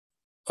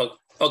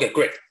Okay,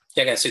 great.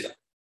 Yeah, I can see them.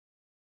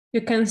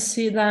 You can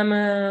see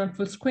them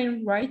full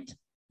screen, right?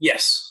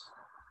 Yes.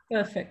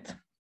 Perfect.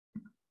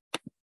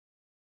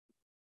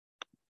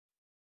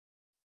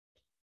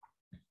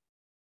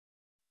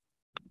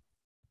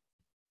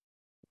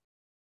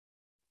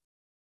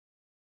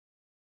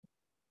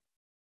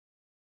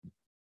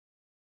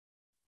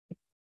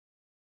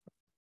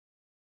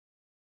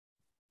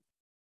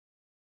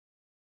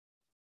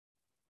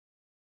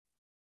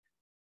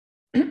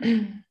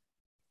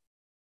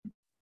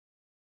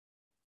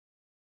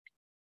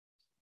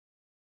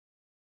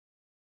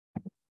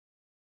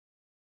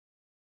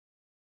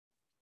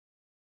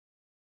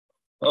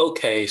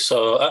 Okay,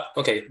 so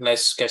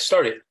let's get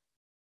started.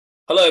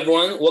 Hello,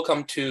 everyone.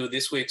 Welcome to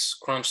this week's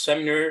Crunch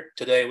seminar.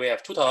 Today we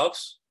have two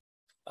talks.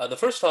 The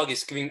first talk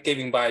is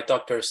given by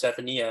Dr.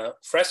 Stefania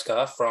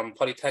Fresca from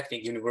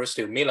Politecnico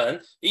University of Milan,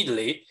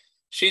 Italy.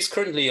 She's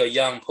currently a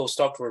young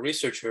postdoctoral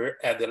researcher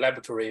at the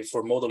Laboratory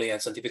for Modeling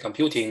and Scientific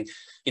Computing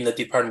in the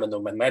Department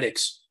of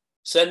Mathematics.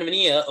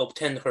 Stefania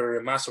obtained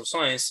her Master of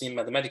Science in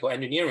Mathematical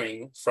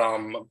Engineering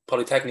from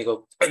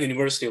Politecnico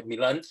University of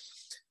Milan.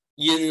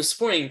 In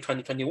spring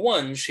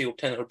 2021, she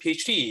obtained her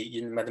PhD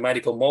in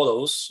Mathematical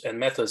Models and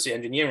Methods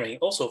Engineering,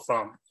 also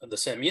from the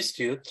same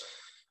institute.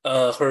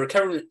 Her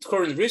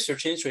current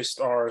research interests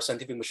are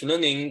scientific machine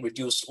learning,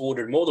 reduced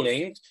order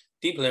modeling,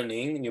 deep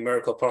learning,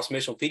 numerical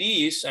approximation of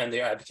PDEs, and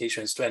their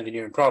applications to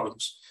engineering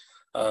problems.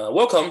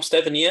 Welcome,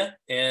 Stefania,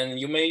 and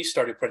you may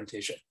start your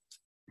presentation.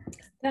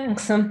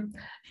 Thanks.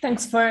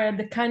 Thanks for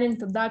the kind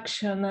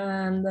introduction,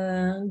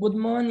 and good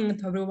morning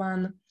to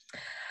everyone.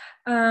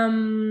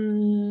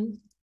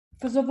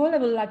 First of all, I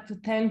would like to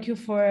thank you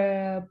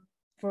for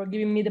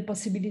giving me the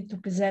possibility to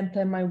present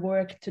my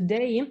work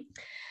today.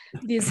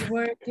 This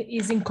work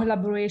is in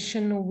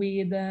collaboration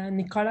with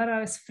Nicola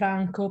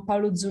Rares-Franco,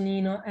 Paolo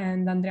Zunino,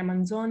 and Andrea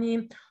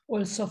Manzoni,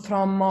 also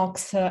from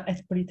MOX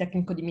at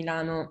Politecnico di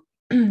Milano.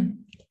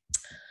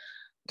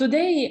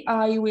 Today,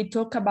 I will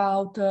talk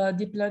about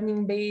deep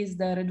learning-based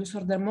reduced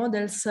order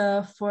models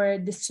for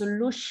the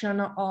solution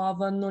of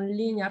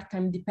nonlinear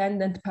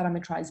time-dependent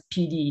parametrized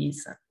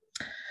PDEs.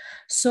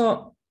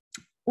 So,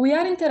 we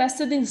are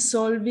interested in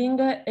solving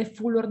a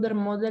full order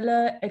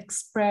model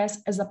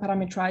expressed as a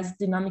parametrized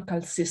dynamical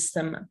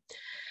system.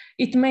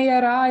 It may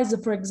arise,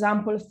 for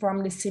example,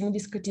 from the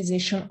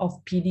semi-discretization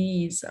of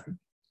PDEs.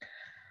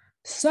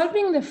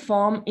 Solving the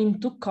form in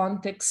two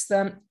contexts,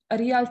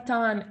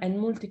 real-time and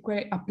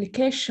multi-query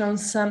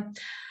applications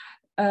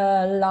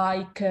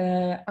like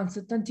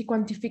uncertainty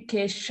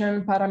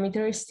quantification,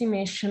 parameter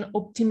estimation,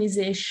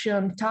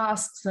 optimization,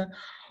 tasks,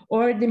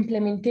 or the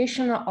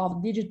implementation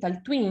of digital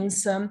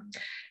twins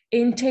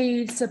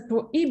entails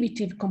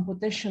prohibitive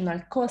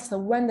computational cost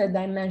when the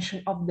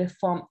dimension of the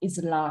form is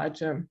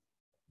larger.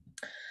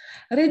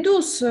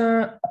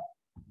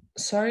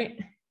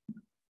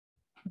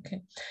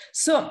 Okay,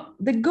 so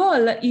the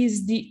goal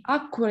is the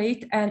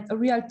accurate and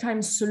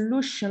real-time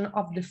solution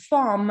of the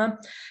form,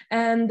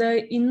 and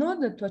in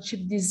order to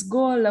achieve this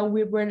goal,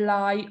 we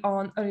rely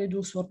on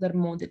reduced order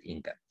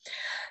modeling.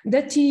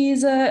 That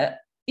is,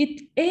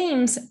 it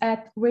aims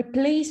at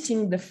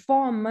replacing the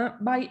form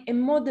by a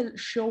model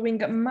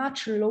showing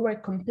much lower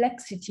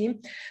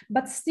complexity,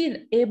 but still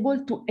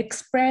able to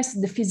express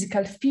the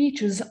physical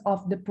features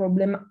of the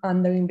problem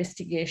under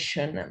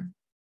investigation.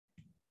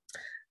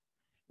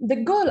 The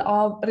goal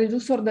of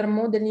reduced order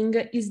modeling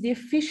is the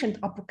efficient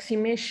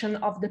approximation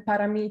of the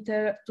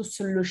parameter to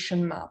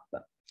solution map.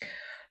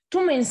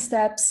 Two main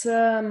steps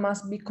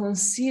must be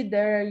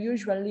considered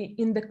usually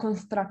in the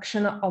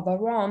construction of a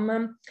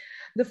ROM.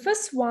 The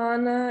first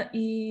one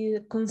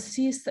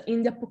consists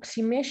in the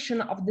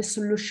approximation of the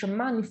solution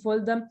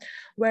manifold,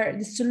 where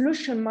the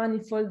solution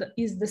manifold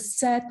is the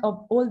set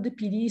of all the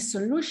PDE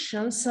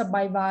solutions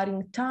by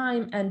varying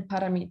time and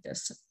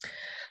parameters.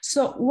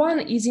 So one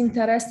is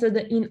interested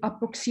in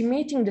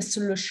approximating the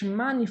solution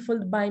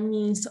manifold by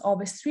means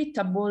of a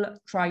suitable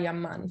trial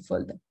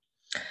manifold.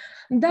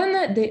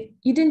 Then the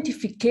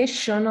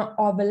identification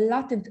of a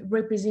latent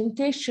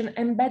representation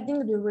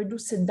embedding the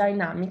reduced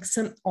dynamics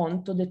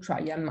onto the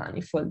trial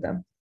manifold.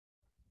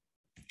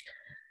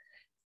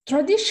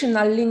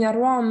 Traditional linear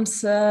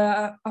ROMs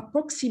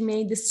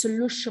approximate the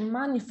solution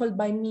manifold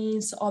by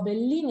means of a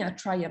linear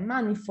trial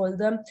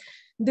manifold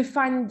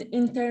defined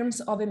in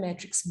terms of a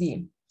matrix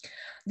B.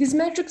 This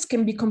matrix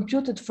can be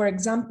computed, for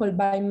example,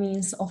 by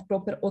means of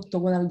proper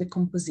orthogonal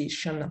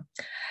decomposition.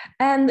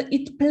 And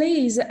it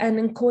plays an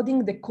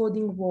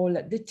encoding-decoding role,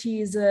 that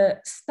is,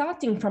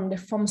 starting from the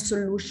form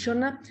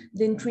solution,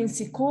 the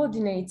intrinsic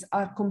coordinates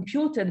are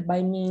computed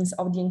by means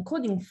of the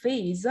encoding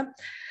phase,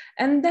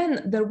 and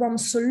then the ROM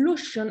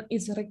solution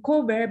is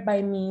recovered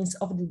by means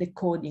of the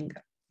decoding.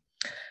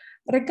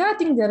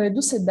 Regarding the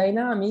reduced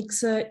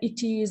dynamics,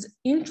 it is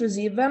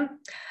intrusive,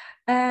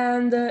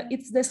 and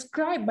it's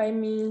described by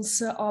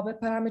means of a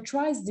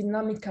parametrized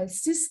dynamical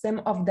system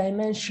of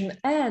dimension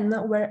n,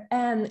 where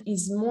n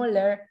is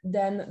smaller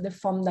than the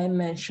form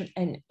dimension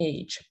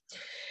nh.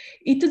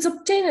 It is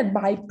obtained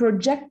by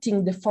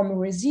projecting the form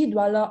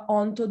residual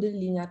onto the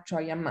linear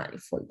trial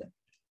manifold.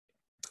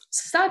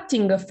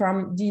 Starting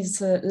from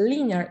this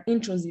linear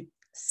intrusive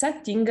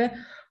setting,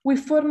 we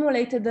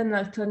formulated an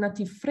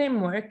alternative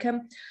framework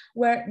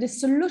where the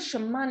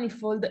solution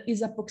manifold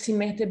is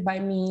approximated by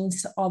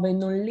means of a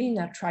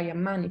nonlinear trial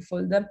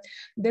manifold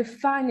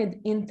defined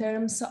in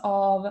terms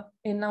of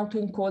an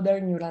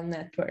autoencoder neural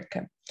network.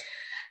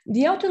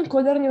 The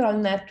autoencoder neural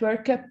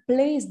network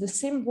plays the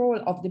same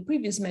role of the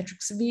previous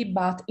matrix V,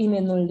 but in a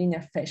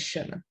nonlinear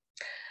fashion.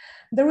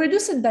 The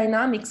reduced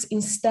dynamics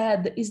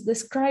instead is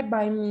described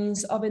by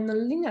means of a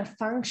nonlinear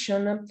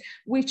function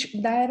which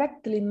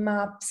directly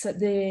maps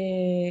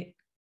the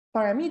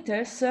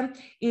parameters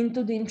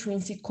into the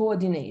intrinsic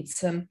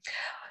coordinates.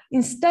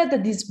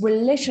 Instead, this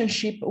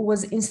relationship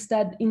was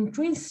instead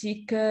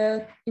intrinsic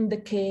in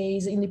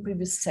the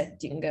previous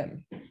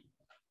setting.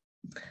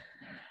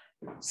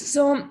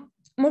 So,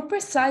 more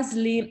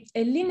precisely,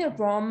 a linear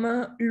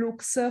ROM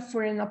looks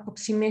for an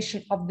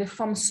approximation of the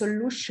form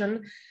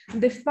solution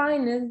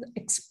defined,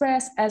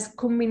 expressed as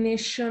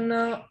combination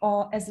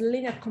or as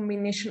linear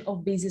combination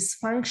of basis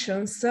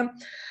functions,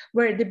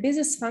 where the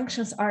basis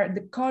functions are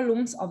the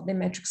columns of the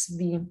matrix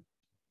V.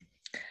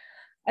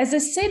 As I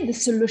said, the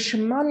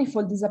solution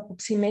manifold is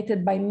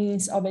approximated by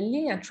means of a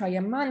linear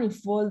trial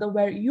manifold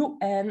where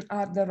UN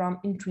are the ROM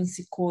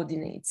intrinsic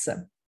coordinates.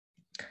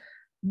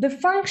 The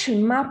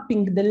function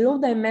mapping the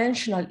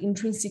low-dimensional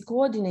intrinsic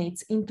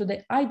coordinates into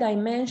the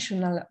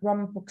high-dimensional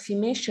ROM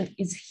approximation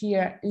is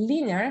here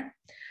linear,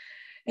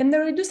 and the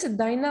reduced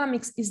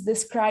dynamics is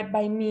described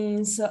by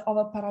means of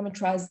a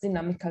parametrized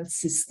dynamical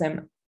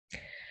system.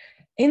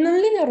 A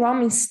nonlinear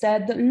ROM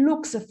instead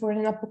looks for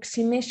an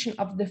approximation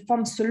of the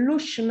form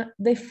solution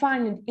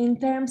defined in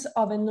terms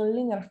of a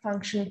nonlinear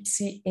function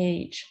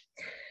psi-h.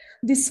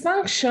 This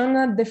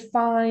function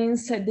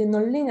defines the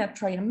nonlinear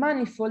trial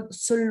manifold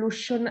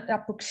solution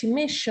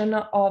approximation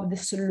of the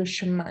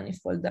solution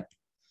manifold.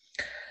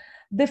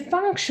 The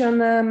function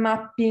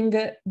mapping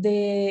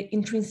the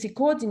intrinsic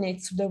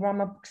coordinates to the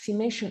ROM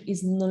approximation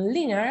is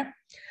nonlinear.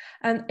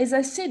 And as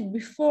I said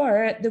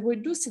before, the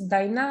reduced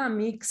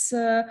dynamics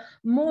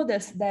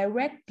models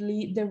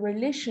directly the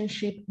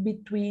relationship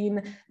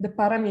between the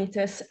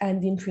parameters and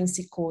the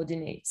intrinsic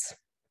coordinates.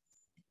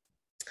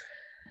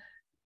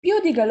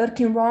 POD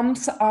Galerkin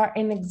ROMs are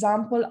an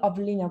example of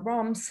linear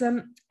ROMs,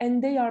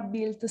 and they are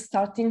built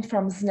starting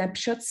from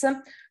snapshots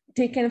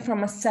taken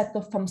from a set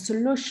of form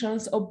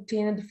solutions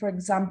obtained, for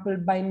example,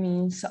 by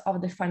means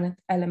of the finite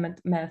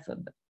element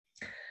method.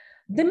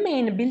 The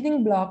main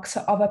building blocks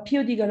of a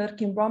POD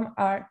Galerkin ROM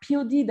are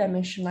POD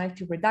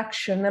dimensionality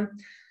reduction.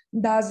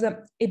 Thus,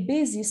 a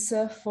basis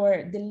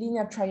for the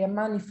linear trial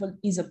manifold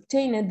is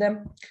obtained,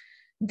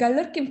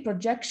 Galerkin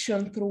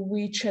projection through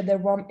which the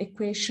ROM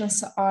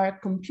equations are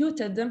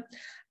computed,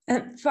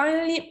 and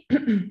finally,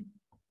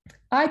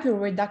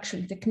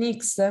 hyperreduction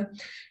techniques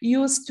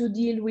used to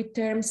deal with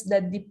terms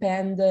that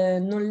depend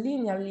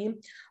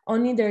non-linearly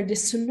on either the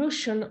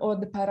solution or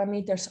the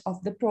parameters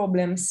of the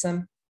problems.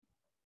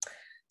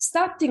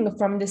 Starting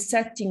from the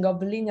setting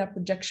of linear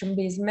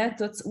projection-based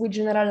methods, we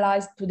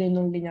generalize to the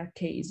nonlinear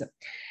case.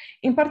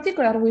 In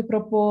particular, we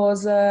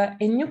propose a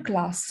new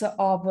class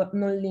of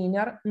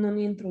nonlinear,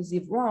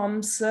 non-intrusive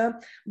ROMs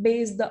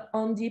based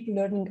on deep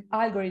learning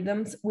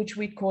algorithms, which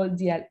we call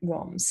DL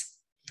ROMs.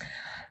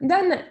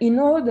 Then, in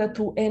order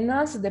to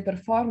enhance the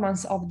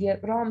performance of the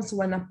ROMs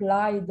when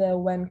applied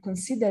when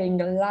considering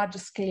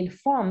large-scale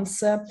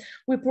forms,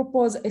 we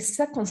propose a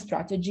second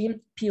strategy,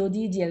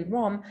 POD DL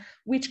ROM,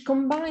 which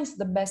combines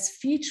the best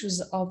features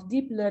of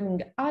deep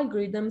learning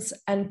algorithms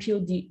and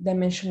POD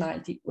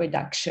dimensionality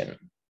reduction.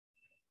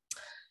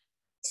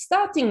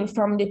 Starting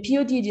from the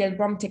POD DL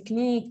ROM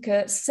technique,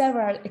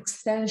 several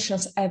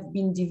extensions have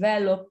been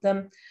developed,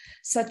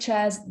 such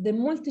as the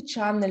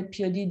multi-channel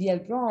POD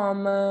DL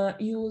ROM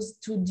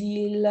used to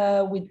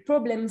deal with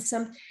problems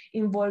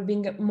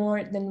involving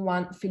more than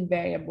one field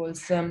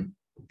variables.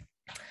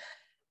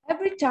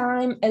 Every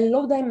time a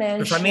low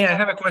dimension... Stefania, I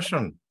have a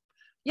question.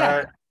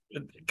 Yeah.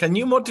 Can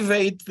you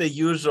motivate the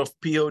use of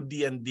POD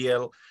and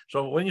DL?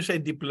 So when you say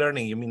deep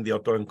learning, you mean the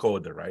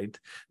autoencoder, right?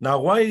 Now,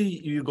 why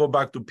you go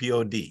back to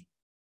POD?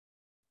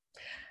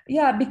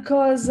 Yeah,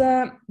 because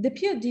the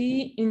POD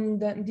in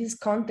this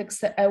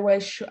context, I will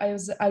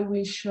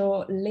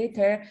show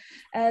later,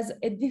 has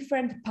a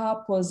different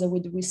purpose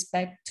with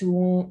respect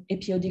to a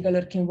POD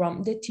Galerkin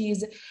ROM. That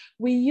is,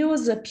 we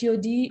use a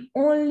POD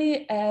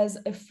only as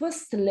a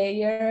first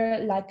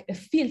layer, like a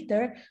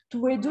filter,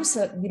 to reduce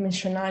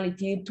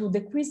dimensionality, to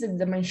decrease the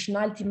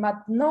dimensionality,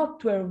 but not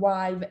to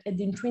arrive at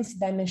the intrinsic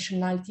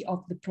dimensionality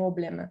of the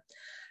problem.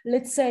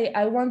 Let's say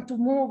I want to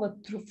move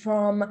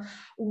from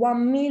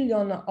 1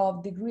 million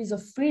of degrees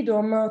of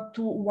freedom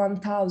to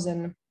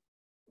 1,000.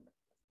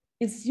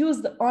 It's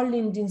used only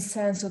in this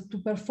sense to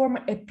perform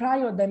a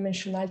prior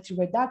dimensionality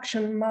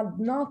reduction, but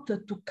not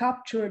to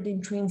capture the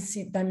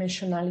intrinsic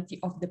dimensionality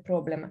of the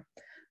problem.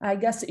 I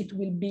guess it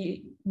will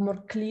be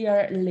more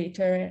clear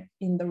later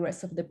in the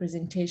rest of the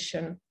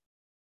presentation.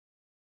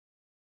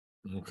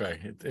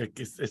 Okay,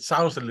 it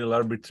sounds a little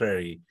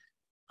arbitrary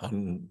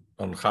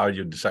on how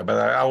you decide, but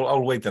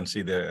I'll wait and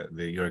see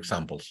your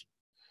examples.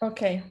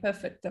 Okay,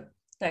 perfect.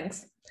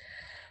 Thanks.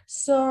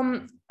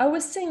 So I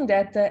was saying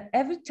that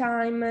every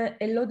time a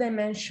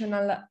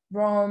low-dimensional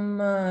ROM,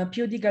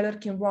 POD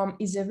Galerkin ROM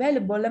is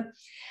available,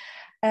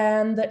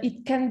 and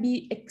it can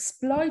be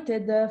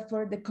exploited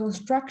for the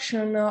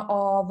construction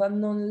of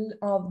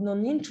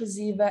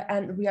non-intrusive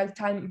and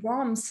real-time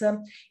ROMs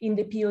in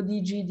the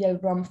POD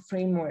GDL ROM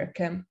framework.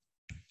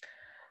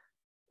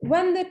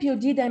 When the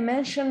POD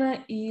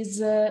dimension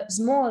is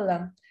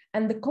small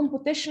and the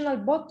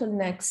computational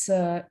bottlenecks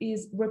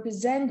is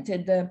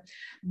represented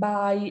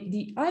by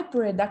the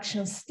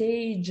hyperreduction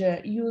stage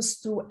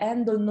used to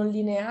handle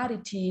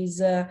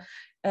nonlinearities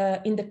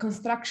in the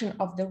construction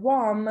of the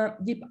ROM,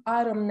 deep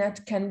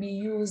IROMnet can be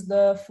used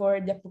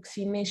for the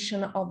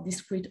approximation of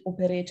discrete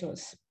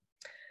operators.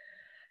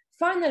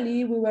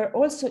 Finally, we were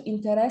also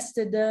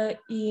interested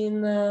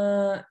in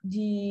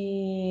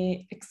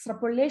the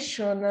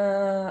extrapolation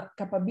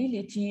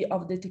capability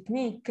of the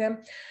technique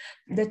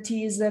that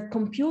is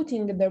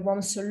computing the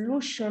ROM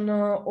solution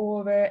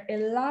over a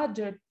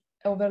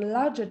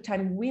larger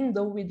time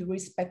window with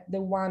respect to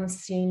the one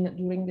seen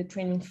during the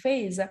training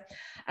phase.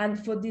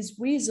 And for this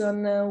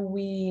reason,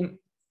 we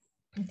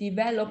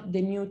developed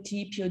the new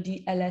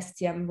TPOD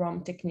LSTM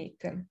ROM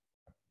technique.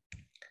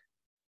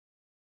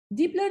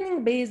 Deep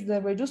learning-based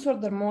reduced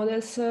order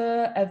models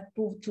have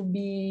proved to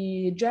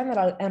be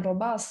general and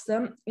robust.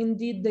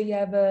 Indeed, they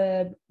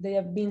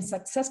have been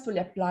successfully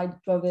applied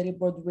to a very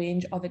broad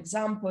range of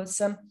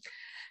examples,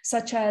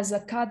 such as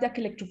cardiac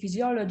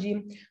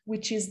electrophysiology,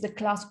 which is the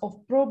class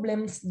of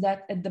problems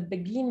that at the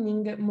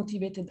beginning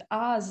motivated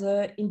us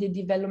in the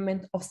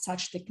development of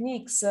such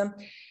techniques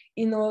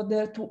in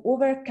order to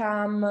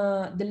overcome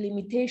the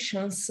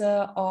limitations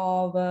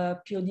of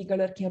POD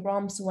Galerkin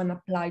ROMs when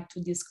applied to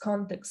this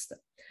context.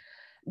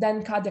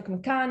 Then cardiac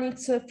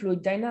mechanics,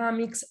 fluid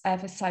dynamics,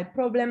 FSI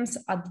problems,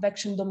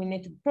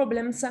 advection-dominated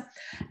problems,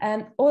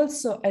 and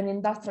also an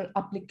industrial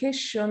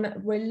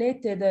application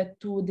related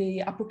to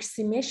the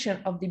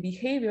approximation of the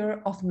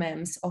behavior of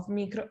MEMS, of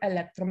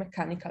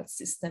microelectromechanical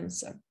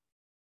systems.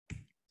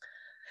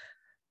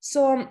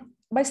 So,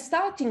 by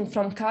starting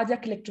from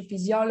cardiac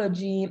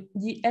electrophysiology,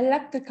 the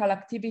electrical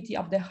activity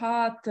of the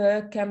heart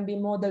can be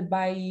modeled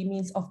by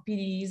means of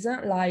PDEs,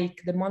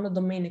 like the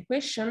monodomain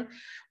equation,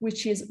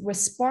 which is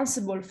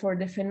responsible for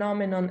the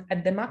phenomenon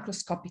at the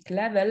macroscopic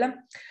level,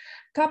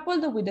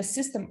 coupled with a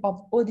system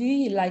of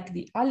ODE like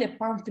the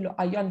Halle-Pamphilo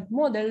ionic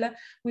model,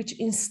 which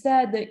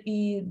instead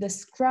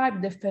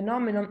describes the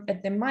phenomenon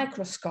at the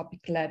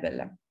microscopic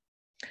level.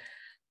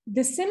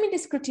 The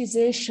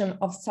semi-discretization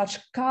of such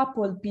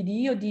coupled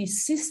PDE-ODE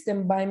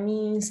system by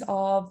means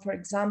of, for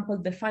example,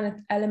 the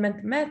finite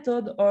element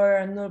method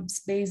or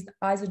NURBS-based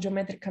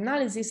isogeometric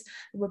analysis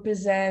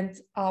represent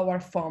our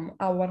FOM,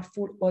 our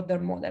full order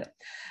model.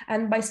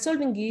 And by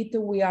solving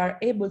it, we are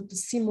able to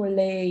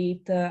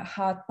simulate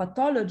heart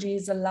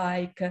pathologies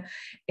like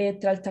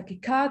atrial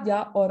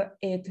tachycardia or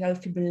atrial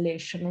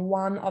fibrillation,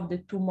 one of the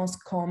two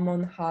most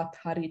common heart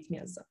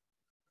arrhythmias.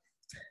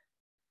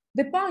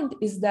 The point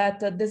is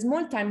that the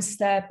small time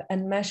step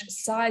and mesh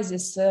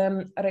sizes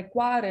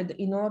required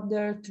in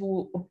order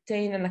to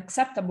obtain an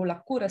acceptable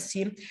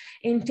accuracy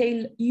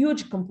entail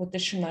huge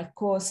computational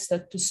costs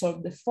to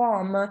solve the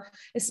FOM,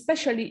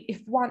 especially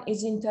if one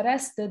is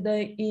interested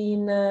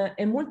in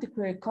a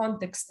multi-query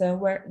context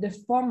where the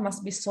FOM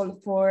must be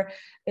solved for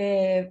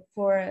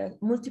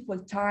multiple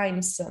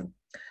times.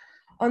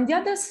 On the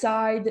other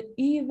side,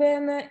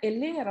 even a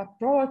linear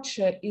approach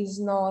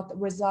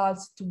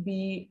results to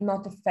be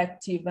not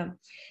effective.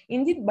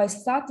 Indeed, by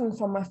starting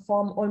from a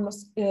form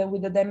almost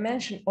with a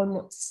dimension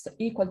almost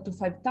equal to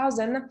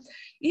 5,000,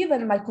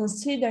 even by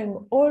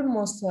considering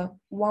almost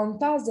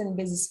 1,000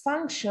 basis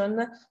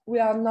function, we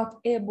are not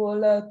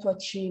able to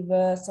achieve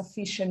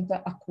sufficient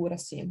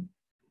accuracy.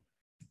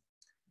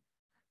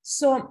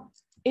 So,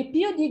 a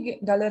POD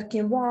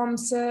Galerkin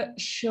ROMs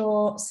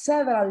show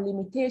several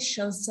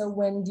limitations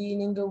when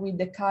dealing with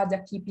the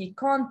cardiac EP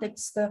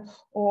context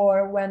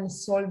or when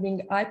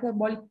solving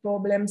hyperbolic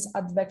problems,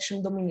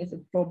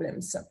 advection-dominated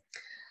problems.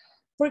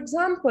 For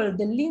example,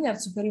 the linear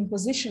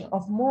superimposition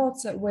of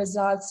modes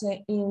results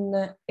in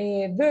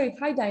a very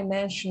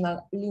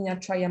high-dimensional linear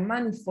trial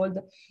manifold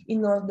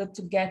in order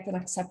to get an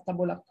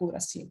acceptable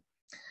accuracy.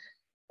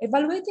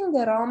 Evaluating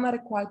the ROM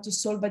required to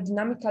solve a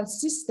dynamical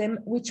system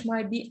which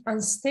might be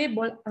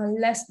unstable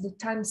unless the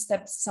time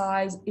step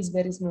size is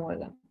very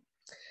small.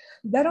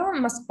 The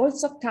ROM must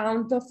also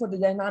account for the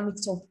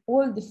dynamics of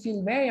all the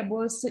field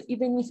variables,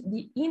 even if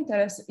the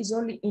interest is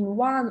only in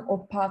one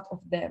or part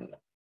of them.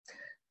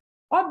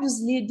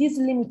 Obviously, these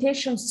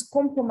limitations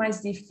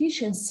compromise the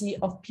efficiency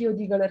of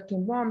POD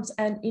Galerkin ROMs,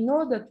 and in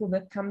order to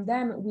overcome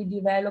them, we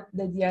developed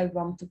the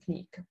DL-ROM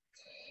technique.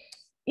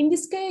 In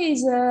this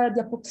case, the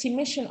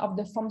approximation of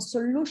the FOM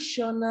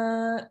solution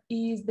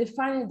is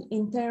defined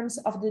in terms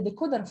of the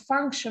decoder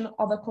function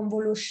of a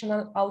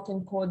convolutional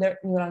autoencoder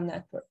neural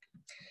network.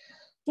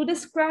 To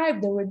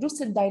describe the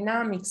reduced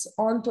dynamics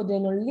onto the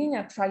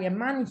nonlinear trial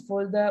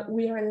manifold,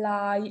 we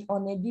rely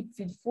on a deep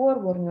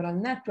feed-forward neural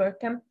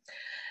network,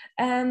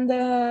 and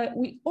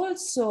we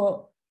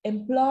also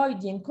employ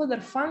the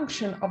encoder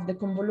function of the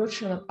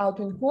convolutional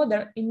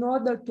autoencoder in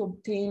order to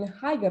obtain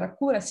higher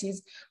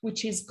accuracies,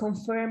 which is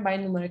confirmed by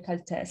numerical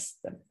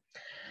test.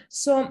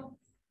 So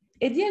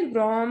a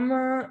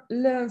DL-ROM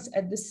learns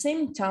at the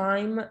same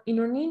time, in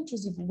an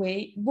intrusive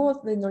way,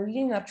 both the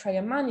nonlinear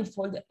trial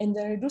manifold and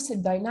the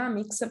reduced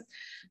dynamics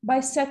by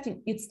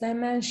setting its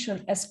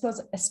dimension as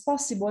close as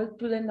possible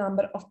to the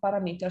number of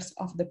parameters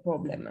of the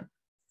problem.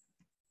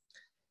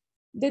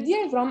 The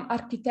DL-ROM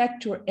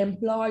architecture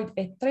employed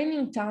at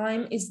training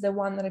time is the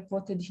one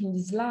reported in the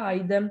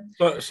slide.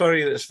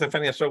 Sorry,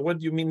 Stefania, so what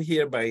do you mean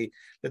here by,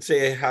 let's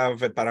say I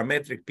have a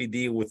parametric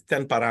PD with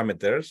 10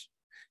 parameters.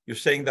 You're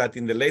saying that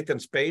in the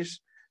latent space,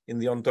 in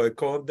the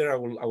autoencoder,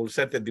 I will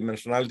set the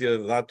dimensionality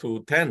of that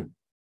to 10.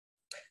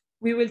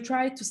 We will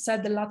try to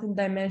set the latent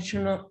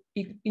dimension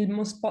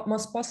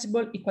most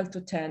possible equal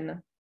to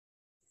 10.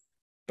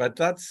 But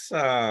that's,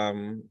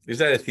 is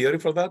there a theory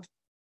for that?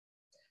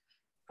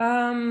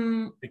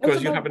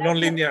 Because you have a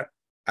nonlinear,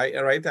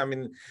 right? I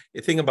mean,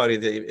 you think about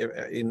it,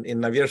 in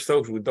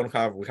Navier-Stokes,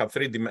 we have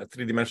three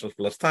dimensions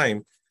plus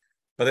time,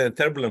 but then a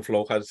turbulent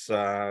flow has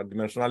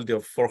dimensionality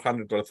of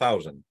 400 to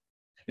 1,000.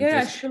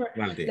 Yeah, sure.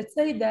 Let's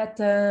say that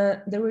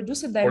the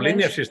reduced dimension... For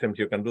linear systems,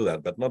 you can do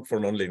that, but not for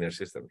nonlinear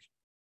systems.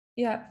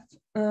 Yeah,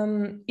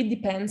 it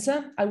depends.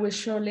 I will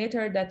show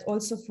later that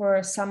also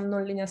for some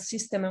nonlinear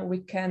system, we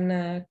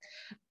can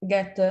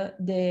get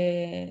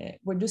the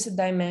reduced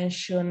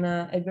dimension,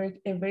 a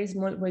very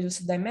small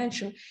reduced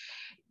dimension.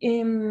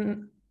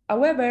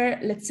 However,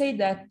 let's say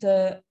that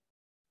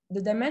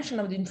the dimension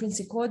of the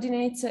intrinsic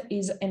coordinates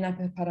is an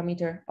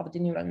hyperparameter of the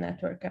neural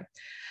network.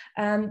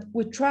 And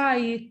we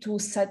try to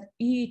set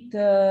it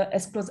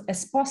as close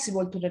as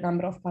possible to the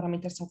number of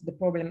parameters of the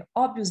problem.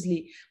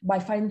 Obviously, by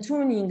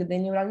fine-tuning the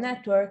neural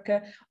network,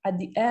 at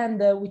the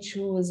end, we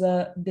choose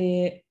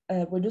the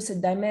reduced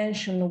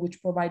dimension,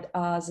 which provide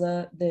us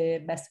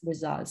the best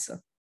results,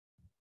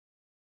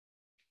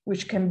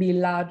 which can be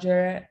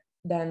larger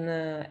than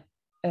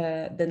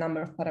the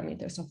number of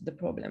parameters of the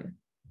problem.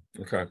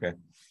 Okay.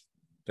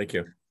 Thank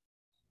you.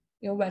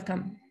 You're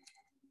welcome.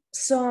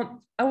 So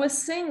I was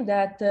saying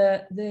that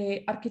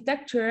the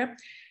architecture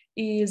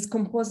is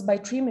composed by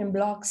three main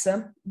blocks: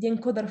 the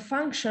encoder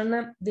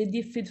function, the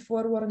deep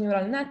feed-forward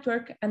neural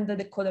network, and the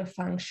decoder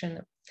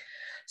function.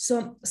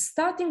 So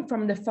starting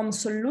from the form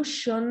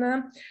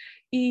solution,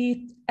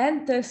 it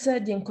enters the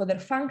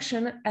encoder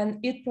function and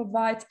it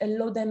provides a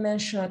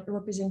low-dimensional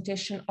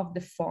representation of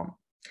the form.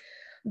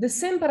 The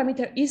same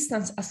parameter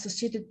instance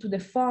associated to the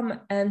form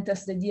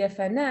enters the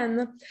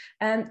I-FENN,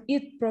 and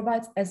it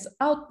provides as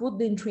output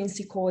the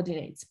intrinsic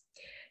coordinates.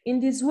 In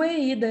this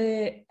way,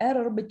 the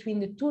error between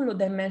the two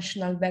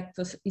low-dimensional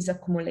vectors is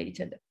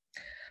accumulated.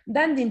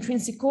 Then the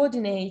intrinsic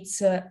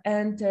coordinates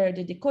enter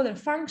the decoder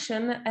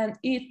function, and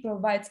it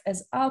provides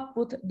as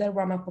output the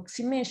ROM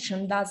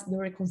approximation, thus the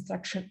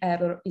reconstruction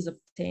error is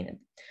obtained.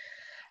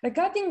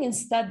 Regarding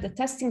instead the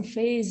testing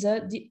phase,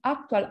 the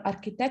actual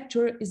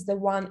architecture is the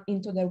one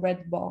into the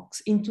red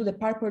box, into the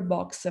purple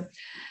box.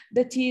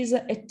 That is,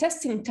 at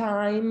testing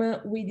time,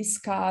 we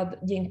discard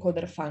the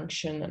encoder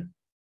function.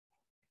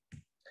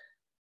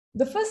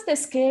 The first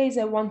test case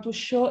I want to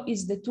show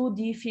is the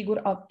 2D figure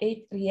of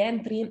 8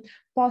 re-entry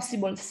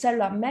possible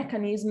cellular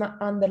mechanism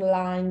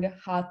underlying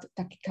heart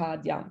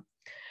tachycardia.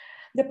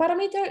 The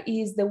parameter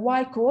is the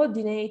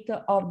y-coordinate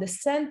of the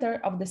center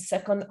of the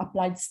second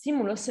applied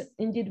stimulus.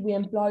 Indeed, we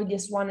employed the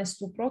S1,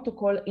 S2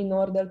 protocol in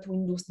order to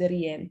induce the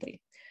re-entry.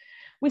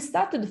 We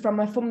started from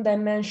a form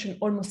dimension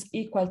almost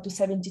equal to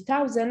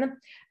 70,000,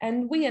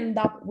 and we end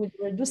up with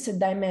reduced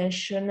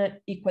dimension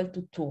equal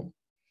to 2.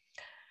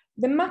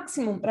 The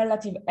maximum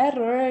relative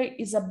error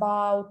is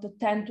about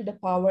 10 to the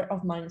power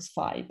of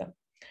 -5.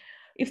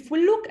 If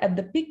we look at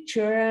the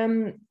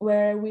picture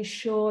where we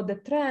show the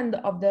trend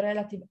of the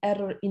relative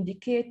error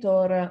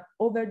indicator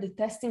over the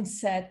testing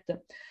set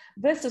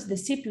versus the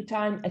CPU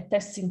time at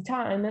testing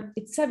time,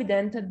 it's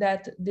evident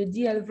that the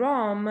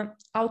DL-ROM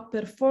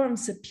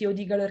outperforms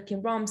POD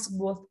Galerkin ROMs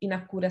both in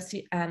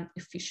accuracy and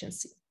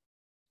efficiency.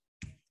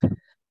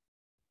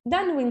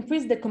 Then we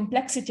increase the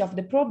complexity of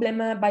the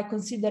problem by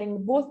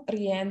considering both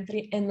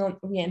re-entry and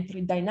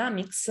non-re-entry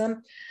dynamics.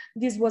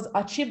 This was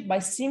achieved by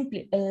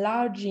simply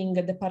enlarging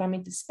the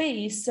parameter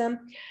space.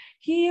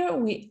 Here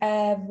we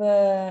have,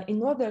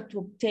 in order to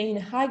obtain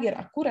higher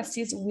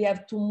accuracies, we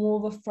have to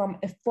move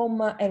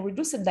from a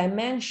reduced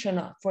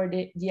dimension for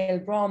the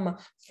DL-ROM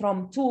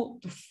from 2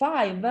 to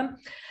 5.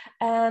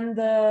 And,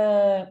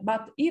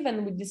 but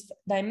even with this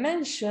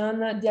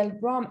dimension,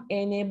 DL-ROM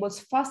enables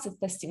faster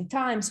testing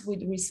times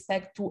with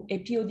respect to a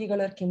POD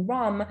Galerkin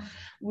ROM,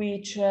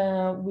 which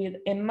with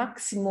a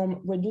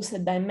maximum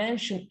reduced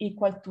dimension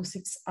equal to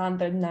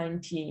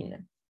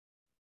 619.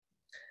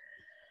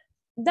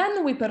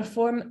 Then we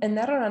perform an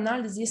error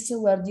analysis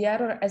where the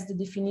error has the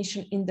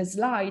definition in the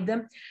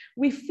slide.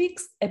 We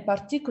fix a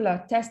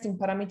particular testing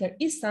parameter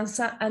instance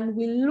and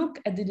we look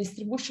at the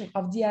distribution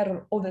of the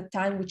error over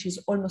time, which is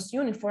almost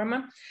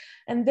uniform.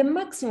 And the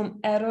maximum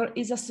error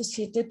is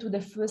associated to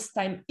the first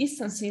time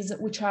instances,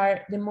 which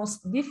are the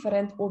most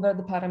different over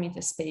the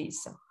parameter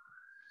space.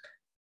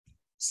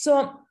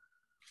 So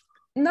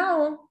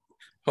now...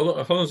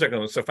 Hold on a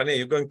second, Stefania,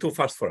 you're going too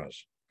fast for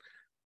us.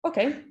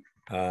 Okay.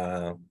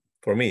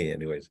 For me,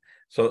 anyways.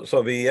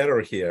 So the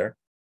error here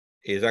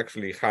is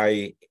actually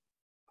high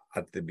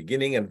at the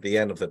beginning and the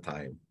end of the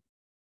time.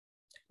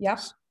 Yeah.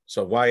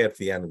 So why at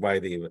the end?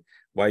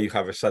 Why you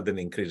have a sudden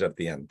increase at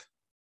the end?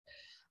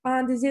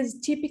 This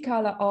is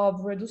typical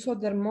of reduced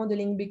order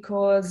modeling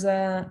because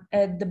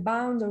at the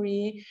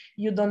boundary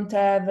you don't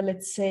have,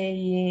 let's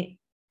say,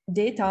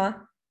 data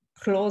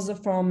close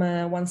from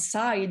one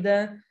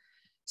side.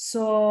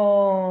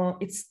 So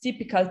it's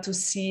typical to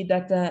see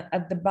that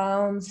at the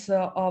bounds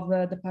of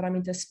the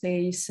parameter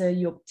space,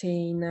 you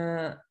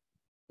obtain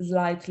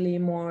slightly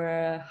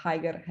more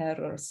higher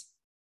errors.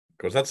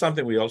 Because that's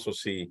something we also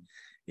see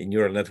in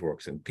neural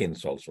networks and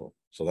pins also.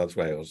 So that's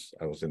why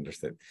I was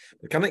interested.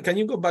 Can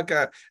you go back?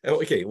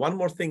 Okay, one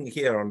more thing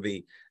here on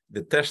the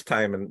test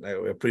time, and I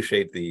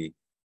appreciate the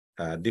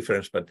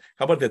difference, but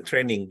how about the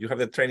training? You have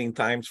the training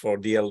times for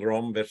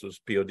DL-ROM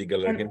versus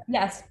POD-Galerkin?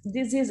 Yes,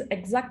 this is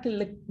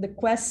exactly the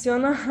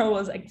question I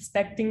was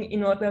expecting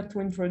in order to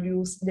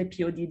introduce the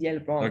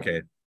POD-DL-ROM.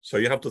 Okay, so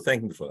you have to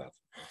thank me for that.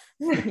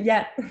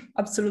 Yeah,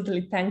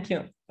 absolutely, thank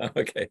you.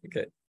 Okay.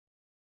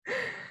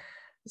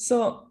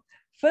 So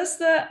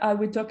first, I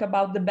will talk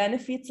about the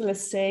benefits,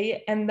 let's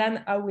say, and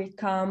then I will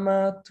come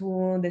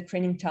to the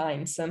training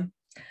times.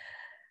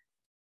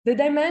 The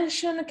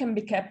dimension can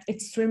be kept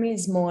extremely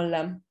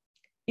small.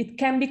 It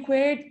can be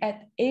queried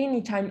at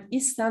any time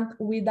instant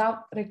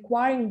without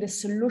requiring the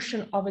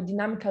solution of a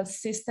dynamical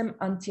system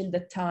until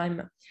the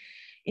time.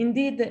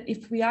 Indeed,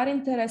 if we are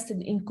interested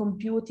in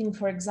computing,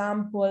 for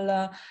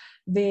example,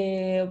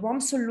 the ROM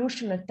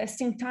solution at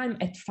testing time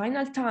at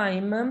final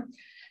time,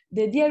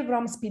 the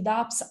DL-ROM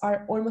speedups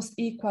are almost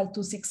equal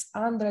to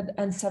 600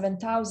 and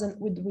 7000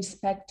 with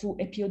respect to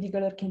a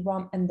POD-Galerkin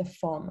ROM and the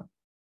FOM.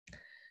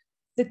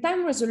 The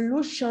time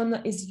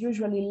resolution is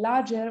usually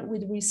larger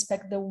with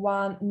respect to the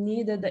one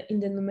needed in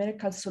the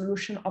numerical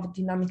solution of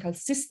dynamical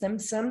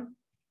systems.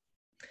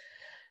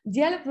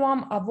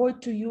 DL-ROM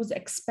avoid to use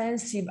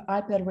expensive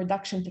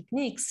hyper-reduction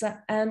techniques,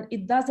 and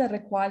it doesn't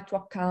require to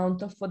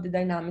account for the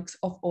dynamics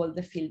of all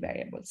the field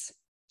variables.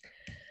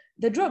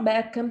 The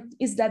drawback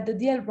is that the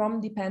DL-ROM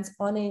depends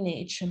on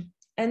NH,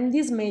 and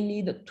this may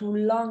lead to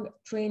long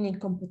training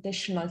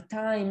computational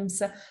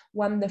times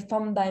when the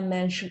FOM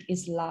dimension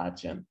is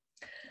large.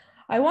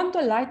 I want to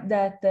highlight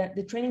that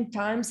the training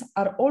times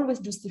are always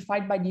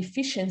justified by the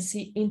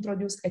efficiency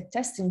introduced at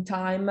testing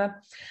time,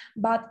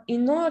 but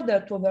in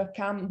order to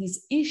overcome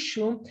this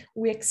issue,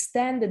 we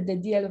extended the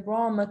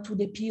DL-ROM to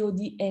the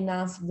POD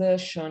enhanced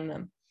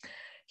version.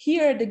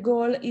 Here, the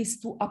goal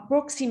is to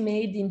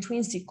approximate the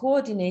intrinsic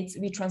coordinates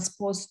we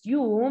transposed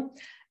U,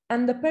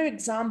 and the per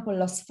example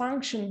loss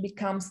function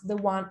becomes the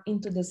one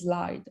into the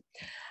slide.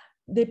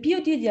 The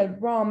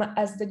POD-DL-ROM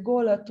has the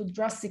goal to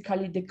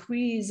drastically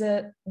decrease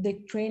the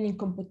training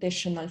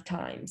computational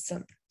times.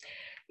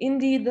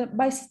 Indeed,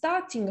 by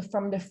starting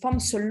from the FOM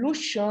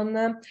solution,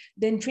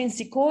 the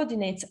intrinsic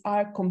coordinates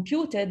are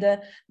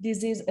computed.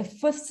 This is a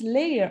first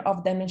layer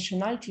of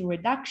dimensionality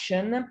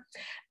reduction.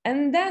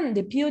 And then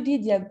the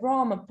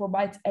POD-DL-ROM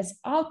provides as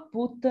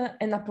output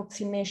an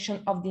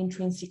approximation of the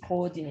intrinsic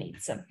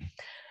coordinates.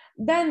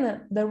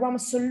 Then the ROM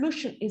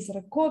solution is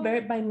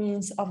recovered by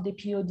means of the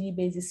POD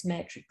basis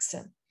matrix.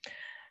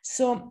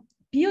 So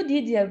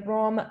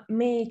POD-DL-ROM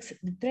makes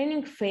the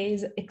training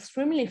phase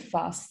extremely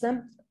fast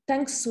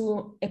thanks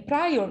to a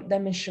prior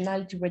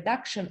dimensionality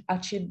reduction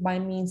achieved by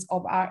means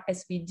of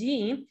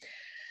RSVD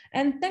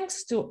and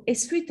thanks to a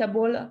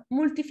suitable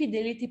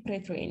multi-fidelity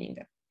pre-training.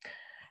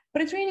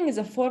 Pre-training is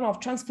a form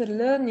of transfer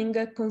learning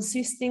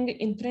consisting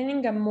in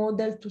training a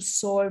model to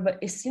solve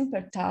a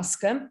simple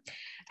task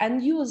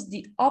and use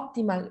the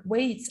optimal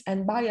weights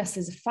and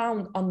biases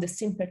found on the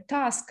simple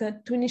task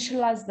to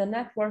initialize the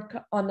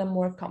network on a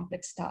more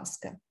complex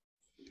task.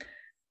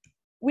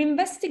 We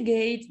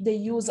investigate the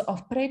use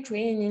of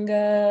pre-training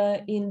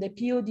in the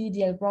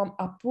POD-DL-ROM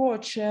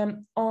approach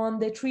on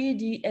the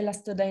 3D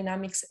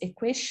elastodynamics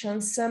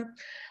equations,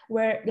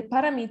 where the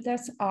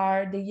parameters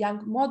are the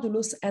Young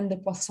modulus and the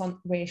Poisson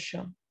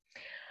ratio.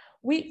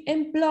 We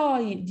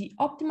employ the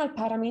optimal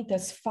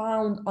parameters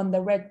found on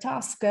the red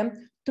task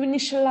to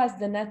initialize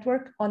the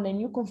network on a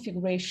new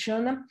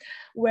configuration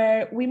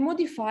where we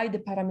modify the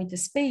parameter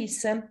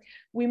space.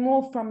 We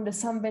move from the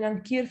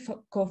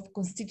Sandvenan-Kirchhoff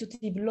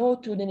constitutive law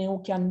to the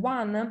Neuquian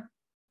one.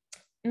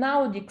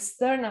 Now the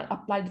external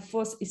applied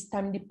force is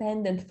time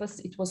dependent.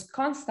 First it was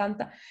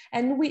constant,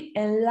 and we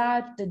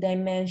enlarge the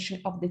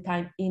dimension of the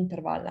time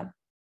interval.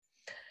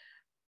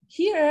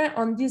 Here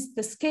on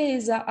this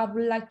case, I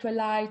would like to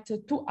highlight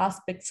two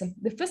aspects.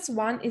 The first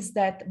one is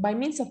that by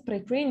means of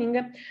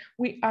pre-training,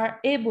 we are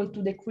able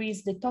to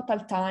decrease the total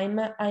time,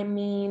 I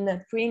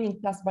mean training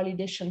plus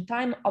validation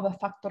time, of a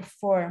factor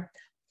 4,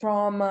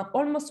 from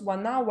almost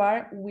 1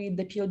 hour with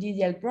the POD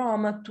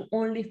DL-ROM to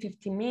only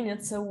 15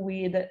 minutes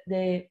with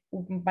the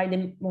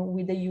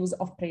use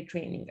of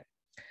pre-training.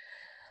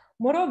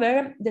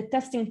 Moreover, the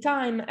testing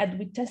time, and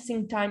with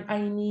testing time, I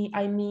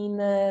mean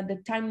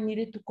the time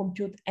needed to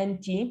compute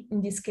NT.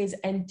 In this case,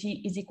 NT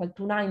is equal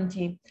to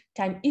 90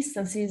 time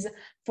instances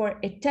for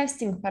a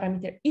testing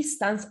parameter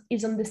instance,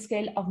 is on the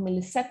scale of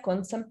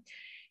milliseconds,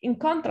 in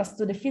contrast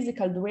to the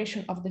physical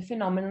duration of the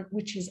phenomenon,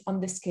 which is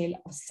on the scale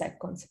of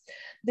seconds.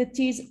 That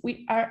is,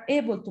 we are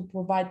able to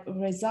provide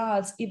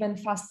results even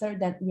faster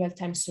than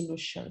real-time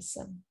solutions.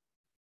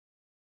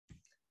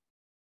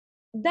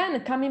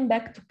 Then coming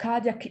back to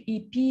cardiac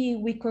EP,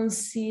 we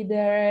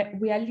consider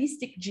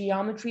realistic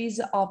geometries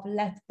of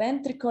left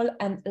ventricle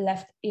and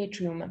left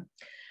atrium.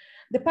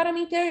 The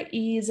parameter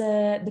is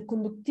the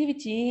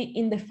conductivity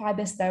in the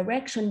fibrous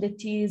direction,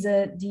 that is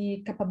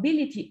the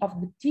capability of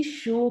the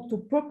tissue to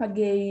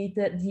propagate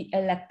the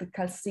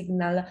electrical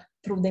signal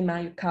through the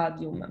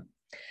myocardium.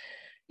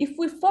 If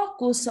we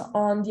focus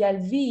on the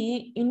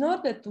LV, in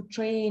order to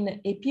train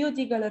a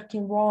POD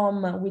Galerkin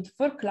ROM with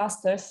 4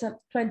 clusters,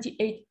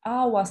 28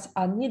 hours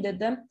are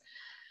needed.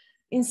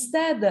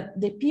 Instead,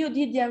 the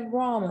POD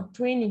DL-ROM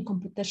training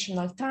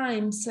computational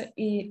time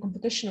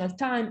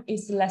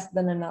is less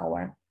than an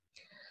hour.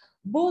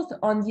 Both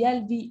on the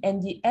LV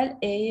and the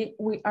LA,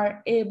 we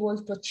are able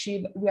to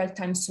achieve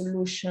real-time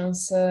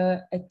solutions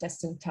at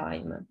testing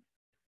time.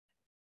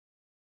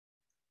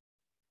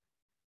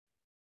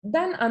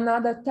 Then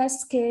another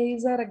test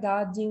case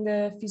regarding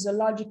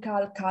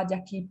physiological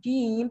cardiac EP.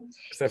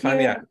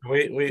 Stefania,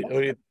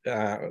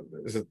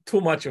 there's too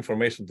much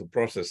information to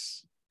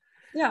process.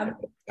 Yeah,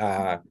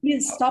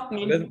 please stop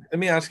me. Let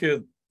me ask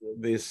you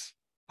this,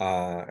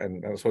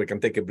 and so we can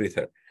take a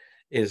breather.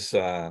 Is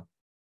the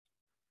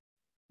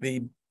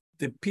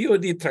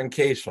POD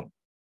truncation?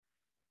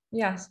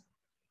 Yes.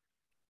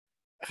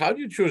 How do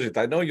you choose it?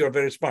 I know you're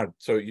very smart.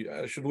 So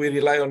should we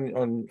rely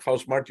on how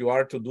smart you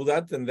are to do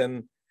that? And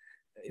then,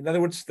 in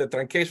other words, the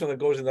truncation that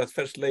goes in that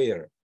first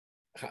layer,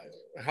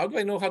 how do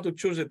I know how to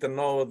choose it and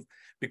know?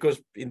 Because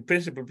in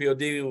principle,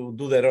 POD will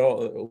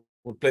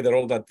play the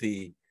role that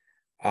the,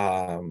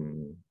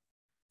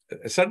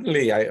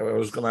 certainly I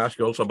was going to ask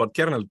you also about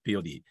kernel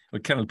POD, or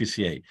kernel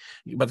PCA,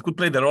 but could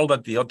play the role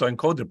that the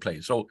autoencoder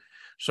plays. So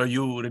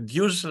you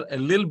reduce a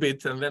little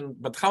bit and then,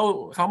 but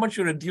how much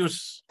you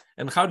reduce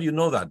and how do you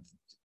know that?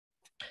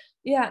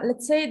 Yeah,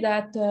 let's say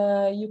that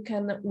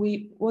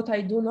what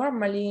I do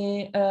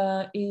normally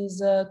is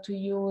to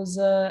use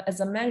as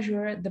a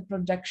measure the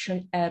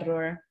projection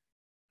error.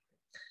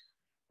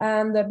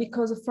 And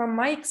because from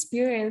my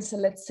experience,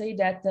 let's say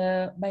that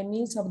by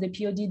means of the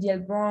POD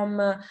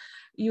DL-ROM,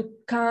 you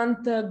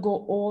can't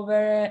go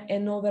over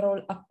an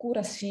overall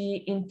accuracy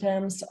in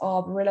terms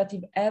of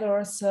relative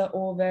errors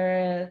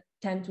over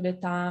 10 to the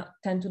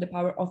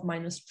power of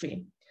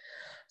 -3.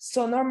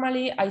 So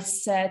normally I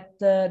set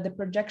the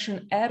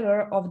projection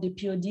error of the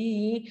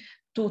POD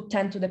to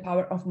 10 to the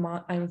power of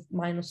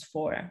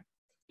 -4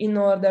 in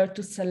order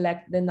to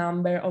select the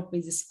number of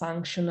basis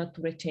function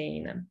to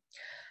retain.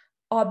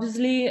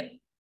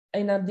 Obviously,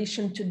 in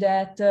addition to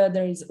that,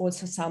 there is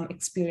also some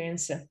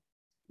experience,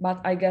 but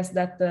I guess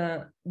that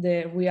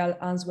the real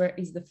answer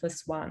is the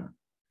first one.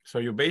 So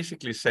you're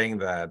basically saying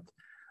that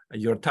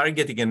you're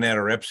targeting an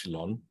error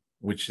epsilon,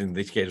 which in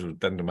this case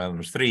would 10 to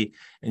 -3,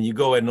 and you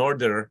go an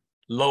order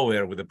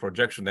lower with the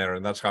projection error,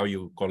 and that's how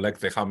you collect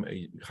the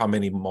how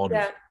many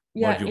modules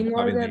you have in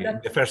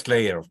the first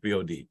layer of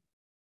POD.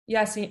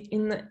 Yes,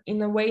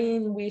 in a way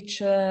in which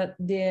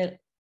the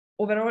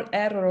overall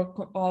error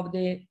of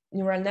the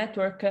neural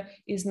network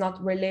is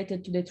not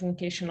related to the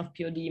truncation of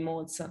POD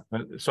modes.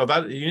 So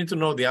that you need to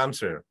know the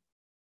answer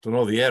to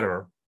know the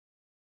error.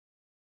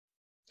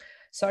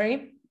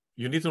 Sorry?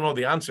 You need to know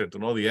the answer to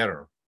know the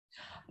error.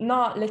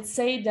 No, let's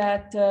say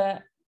that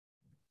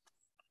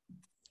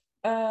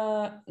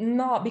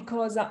no,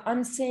 because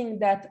I'm saying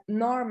that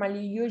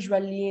normally,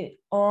 usually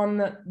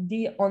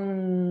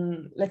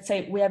let's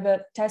say we have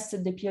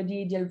tested the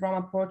POD DL-ROM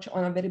approach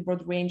on a very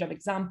broad range of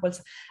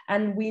examples,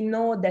 and we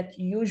know that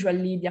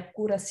usually the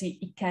accuracy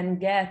it can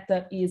get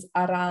is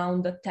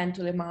around 10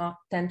 to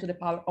the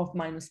power of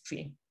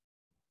 -3.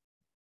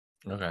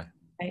 Okay.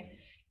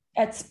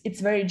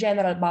 It's very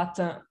general, but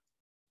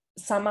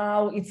somehow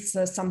it's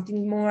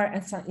something more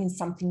and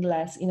something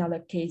less in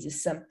other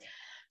cases.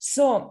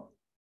 So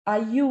I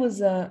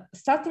use,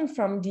 starting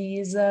from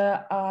these,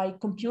 I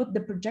compute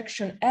the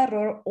projection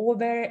error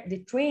over the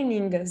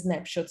training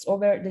snapshots,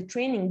 over the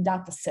training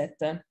data set.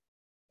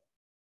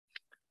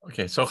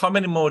 Okay, so how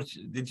many modes,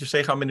 did you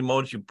say how many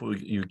modes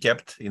you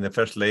kept in the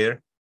first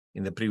layer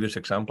in the previous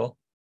example?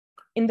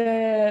 In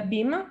the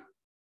beam?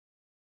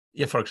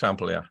 Yeah, for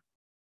example, yeah.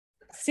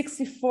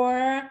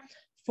 64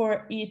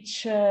 for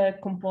each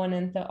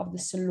component of the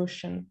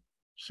solution.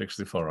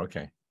 64,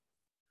 okay.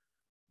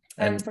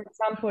 And for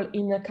example,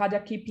 in a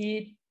cardiac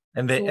EP,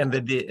 and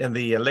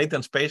the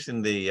latent space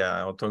in the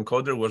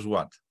autoencoder was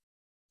what?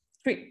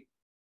 3.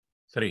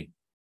 3.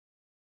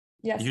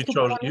 Yes. You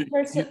chose.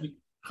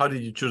 How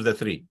did you choose the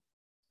 3?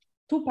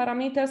 2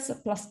 parameters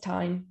plus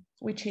time,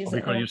 which is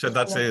because you said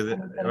that's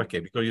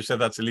because you said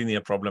that's a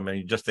linear problem, and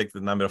you just take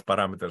the number of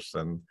parameters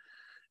and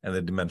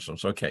the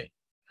dimensions. Okay.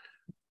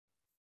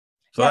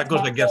 So that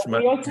goes against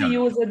we also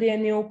use the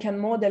I-FENN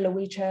model,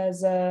 which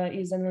is a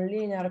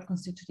nonlinear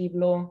constitutive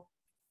law.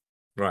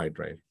 Right.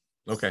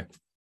 Okay.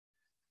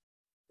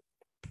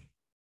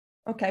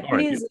 Okay,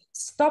 please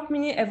stop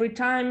me every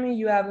time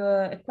you have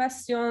a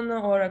question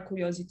or a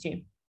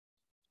curiosity.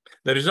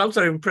 The results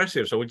are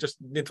impressive, so we just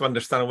need to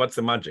understand what's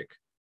the magic.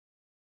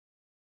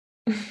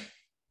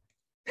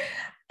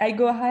 I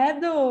go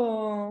ahead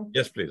or?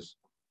 Yes, please.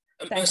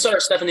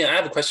 Sorry, Stefania, I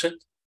have a question.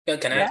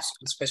 Can I ask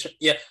this question?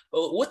 Yeah.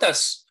 What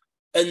does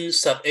N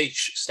sub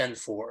H stand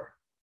for?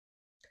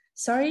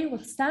 Sorry,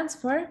 what stands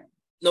for?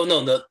 No,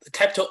 the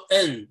capital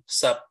N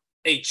sub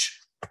H.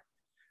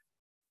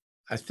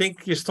 I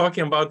think he's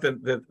talking about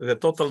the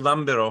total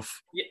number of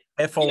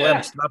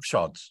FOM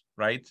snapshots,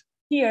 right?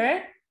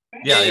 Here?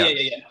 Yeah.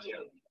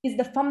 Is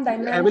the form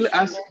dimension. I will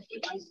ask.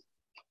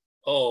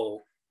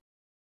 Oh.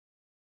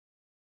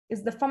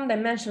 Is the form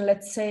dimension,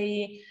 let's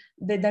say,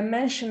 the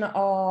dimension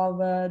of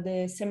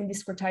the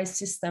semi-discretized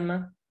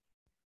system.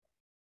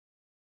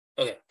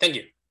 Okay, thank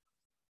you.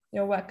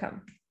 You're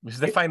welcome. It's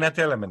the finite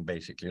element,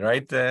 basically,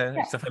 right,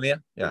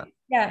 Stefania? Yeah.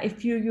 Yeah,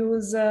 if you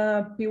use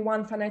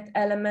P1 finite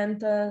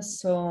element,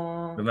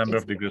 so... The number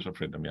of degrees of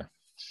freedom, yeah.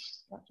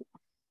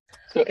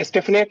 So,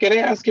 Stefania, can I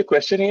ask you a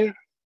question here?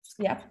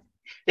 Yeah.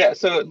 Yeah,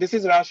 so this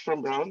is Raj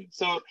from Brown.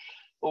 So,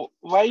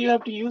 why you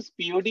have to use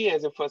POD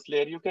as a first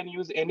layer? You can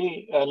use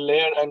any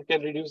layer and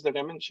can reduce the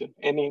dimension,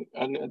 any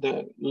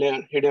the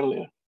layer, hidden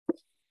layer.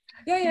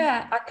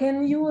 Yeah, I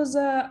can use,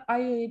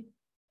 I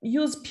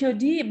use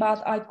POD,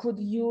 but I could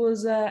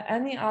use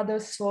any other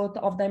sort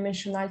of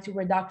dimensionality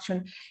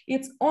reduction.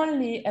 It's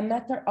only a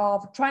matter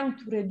of trying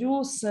to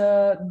reduce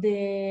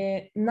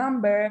the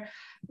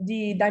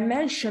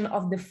dimension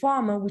of the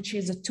form, which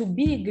is too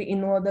big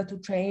in order to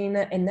train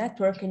a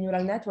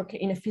neural network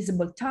in a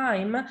feasible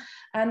time.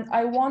 And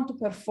I want to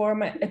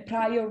perform a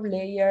prior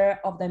layer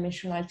of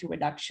dimensionality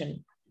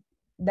reduction.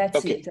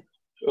 That's it.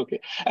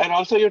 Okay. And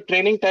also your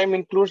training time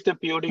includes the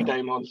POD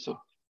time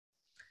also.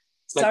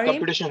 Like Sorry?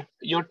 computation,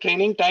 your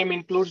training time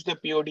includes the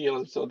POD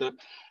also, the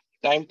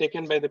time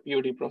taken by the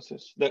POD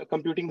process, the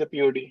computing the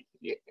POD.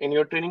 In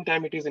your training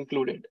time, it is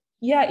included.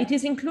 Yeah, it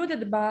is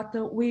included, but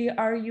we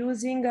are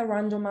using a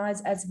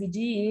randomized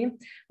SVD,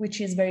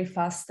 which is very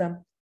fast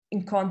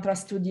in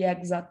contrast to the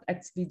exact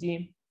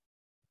XVD.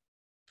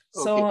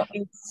 So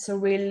it's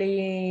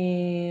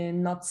really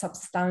not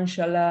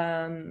substantial.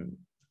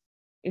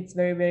 It's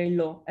very, very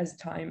low as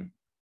time.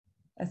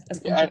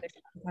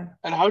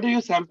 And how do you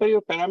sample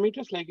your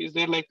parameters? Like, is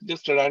there like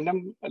just a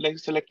random, like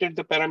selected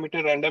the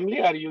parameter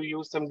randomly, or you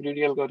use some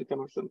greedy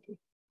algorithm or something?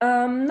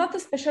 Not a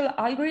special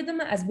algorithm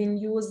has been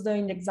used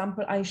in the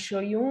example I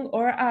show you,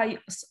 or I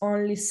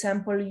only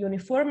sample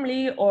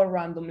uniformly or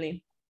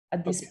randomly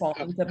at this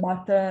point,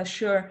 but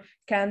sure,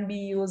 can be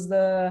used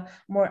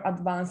more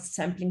advanced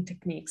sampling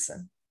techniques.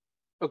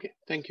 Okay,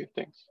 thank you,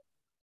 thanks.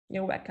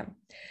 You're welcome.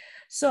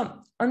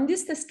 So on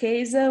this test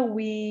case,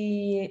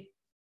 we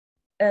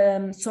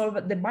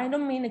solve the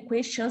binomial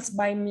equations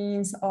by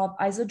means of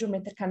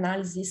isogeometric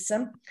analysis.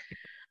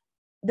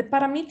 The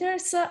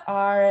parameters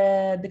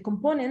are the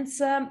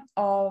components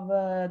of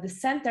the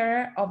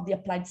center of the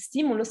applied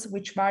stimulus,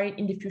 which vary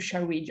in the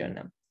diffusion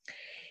region.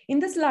 In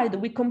the slide,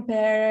 we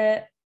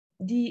compare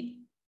the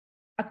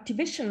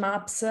activation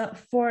maps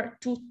for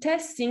 2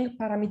 testing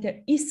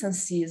parameter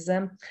instances.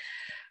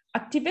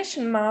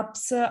 Activation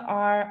maps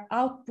are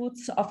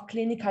outputs of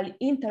clinical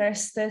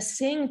interest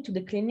saying to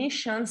the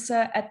clinicians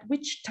at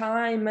which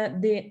time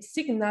the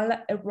signal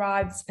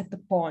arrives at the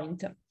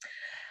point.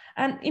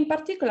 And in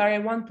particular, I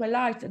want to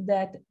highlight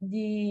that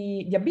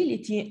the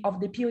ability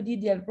of the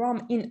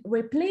POD-DL-ROM in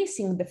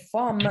replacing the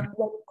form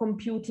when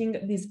computing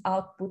these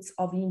outputs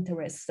of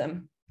interest.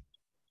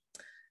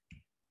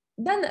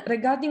 Then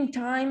regarding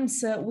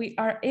times, we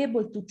are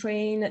able to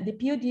train the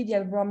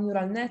POD-DL-ROM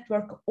neural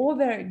network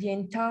over the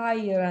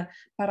entire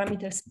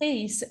parameter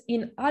space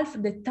in half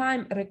the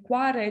time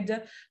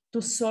required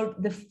to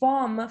solve the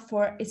form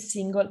for a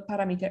single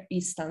parameter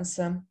instance.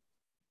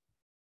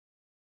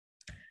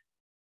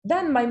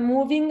 Then by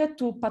moving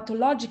to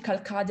pathological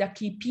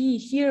cardiac EP,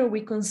 here we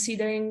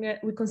consider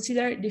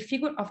the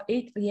figure of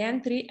 8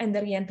 reentry and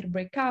the reentry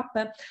breakup,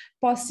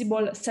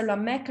 possible cellular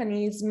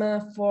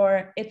mechanism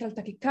for atrial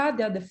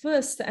tachycardia, the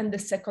first, and the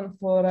second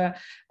for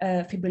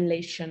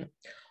fibrillation.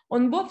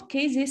 On both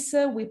cases,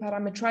 we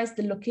parameterize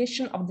the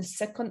location of the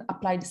second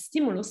applied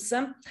stimulus.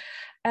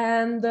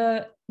 And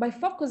by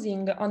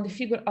focusing on the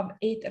figure of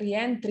 8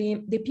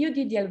 reentry, the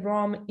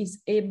POD-DL-ROM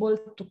is able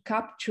to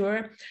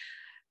capture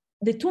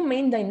the 2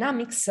 main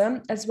dynamics,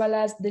 as well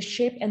as the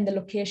shape and the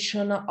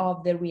location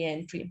of the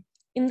reentry.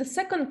 In the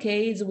second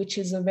case, which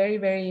is very,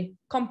 very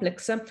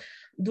complex,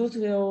 due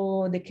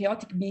to the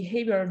chaotic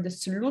behavior of the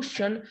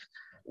solution,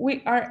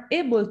 we are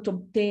able to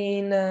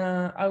obtain,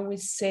 I would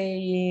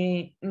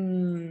say,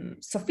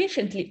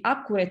 sufficiently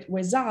accurate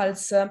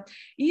results,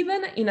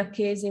 even in a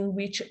case in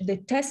which the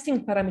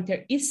testing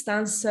parameter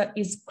instance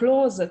is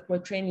close to a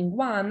training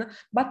one,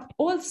 but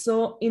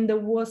also in the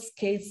worst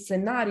case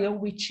scenario,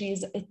 which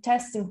is a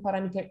testing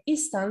parameter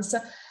instance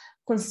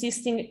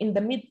consisting in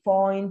the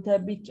midpoint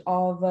bit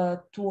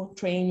of two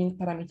training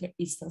parameter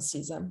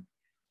instances.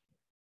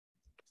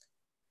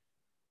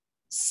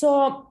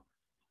 So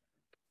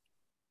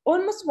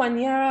almost 1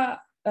 year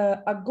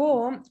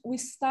ago, we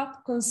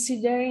start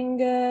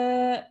considering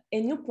a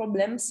new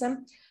problems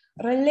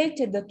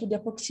related to the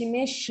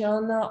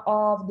approximation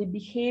of the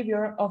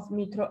behavior of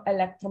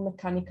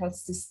microelectromechanical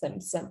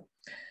systems.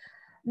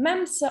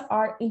 MEMS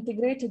are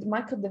integrated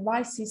micro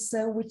devices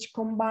which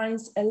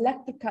combines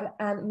electrical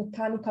and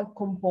mechanical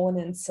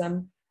components.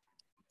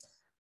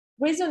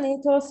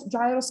 Resonators,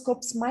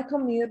 gyroscopes,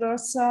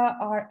 micromirrors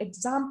are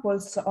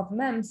examples of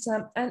MEMS,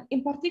 and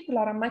in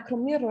particular,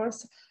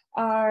 micromirrors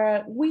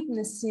are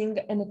witnessing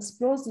an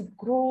explosive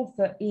growth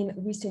in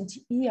recent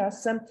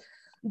years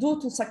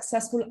due to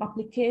successful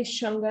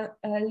applications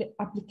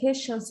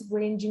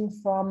ranging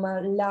from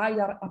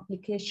LiDAR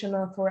application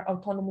for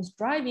autonomous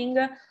driving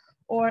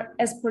or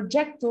as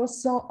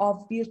projectors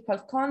of virtual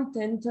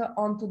content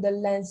onto the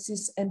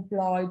lenses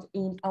employed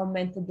in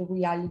augmented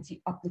reality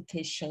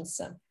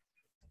applications.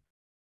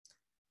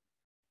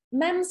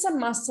 MEMS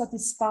must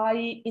satisfy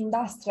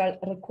industrial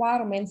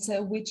requirements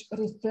which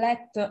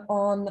reflect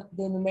on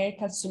the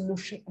numerical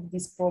solution of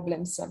these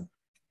problems.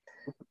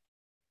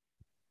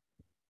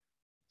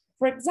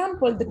 For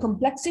example, the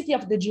complexity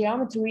of the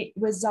geometry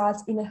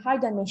results in a high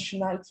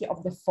dimensionality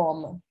of the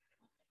form.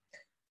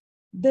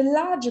 The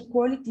large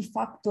quality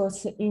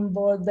factors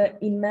involved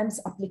in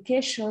MEMS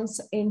applications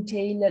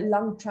entail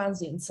long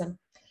transients.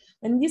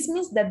 And this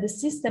means that the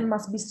system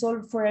must be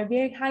solved for a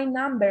very high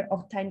number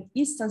of time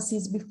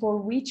instances before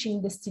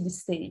reaching the steady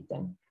state.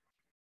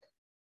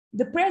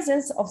 The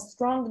presence of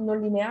strong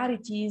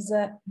nonlinearities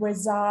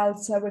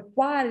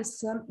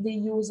requires the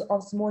use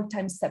of small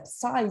time step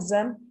size.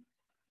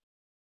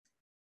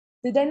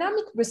 The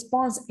dynamic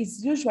response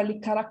is usually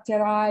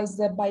characterized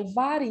by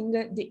varying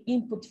the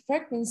input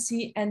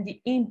frequency and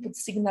the input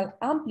signal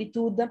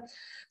amplitude,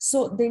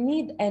 so the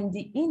need and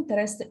the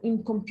interest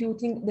in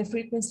computing the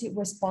frequency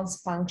response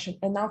function,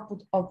 an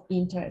output of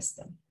interest.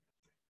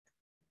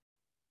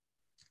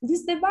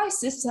 These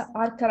devices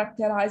are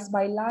characterized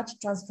by large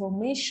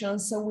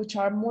transformations which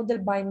are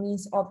modeled by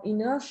means of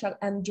inertial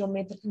and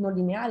geometric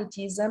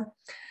nonlinearities,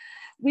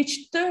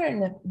 which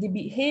turn the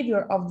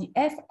behavior of the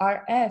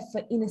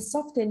FRF in a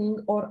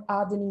softening or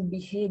hardening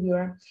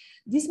behavior.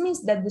 This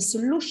means that the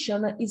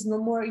solution is no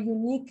more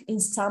unique in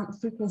some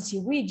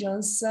frequency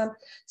regions,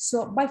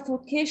 so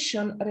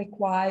bifurcation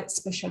requires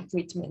special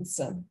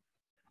treatments.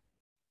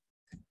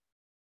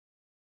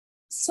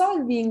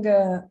 Solving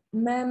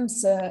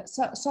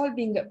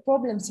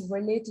problems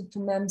related to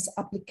MEMS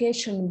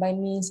application by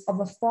means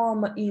of a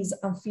form is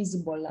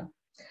unfeasible.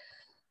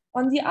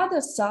 On the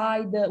other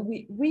side,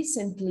 we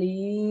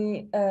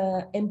recently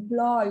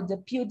employed the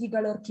PDE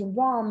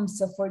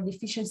ROMs for the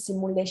efficient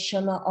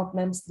simulation of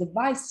MEMS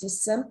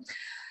devices.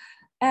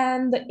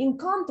 And in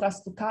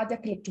contrast to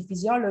cardiac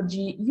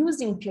electrophysiology,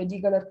 using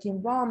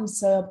PDE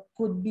ROMs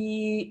could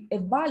be a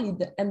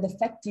valid and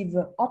effective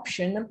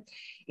option.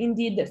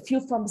 Indeed, few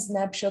form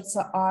snapshots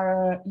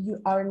are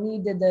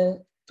needed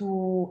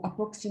to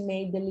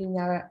approximate the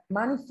linear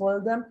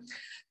manifold,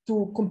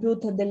 to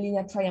compute the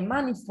linear trial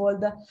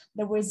manifold.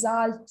 The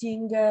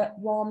resulting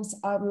ROMs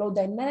are low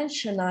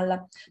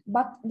dimensional,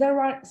 but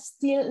there are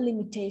still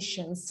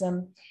limitations.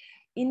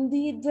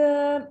 Indeed,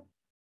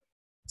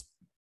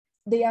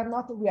 they are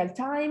not real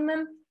time,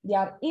 they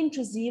are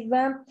intrusive.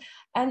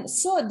 And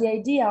so the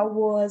idea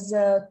was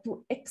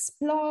to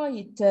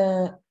exploit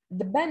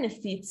the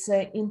benefits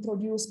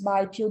introduced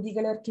by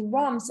PDE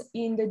ROMs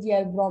in the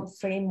DL-ROM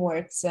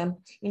frameworks,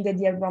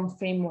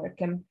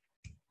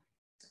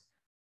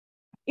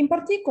 In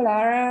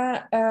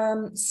particular,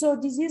 so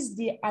this is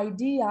the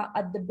idea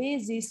at the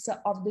basis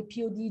of the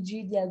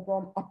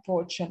POD-GDL-ROM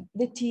approach.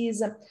 That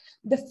is,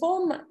 the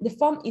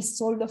form is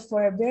solved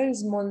for a very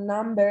small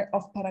number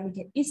of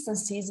parameter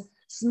instances,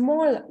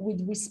 small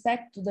with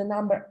respect to the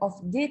number of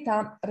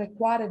data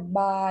required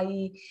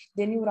by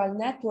the neural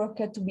network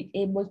to be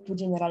able to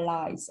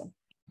generalize.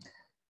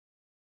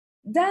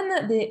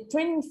 Then the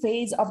training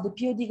phase of the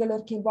POD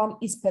ROM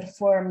is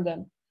performed.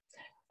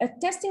 At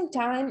testing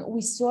time,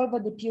 we solve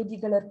the POD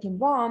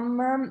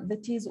ROM,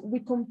 that is, we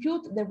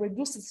compute the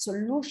reduced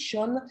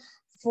solution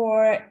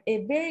for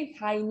a very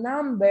high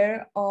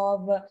number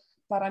of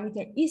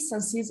parameter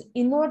instances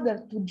in order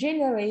to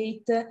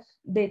generate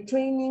the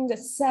training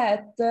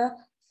set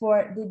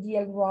for the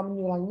DL-ROM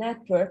neural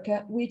network,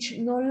 which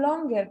no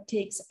longer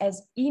takes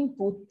as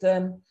input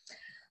the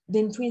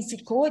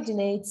intrinsic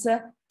coordinates,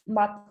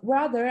 but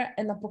rather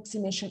an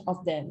approximation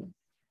of them.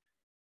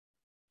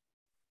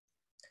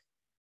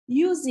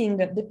 Using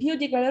the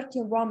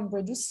PDE-ROM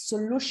reduced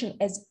solution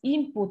as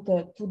input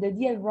to the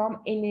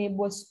DL-ROM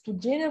enables to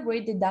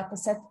generate the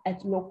dataset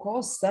at low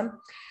cost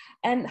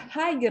and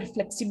higher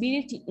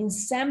flexibility in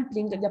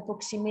sampling the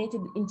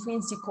approximated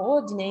intrinsic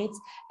coordinates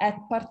at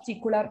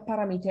particular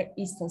parameter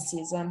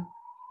instances.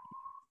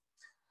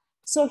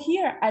 So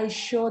here I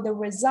show the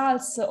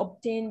results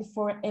obtained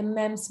for a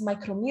MEMS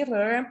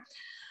micromirror.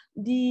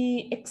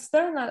 The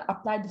external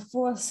applied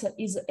force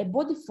is a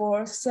body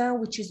force,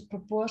 which is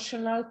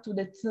proportional to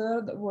the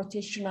third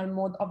rotational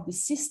mode of the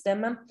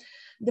system.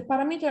 The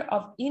parameters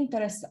of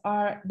interest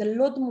are the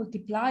load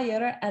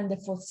multiplier and the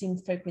forcing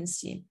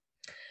frequency.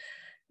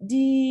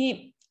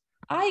 The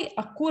high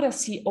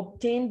accuracy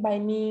obtained by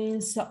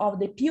means of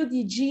the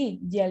PUDG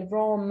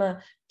DL-ROM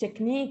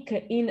technique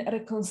in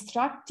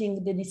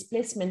reconstructing the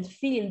displacement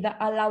field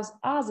allows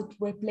us to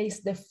replace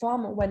the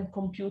foam when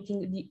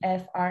computing the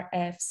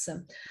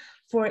FRFs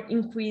for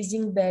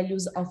increasing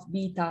values of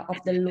beta of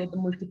the load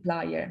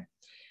multiplier.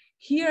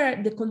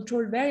 Here, the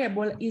control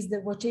variable is the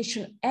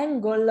rotation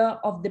angle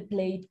of the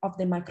plate of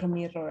the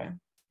micromirror.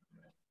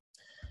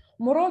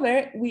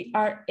 Moreover, we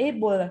are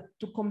able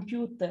to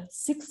compute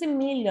 60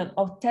 million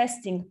of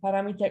testing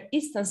parameter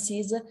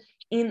instances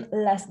in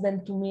less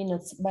than 2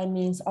 minutes by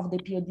means of the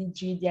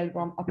PUDG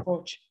DL-ROM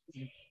approach.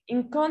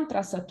 In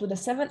contrast to the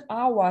 7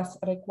 hours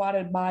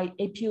required by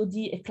a PUD,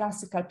 a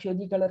classical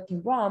PUD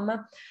Galerkin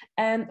ROM,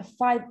 and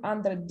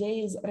 500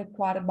 days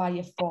required by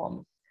a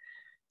FOAM.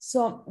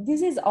 So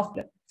this is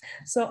often.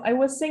 So I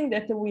was saying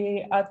that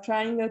we are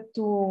trying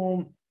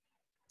to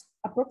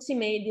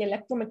approximate the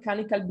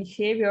electromechanical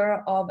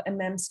behavior of a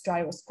MEMS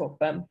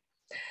gyroscope.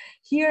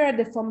 Here,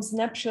 the foam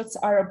snapshots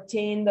are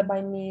obtained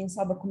by means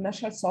of a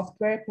commercial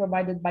software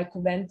provided by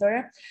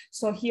Coventor.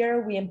 So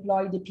here we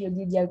employ the PUD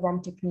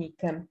DL-ROM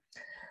technique.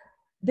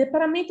 The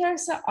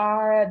parameters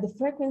are the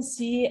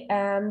frequency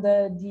and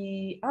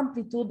the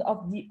amplitude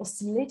of the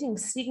oscillating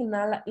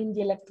signal in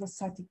the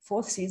electrostatic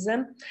forces,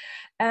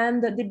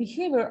 and the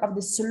behavior of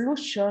the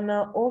solution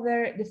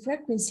over the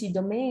frequency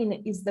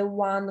domain is the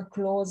one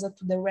close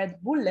to the red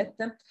bullet,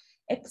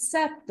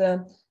 except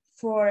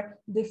for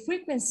the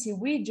frequency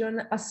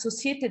region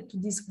associated to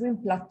this green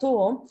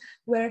plateau,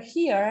 where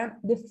here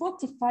the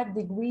 45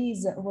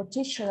 degrees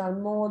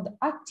rotational mode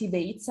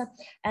activates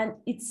and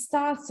it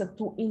starts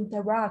to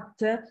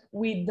interact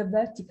with the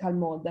vertical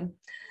mode.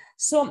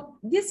 So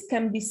this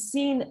can be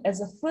seen as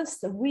a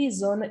first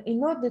reason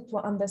in order to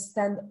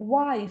understand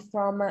why,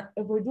 from a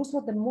reduced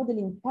order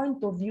modeling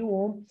point of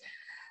view,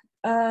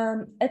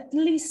 at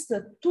least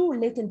 2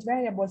 latent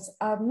variables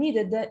are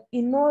needed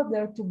in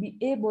order to be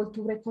able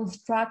to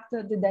reconstruct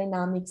the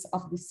dynamics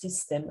of the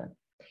system.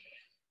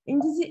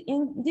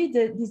 Indeed,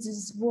 this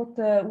is what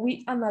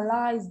we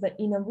analyzed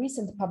in a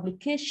recent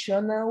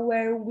publication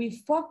where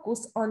we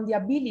focus on the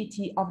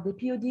ability of the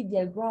PUD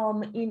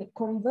DL-ROM in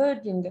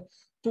converging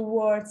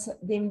towards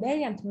the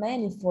invariant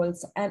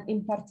manifolds, and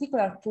in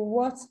particular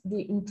towards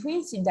the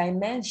intrinsic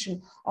dimension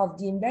of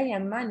the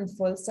invariant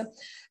manifolds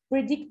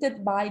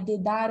predicted by the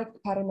direct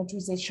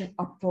parametrization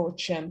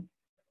approach,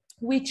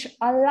 which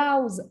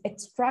allows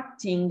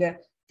extracting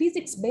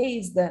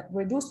physics-based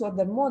reduced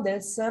order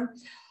models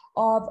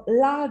of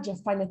large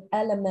finite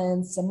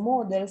elements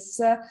models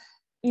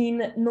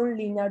in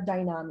nonlinear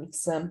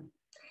dynamics.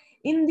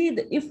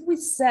 Indeed, if we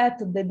set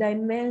the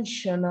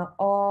dimension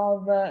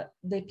of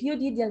the PUD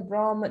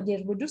DL-ROM,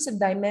 the reduced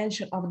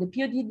dimension of the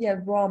PUD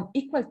DL-ROM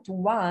equal to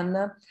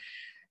 1,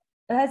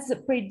 as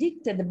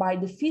predicted by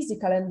the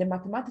physical and the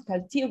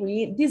mathematical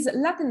theory, this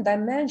latent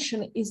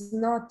dimension is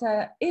not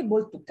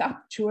able to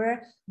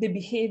capture the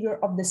behavior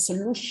of the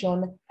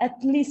solution. At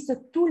least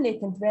 2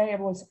 latent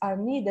variables are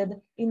needed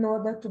in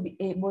order to be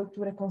able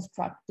to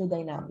reconstruct the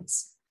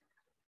dynamics.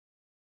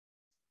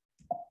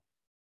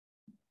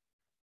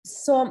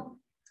 So,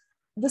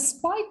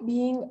 despite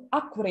being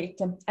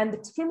accurate and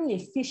extremely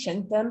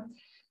efficient,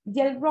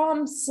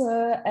 DL-ROMs,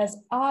 as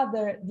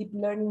other deep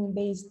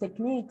learning-based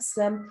techniques,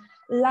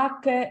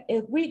 lack a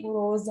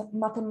rigorous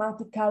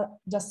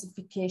mathematical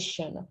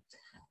justification.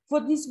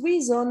 For this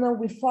reason,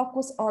 we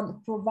focus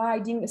on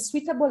providing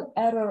suitable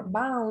error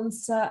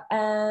bounds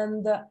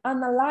and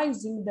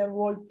analyzing the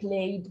role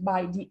played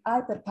by the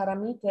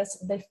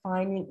hyperparameters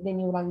defining the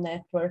neural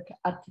network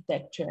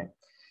architecture.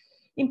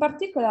 In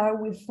particular,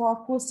 we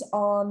focus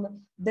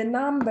on the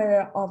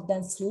number of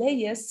dense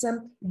layers,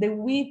 the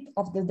width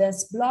of the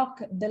dense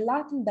block, the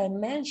latent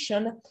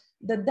dimension,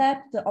 the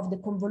depth of the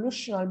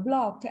convolutional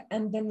block,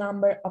 and the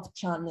number of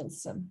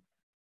channels.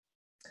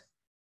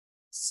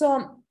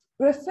 So,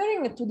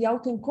 referring to the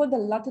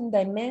autoencoded latent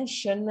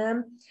dimension,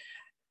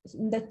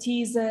 that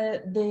is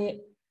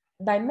the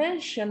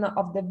dimension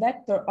of the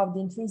vector of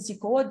the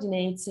intrinsic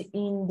coordinates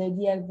in the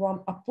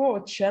DL-ROM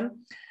approach,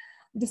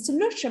 the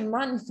solution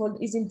manifold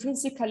is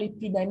intrinsically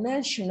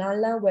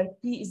p-dimensional, where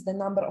p is the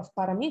number of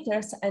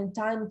parameters and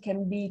time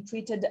can be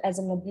treated as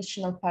an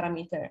additional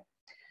parameter.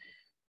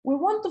 We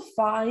want to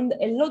find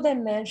a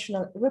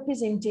low-dimensional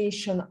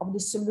representation of the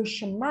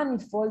solution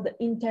manifold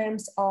in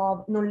terms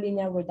of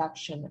nonlinear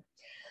reduction.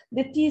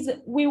 That is,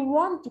 we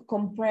want to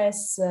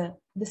compress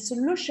the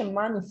solution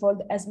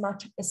manifold as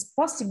much as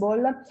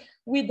possible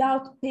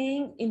without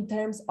paying in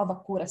terms of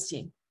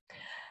accuracy.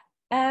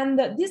 And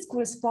this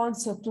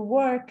corresponds to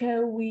work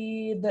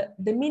with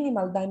the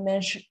minimal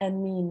dimension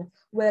and mean,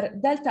 where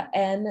delta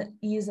n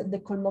is the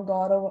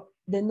Kolmogorov,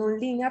 the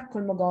nonlinear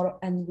Kolmogorov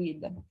n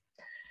width.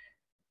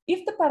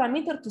 If the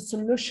parameter to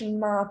solution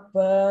map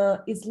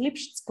is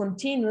Lipschitz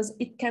continuous,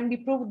 it can be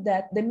proved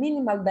that the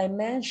minimal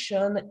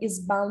dimension is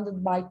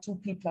bounded by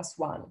 2p plus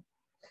 1.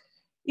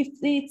 If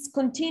it's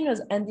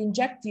continuous and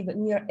injective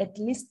near at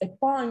least a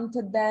point,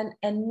 then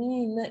n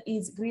mean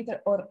is greater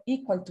or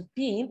equal to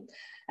p.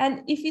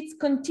 And if it's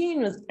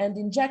continuous and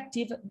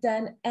injective,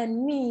 then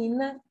n mean,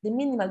 the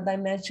minimal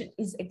dimension,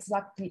 is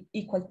exactly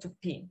equal to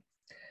p.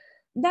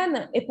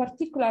 Then a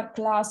particular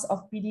class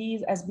of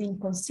PDEs has been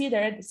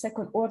considered,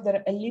 second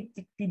order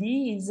elliptic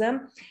PDEs.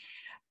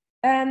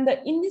 And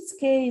in this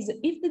case,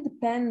 if the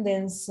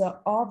dependence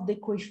of the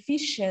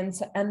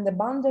coefficients and the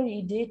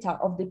boundary data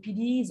of the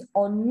PDEs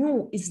on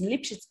nu is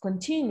Lipschitz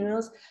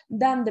continuous,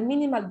 then the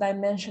minimal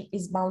dimension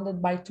is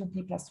bounded by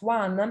 2p plus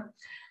 1.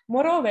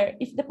 Moreover,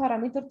 if the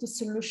parameter to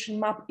solution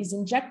map is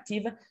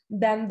injective,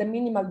 then the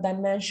minimal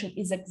dimension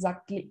is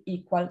exactly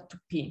equal to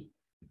p.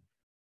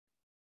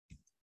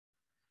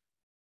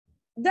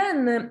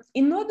 Then,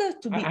 in order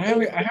to be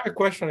I have a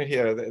question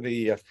here.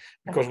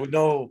 Because we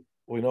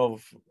know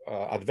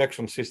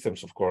advection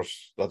systems, of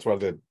course. That's where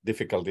the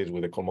difficulty is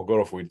with the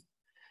Kolmogorov width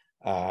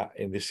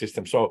in this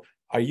system. So,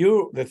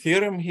 the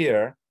theorem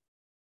here?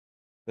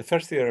 The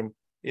first theorem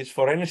is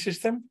for any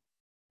system?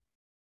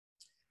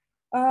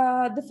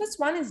 The first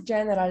one is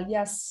general,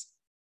 yes.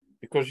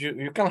 Because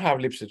you can have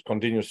Lipschitz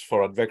continuous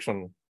for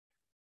advection,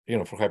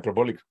 for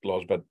hyperbolic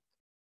laws, but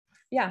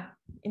yeah,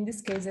 in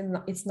this case,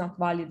 it's not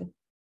valid.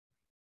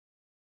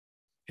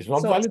 It's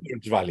not valid, or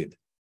it's valid?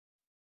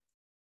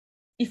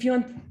 If you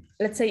want,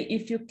 let's say,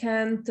 if you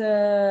can't,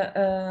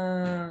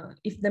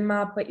 if the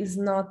map is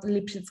not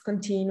Lipschitz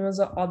continuous,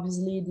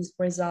 obviously these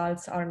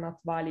results are not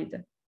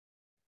valid.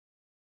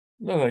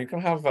 No, you can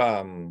have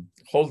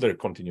Holder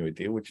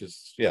continuity, which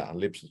is,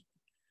 Lipschitz.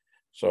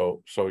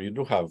 So you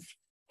do have,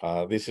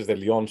 this is the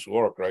Lyon's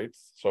work, right?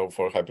 So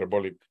for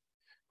hyperbolic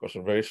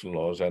conservation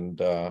laws, and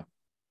it's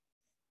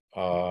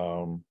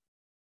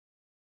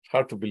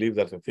hard to believe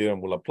that the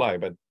theorem will apply,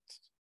 but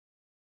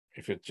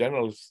if it's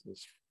general,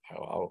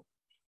 I'll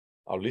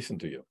listen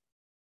to you.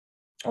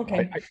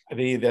 Okay.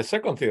 The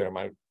second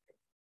theorem,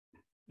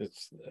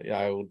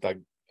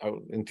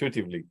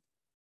 intuitively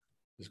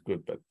it's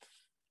good, but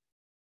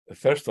the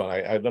first one,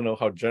 I don't know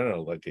how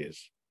general that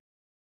is.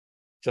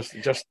 Just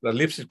the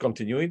Lipschitz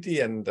continuity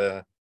and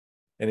an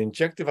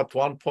injective at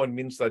one point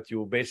means that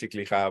you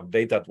basically have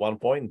data at one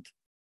point.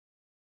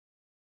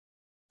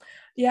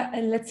 Yeah,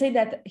 and let's say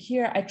that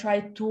here I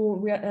try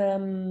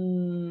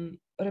to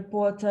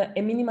report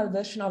a minimal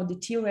version of the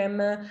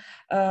theorem.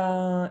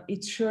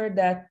 It's sure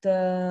that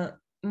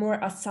more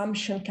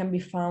assumption can be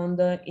found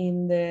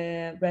in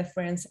the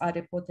reference I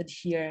reported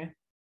here.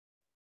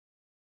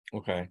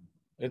 Okay,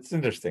 it's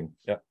interesting,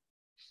 yeah.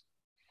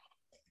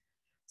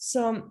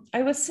 So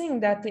I was saying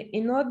that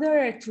in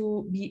order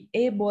to be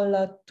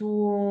able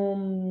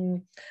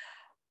to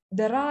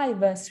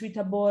derive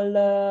suitable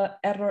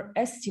error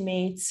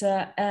estimates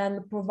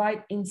and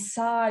provide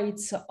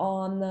insights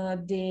on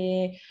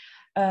the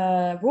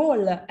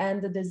role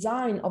and the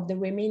design of the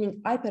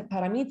remaining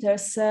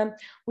hyperparameters,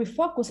 we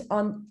focus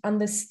on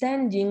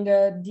understanding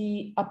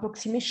the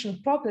approximation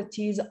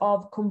properties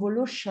of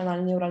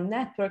convolutional neural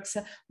networks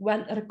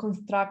when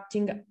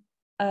reconstructing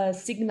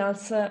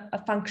signals,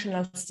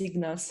 functional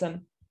signals.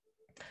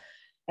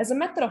 As a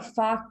matter of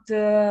fact,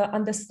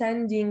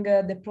 understanding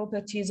the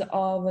properties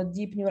of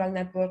deep neural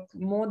network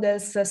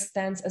models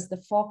stands as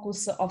the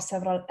focus of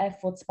several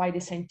efforts by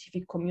the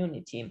scientific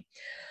community.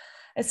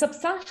 A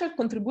substantial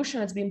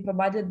contribution has been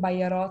provided by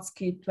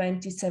Yarotsky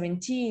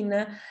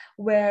 2017,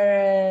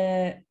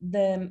 where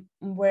the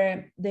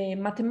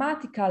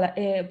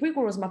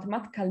rigorous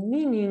mathematical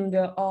meaning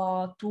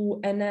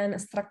to NN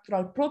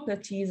structural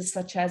properties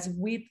such as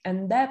width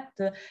and depth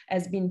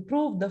has been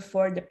proved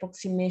for the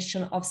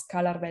approximation of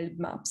scalar valued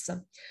maps.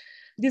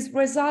 This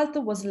result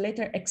was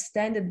later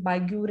extended by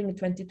Göring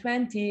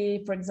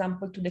 2020, for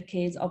example, to the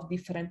case of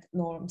different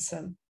norms.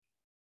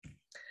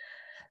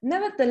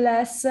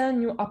 Nevertheless,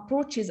 new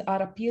approaches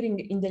are appearing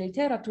in the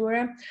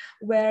literature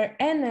where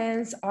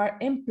NNs are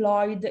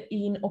employed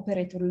in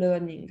operator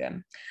learning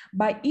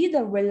by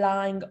either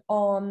relying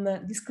on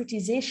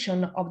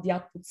discretization of the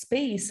output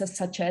space,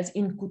 such as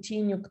in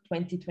Coutinho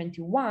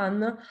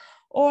 2021,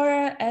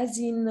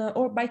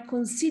 or by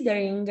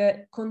considering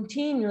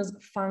continuous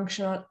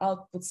functional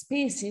output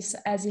spaces,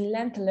 as in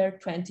Lentler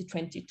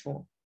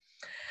 2022.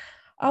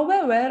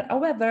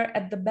 However,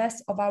 at the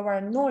best of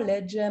our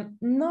knowledge,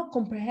 no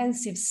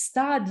comprehensive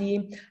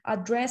study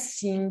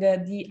addressing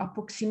the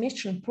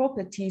approximation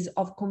properties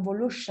of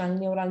convolutional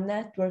neural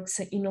networks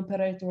in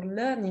operator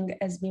learning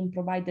has been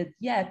provided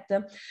yet,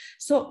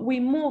 so we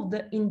moved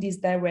in this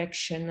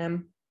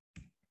direction.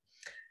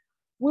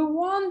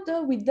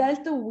 We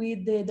dealt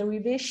with the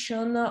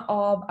derivation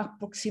of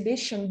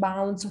approximation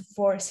bounds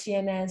for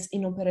CNNs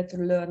in operator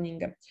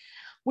learning.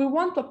 We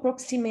want to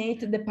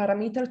approximate the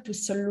parameter to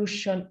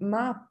solution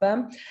map,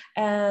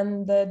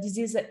 and this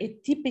is a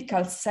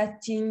typical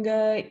setting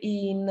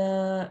in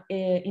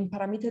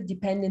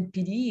parameter-dependent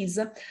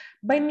PDEs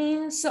by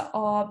means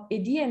of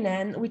a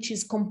DNN which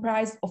is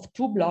comprised of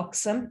two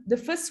blocks. The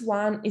first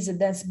one is a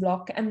dense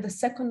block, and the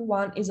second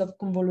one is of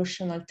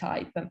convolutional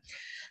type.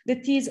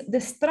 That is,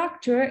 the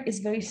structure is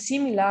very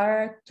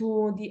similar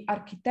to the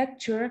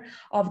architecture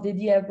of the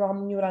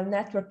DRAM neural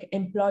network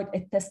employed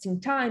at testing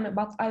time,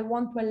 but I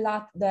want to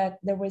alert that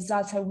the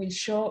results I will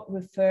show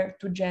refer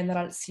to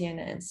general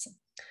CNNs.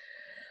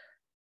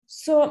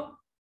 So,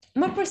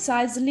 more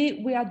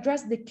precisely, we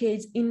address the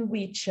case in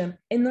which a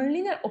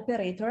nonlinear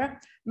operator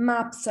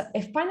maps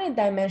a finite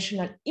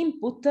dimensional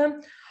input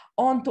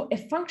onto a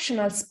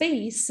functional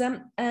space,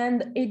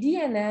 and a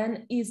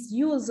DNN is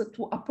used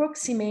to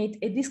approximate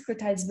a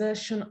discretized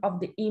version of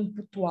the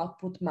input to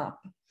output map.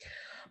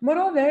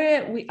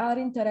 Moreover, we are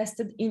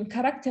interested in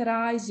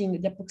characterizing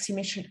the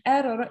approximation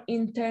error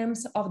in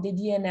terms of the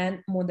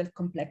DNN model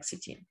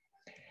complexity.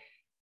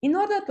 In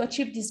order to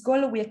achieve this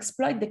goal, we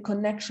exploit the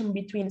connection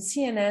between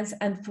CNNs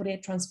and Fourier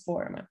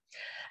transform.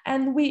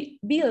 And we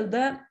build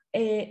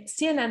a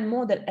CNN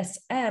model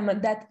SM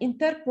that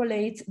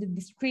interpolates the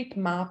discrete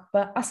map,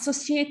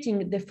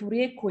 associating the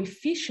Fourier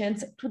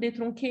coefficients to the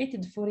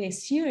truncated Fourier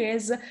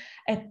series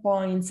at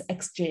points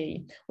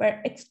xj,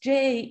 where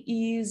xj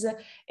is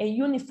a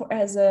uniform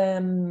as a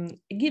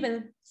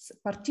given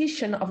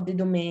partition of the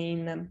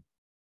domain.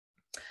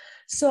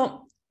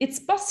 So it's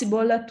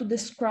possible to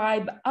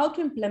describe how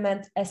to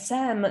implement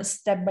SM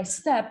step by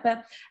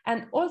step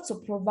and also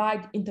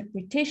provide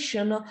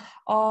interpretation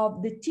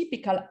of the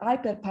typical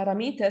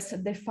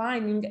hyperparameters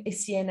defining a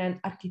CNN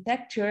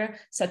architecture,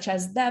 such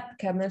as depth,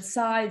 kernel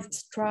size,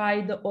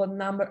 stride, or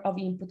number of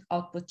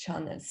input-output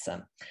channels.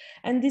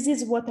 And this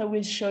is what I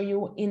will show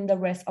you in the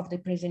rest of the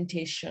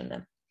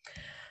presentation.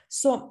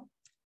 So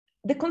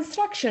the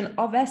construction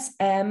of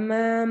SM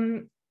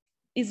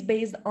is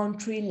based on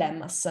three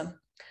lemmas.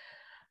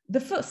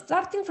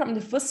 Starting from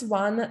the first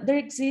one, there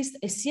exists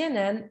a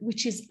CNN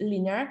which is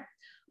linear,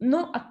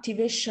 no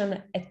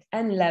activation at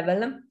n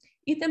level.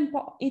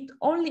 It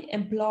only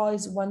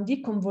employs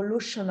 1D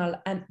convolutional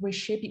and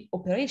reshaping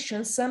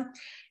operations.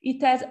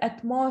 It has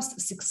at most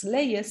 6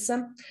 layers.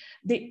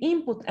 The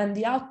input and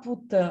the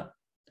output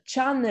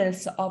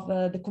channels of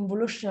the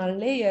convolutional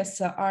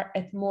layers are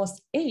at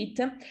most 8,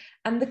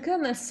 and the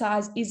kernel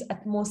size is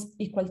at most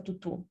equal to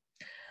 2.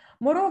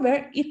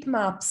 Moreover, it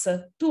maps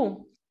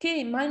 2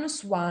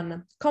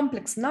 k-1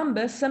 complex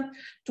numbers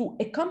to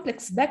a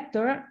complex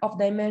vector of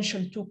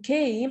dimension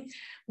 2k,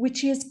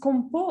 which is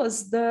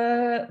composed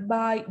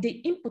by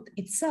the input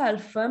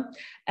itself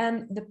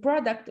and the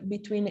product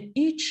between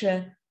each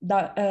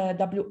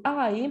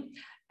wi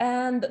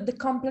and the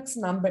complex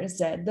number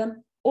z,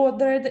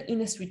 ordered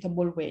in a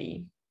suitable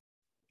way.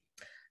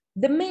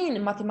 The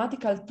main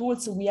mathematical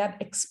tools we have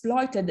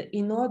exploited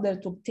in order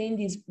to obtain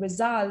this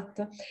result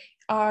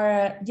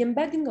are the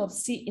embedding of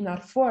C in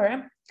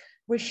R4,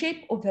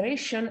 reshape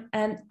operation,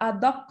 and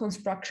ad hoc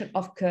construction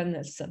of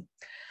kernels.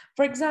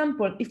 For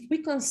example, if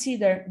we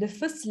consider the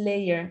first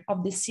layer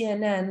of the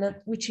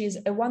CNN, which is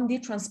a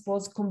 1D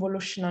transpose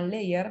convolutional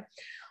layer,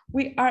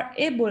 we are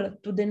able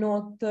to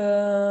denote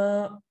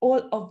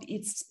all of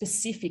its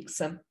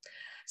specifics,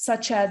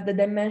 such as the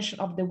dimension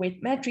of the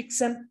weight matrix.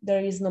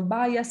 There is no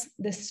bias,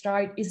 the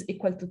stride is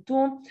equal to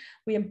 2,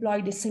 we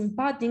employ the same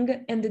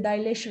padding, and the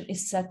dilation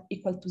is set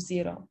equal to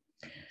 0.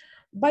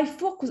 By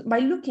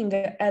looking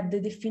at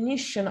the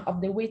definition of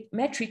the weight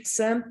matrix,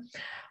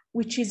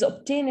 which is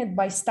obtained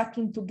by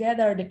stacking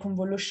together the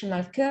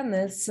convolutional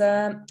kernels,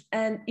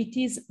 and it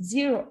is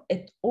 0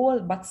 at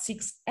all but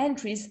 6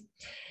 entries,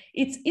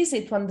 it's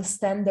easy to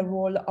understand the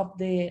role of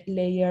the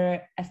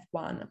layer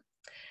F1.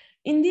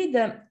 Indeed,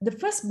 the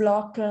first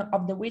block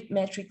of the weight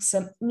matrix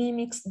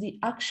mimics the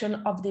action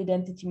of the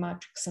identity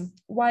matrix,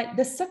 while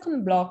the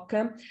second block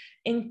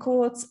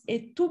encodes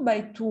a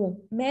 2x2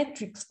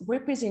 matrix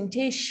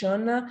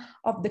representation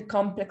of the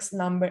complex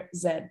number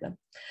Z.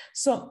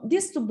 So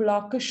these two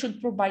blocks should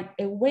provide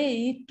a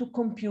way to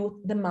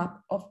compute the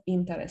map of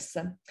interest.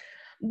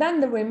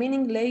 Then the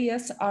remaining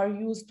layers are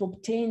used to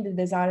obtain the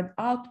desired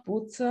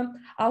output,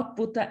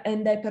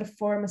 and they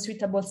perform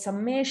suitable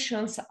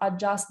summations,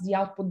 adjust the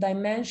output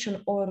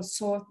dimension, or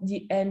sort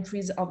the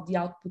entries of the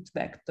output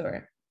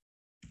vector.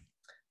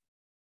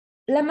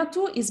 Lemma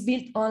 2 is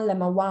built on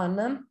lemma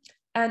 1,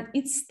 and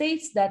it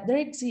states that there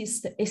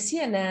exists a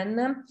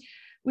CNN,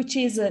 which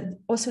is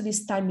also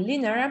this time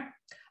linear.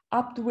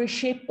 Up to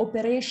reshape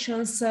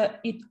operations,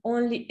 it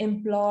only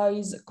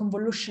employs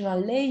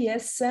convolutional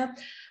layers,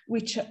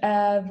 which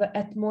have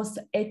at most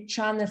 8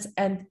 channels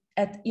and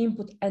at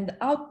input and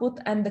output,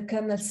 and the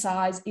kernel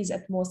size is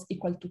at most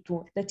equal to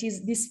 2. That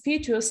is, these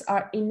features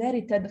are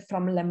inherited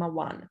from lemma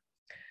 1.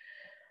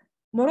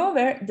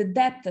 Moreover, the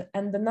depth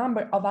and the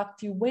number of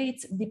active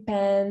weights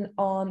depend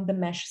on the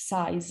mesh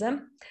size.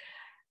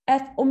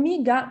 F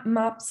omega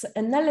maps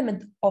an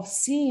element of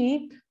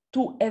C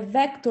to a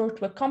vector,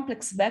 to a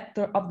complex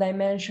vector of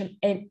dimension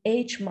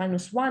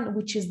n(h)-1,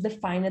 which is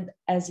defined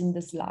as in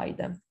the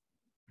slide.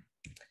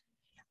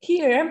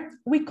 Here,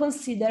 we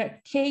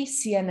consider k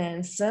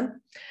CNNs,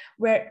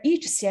 where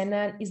each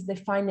CNN is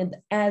defined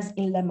as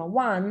in lemma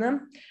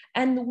 1,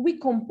 and we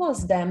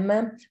compose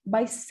them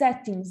by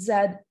setting z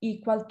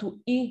equal to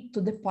e to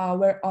the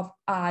power of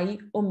I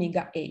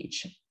omega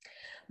h.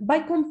 By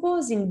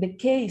composing the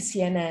k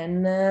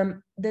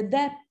CNN, the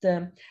depth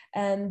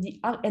and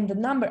the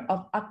number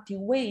of active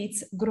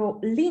weights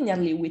grow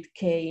linearly with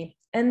k,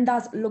 and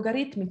thus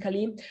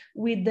logarithmically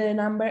with the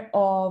number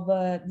of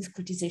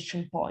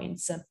discretization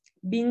points,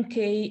 being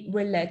k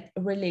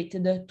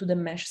related to the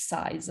mesh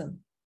size.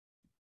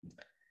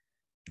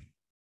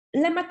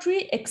 Lemma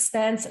 3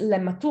 extends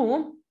lemma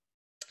 2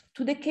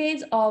 to the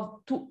case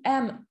of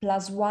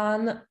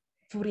 2m+1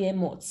 Fourier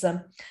modes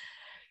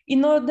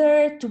in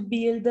order to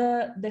build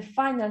the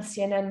final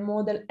CNN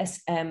model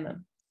SM.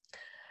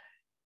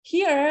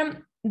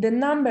 Here, the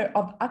number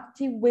of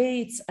active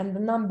weights and the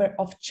number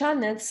of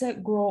channels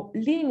grow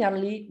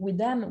linearly with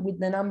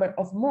the number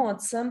of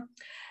modes.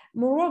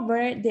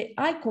 Moreover, the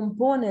I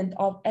component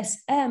of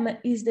SM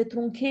is the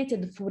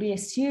truncated Fourier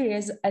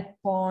series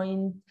at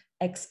point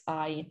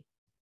xi.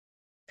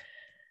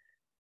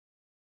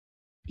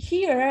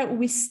 Here,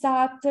 we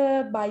start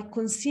by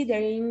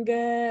considering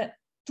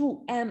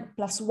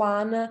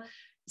 2m+1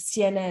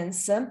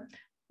 CNNs,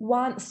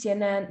 1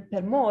 CNN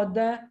per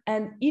mode,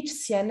 and each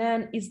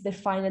CNN is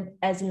defined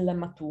as in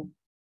lemma 2.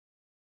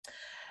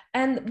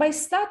 And by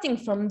starting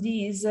from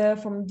these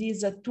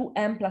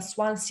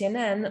 2m+1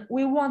 CNN,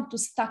 we want to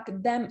stack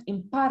them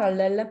in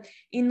parallel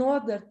in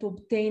order to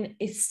obtain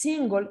a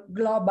single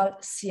global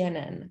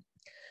CNN.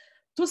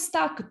 To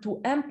stack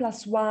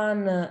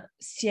 2m+1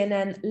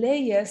 CNN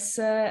layers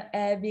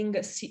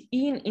having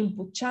C-in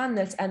input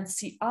channels and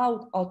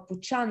C-out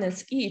output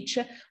channels each,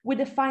 we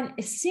define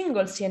a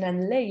single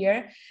CNN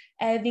layer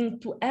having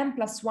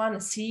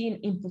 2m+1 C-in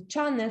input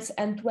channels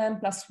and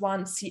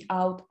 2m+1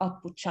 C-out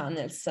output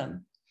channels.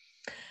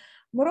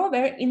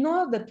 Moreover, in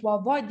order to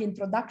avoid the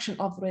introduction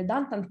of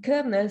redundant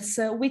kernels,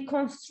 we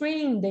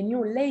constrain the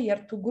new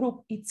layer to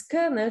group its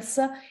kernels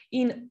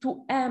in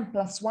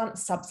 2m+1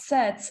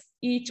 subsets,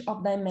 each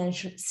of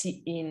dimension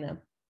C-in.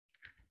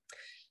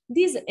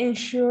 This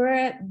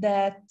ensures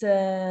that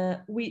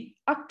we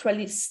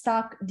actually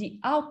stack the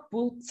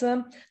output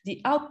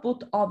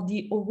of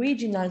the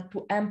original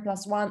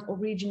 2m+1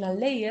 original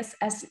layers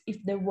as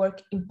if they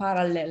work in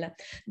parallel.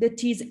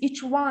 That is,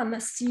 each one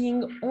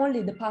seeing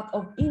only the path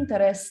of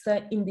interest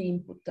in the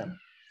input.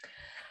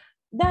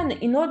 Then,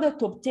 in order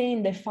to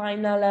obtain the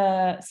final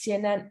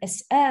CNN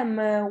SM,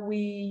 we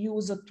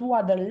use two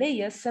other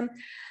layers.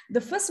 The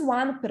first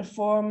one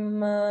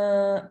performs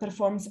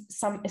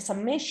a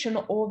summation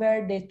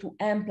over the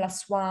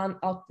 2m+1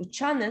 output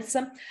channels,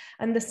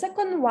 and the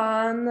second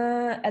one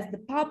has the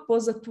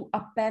purpose to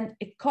append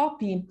a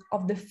copy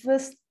of the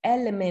first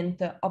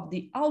element of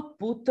the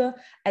output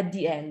at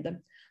the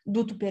end,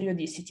 due to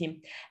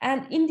periodicity.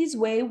 And in this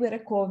way, we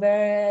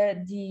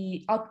recover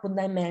the output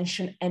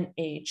dimension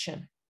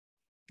NH.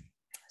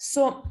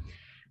 So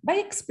by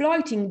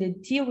exploiting the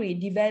theory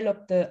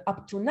developed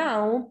up to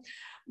now,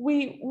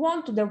 we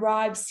want to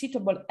derive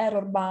suitable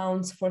error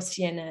bounds for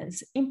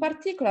CNNs. In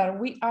particular,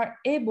 we are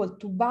able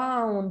to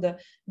bound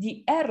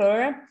the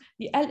error,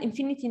 the L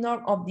infinity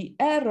norm of the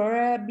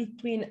error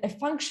between a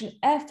function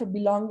f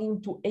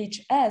belonging to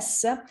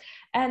HS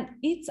and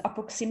its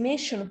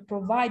approximation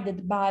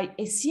provided by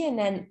a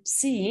CNN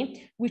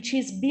C, which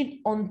is built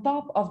on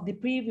top of the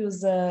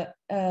previous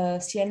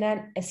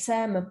CNN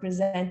SM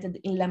presented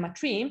in lemma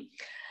 3.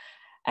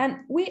 And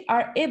we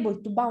are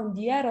able to bound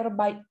the error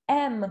by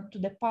m to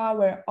the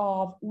power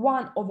of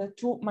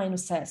 1/2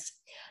 minus s.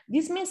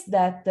 This means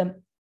that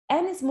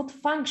any smooth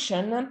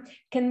function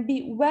can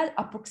be well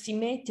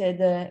approximated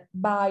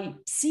by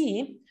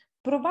C,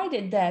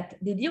 provided that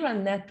the neural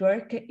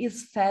network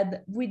is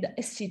fed with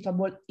a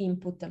suitable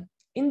input.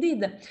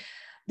 Indeed,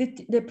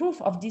 the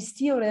proof of this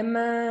theorem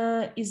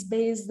is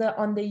based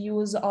on the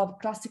use of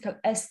classical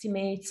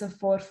estimates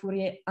for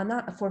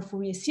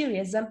Fourier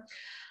series,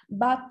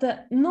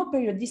 but no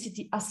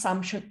periodicity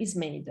assumption is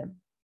made.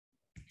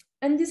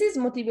 And this is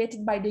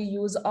motivated by the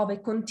use of a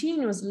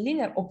continuous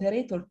linear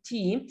operator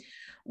T,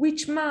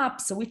 which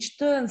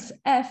turns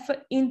f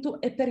into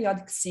a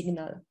periodic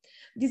signal.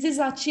 This is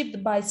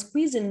achieved by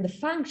squeezing the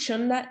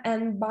function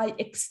and by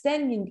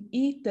extending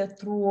it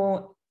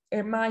through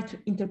Hermite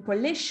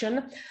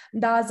interpolation,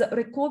 thus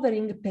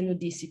recovering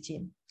periodicity.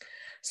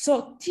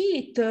 So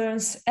T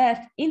turns f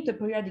into a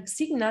periodic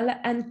signal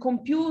and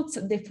computes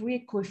the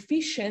Fourier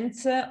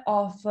coefficients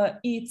of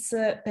its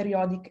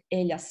periodic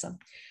alias.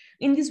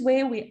 In this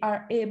way, we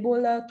are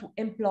able to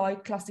employ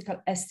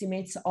classical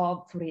estimates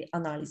of Fourier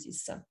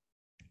analysis.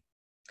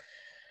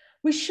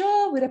 We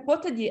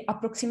reported the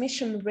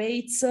approximation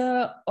rates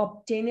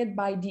obtained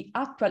by the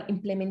actual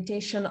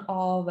implementation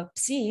of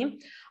PSI.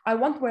 I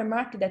want to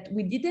remark that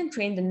we didn't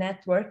train the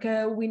network.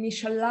 We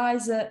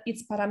initialize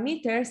its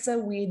parameters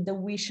with the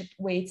wished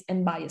weights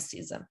and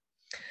biases.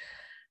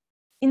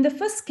 In the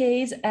first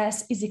case,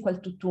 S is equal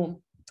to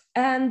 2.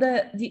 And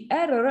the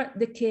error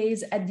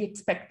decays at the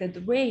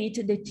expected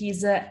rate, that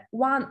is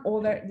 1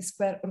 over the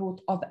square root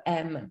of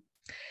m.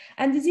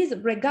 And this is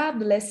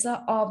regardless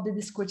of the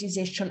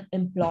discretization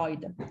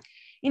employed.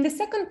 In the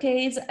second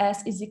case,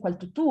 S is equal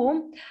to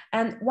 2,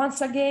 and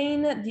once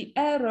again, the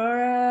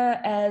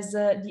error has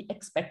the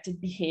expected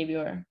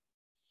behavior.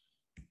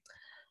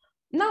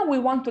 Now we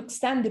want to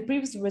extend the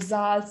previous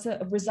result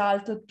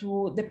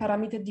to the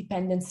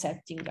parameter-dependent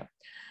setting.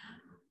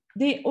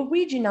 The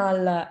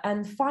original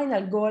and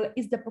final goal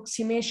is the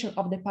approximation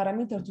of the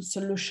parameter to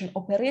solution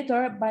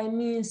operator by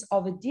means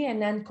of a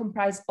DNN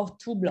comprised of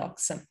 2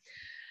 blocks.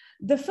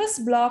 The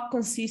first block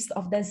consists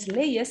of dense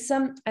layers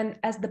and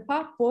has the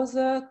purpose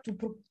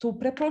to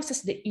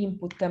preprocess the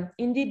input.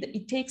 Indeed,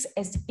 it takes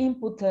as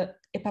input a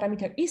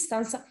parameter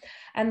instance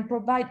and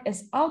provides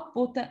as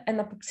output an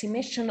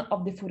approximation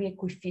of the Fourier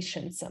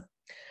coefficients.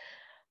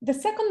 The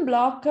second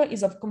block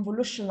is of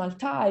convolutional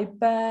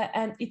type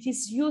and it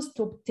is used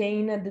to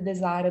obtain the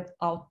desired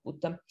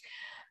output.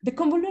 The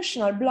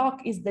convolutional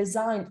block is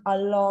designed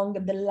along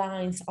the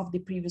lines of the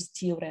previous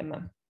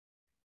theorem.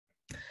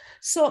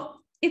 So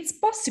it's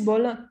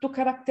possible to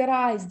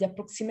characterize the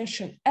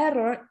approximation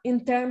error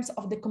in terms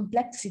of the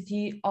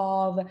complexity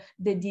of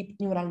the deep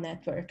neural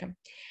network.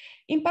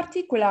 In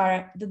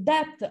particular, the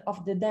depth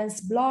of the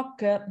dense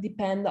block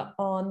depends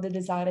on the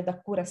desired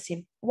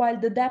accuracy, while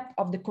the depth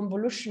of the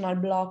convolutional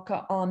block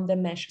on the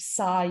mesh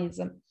size.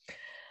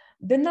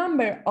 The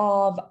number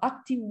of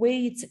active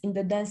weights in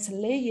the dense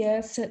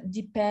layers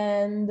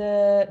depends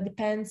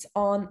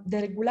on the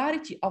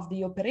regularity of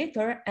the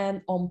operator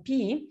and on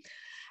P.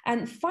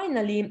 And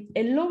finally,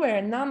 a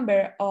lower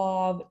number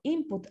of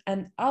input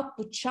and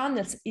output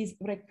channels is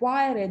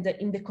required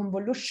in the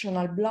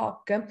convolutional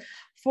block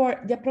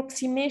for the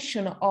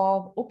approximation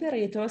of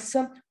operators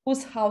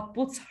whose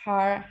outputs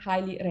are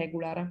highly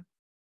regular.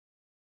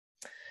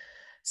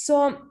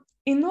 So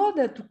in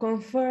order to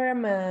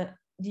confirm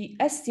the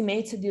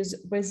estimates of this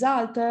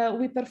result,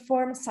 we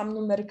perform some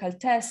numerical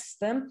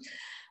tests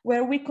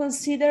where we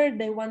consider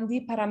the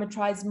 1D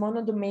parametrized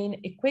monodomain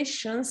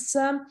equations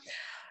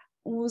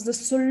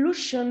whose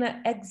solution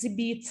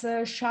exhibits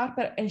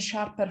sharper and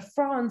sharper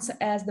fronts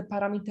as the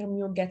parameter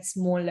mu gets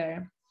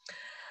smaller.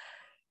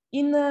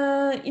 In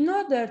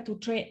order to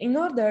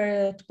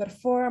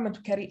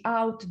carry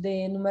out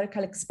the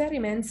numerical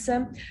experiments,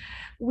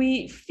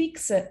 we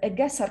fix a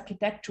guess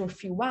architecture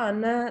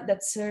phi1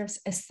 that serves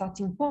as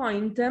starting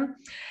point,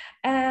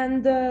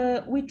 and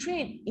we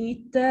train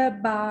it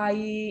by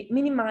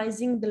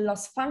minimizing the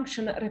loss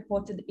function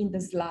reported in the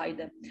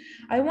slide.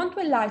 I want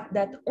to highlight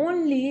that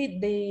only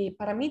the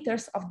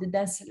parameters of the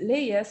dense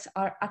layers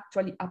are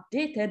actually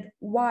updated,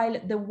 while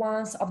the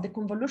ones of the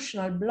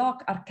convolutional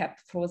block are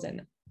kept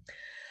frozen.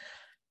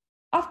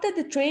 After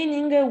the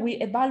training, we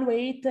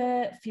evaluate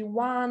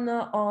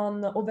phi1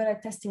 on over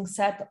a testing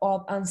set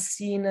of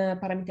unseen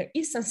parameter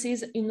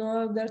instances in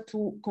order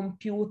to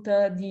compute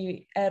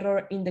the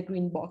error in the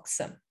green box.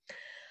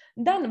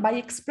 Then, by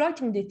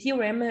exploiting the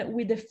theorem,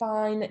 we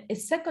define a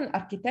second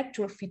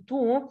architecture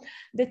phi2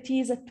 that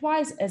is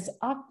twice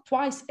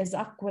as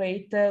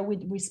accurate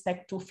with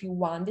respect to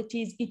phi1. That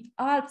is, it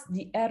halves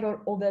the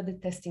error over the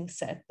testing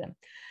set.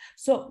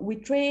 So we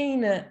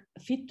train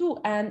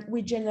phi2 and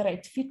we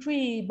generate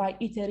phi3 by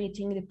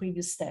iterating the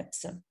previous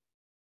steps.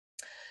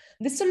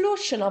 The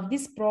solution of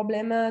this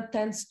problem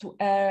tends to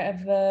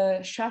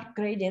have sharp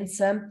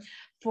gradients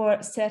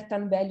for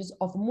certain values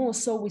of mu,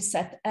 so we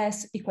set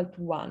S equal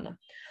to 1.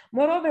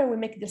 Moreover, we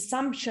make the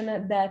assumption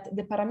that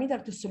the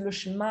parameter to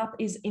solution map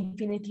is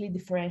infinitely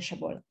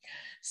differentiable.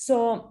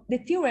 So the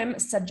theorem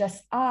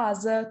suggests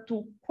us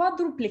to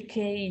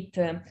quadruplicate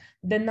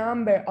the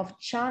number of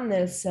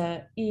channels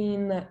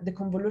in the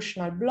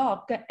convolutional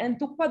block and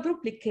to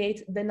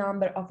quadruplicate the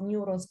number of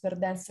neurons per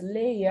dense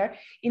layer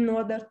in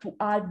order to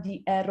halve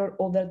the error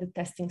over the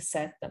testing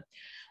set.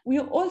 We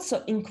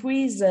also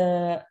increase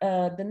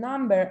the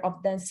number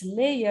of dense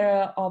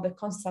layer of a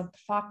constant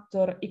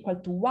factor equal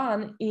to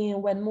 1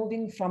 when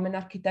moving from an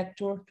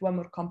architecture to a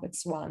more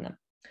complex one.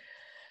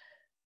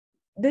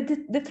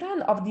 The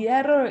trend of the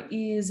error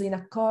is in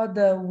accord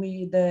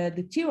with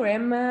the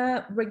theorem,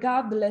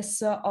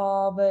 regardless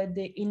of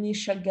the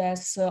initial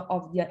guess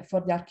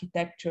for the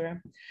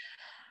architecture.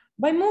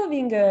 By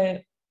moving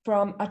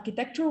from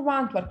architecture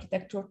 1 to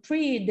architecture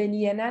 3, the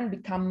DNN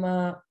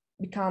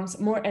becomes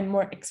more and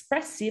more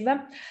expressive.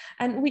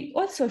 And we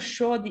also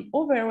show the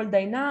overall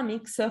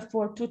dynamics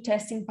for two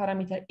testing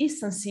parameter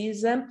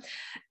instances.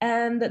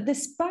 And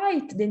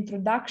despite the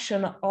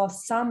introduction of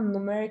some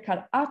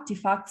numerical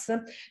artifacts,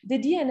 the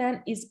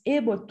DNN is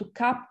able to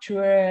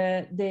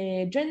capture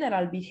the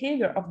general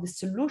behavior of the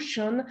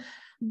solution,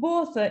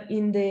 both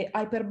in the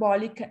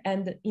hyperbolic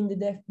and in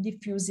the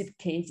diffusive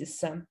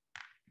cases.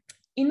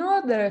 In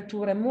order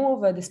to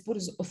remove the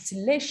spurious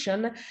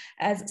oscillation,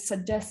 as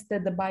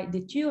suggested by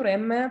the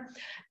theorem,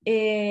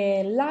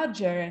 a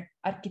larger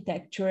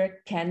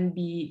architecture can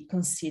be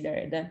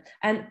considered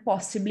and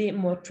possibly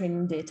more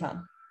training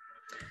data.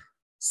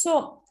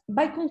 So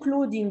by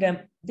concluding,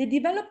 the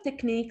developed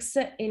techniques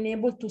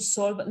enable to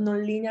solve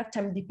nonlinear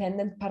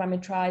time-dependent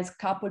parametrized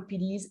coupled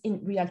PDEs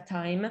in real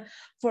time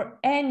for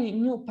any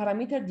new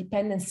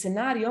parameter-dependent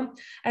scenario,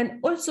 and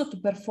also to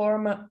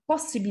perform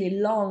possibly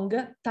long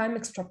time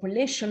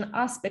extrapolation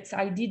aspects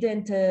I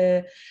didn't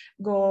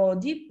go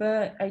deep,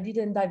 I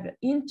didn't dive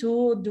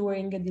into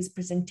during this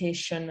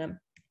presentation.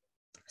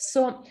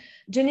 So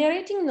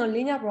generating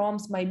nonlinear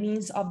ROMs by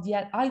means of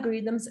the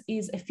algorithms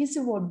is a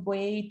feasible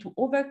way to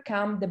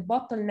overcome the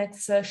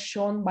bottlenecks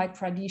shown by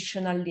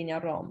traditional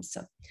linear ROMs.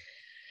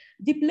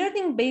 Deep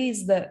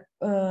learning-based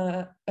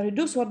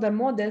reduced order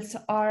models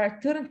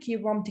are turnkey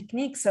ROM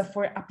techniques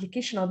for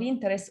application of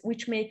interest,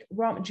 which make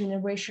ROM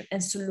generation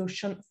and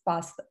solution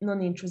fast,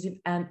 non-intrusive,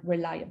 and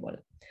reliable.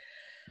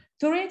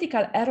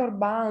 Theoretical error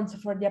bounds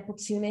for the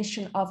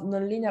approximation of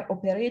nonlinear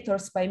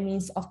operators by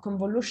means of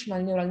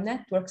convolutional neural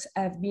networks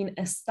have been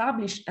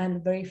established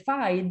and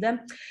verified,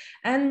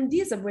 and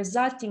these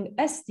resulting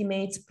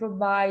estimates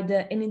provide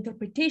an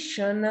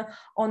interpretation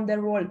on the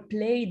role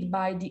played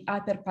by the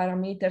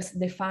hyperparameters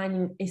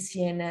defining a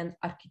CNN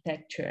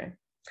architecture.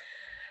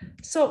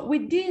 So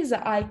with this,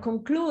 I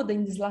conclude.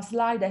 In this last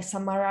slide, I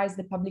summarize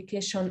the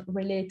publication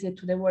related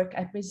to the work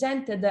I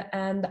presented,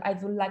 and I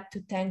would like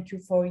to thank you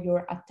for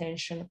your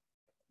attention.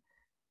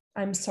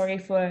 I'm sorry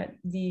for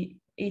the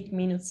 8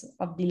 minutes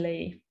of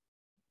delay.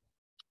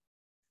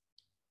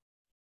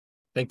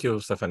 Thank you,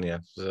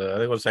 Stefania.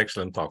 It was an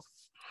excellent talk.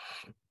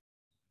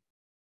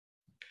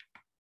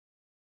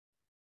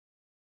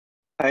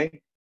 Hi,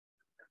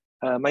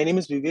 my name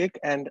is Vivek,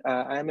 and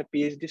I am a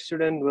PhD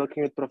student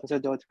working with Professor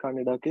George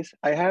Karnidakis.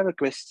 I have a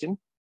question.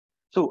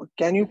 So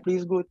can you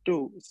please go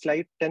to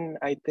slide 10,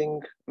 I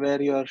think,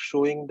 where you are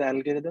showing the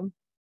algorithm?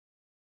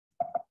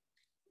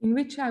 In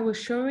which I was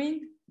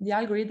showing the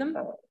algorithm?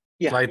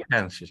 Yeah. Slide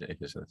 10, she said.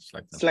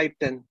 Slide 10. Slide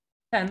 10.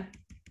 10.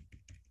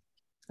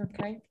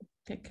 Okay,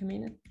 take a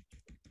minute.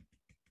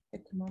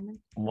 Take a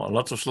moment. Well,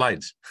 lots of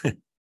slides.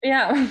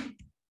 Yeah.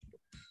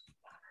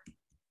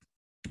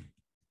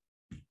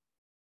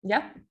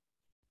 Yeah.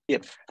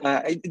 Yep.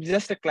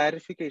 Just a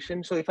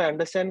clarification. So if I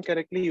understand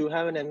correctly, you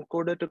have an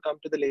encoder to come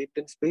to the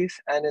latent space,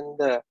 and in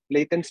the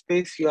latent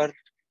space, you are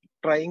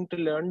trying to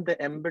learn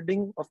the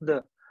embedding of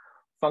the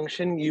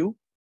function u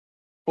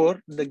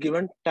for the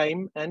given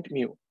time and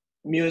mu.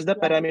 Mu is the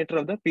parameter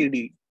of the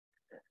PDE.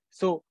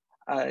 So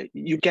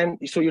you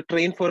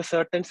train for a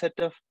certain set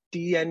of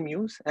t and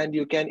mu's, and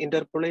you can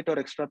interpolate or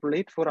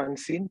extrapolate for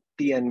unseen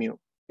t and mu,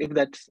 if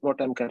that's what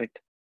I'm correct.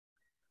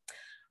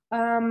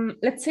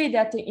 Let's say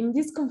that in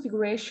this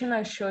configuration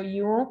I show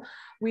you,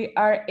 we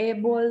are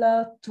able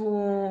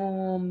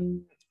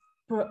to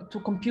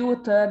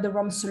compute the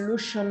ROM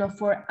solution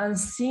for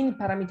unseen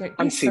parameter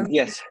unseen,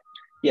 instances.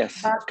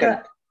 Yes,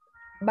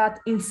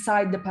 but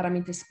inside the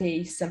parameter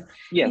space.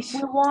 Yes,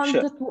 if we want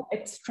to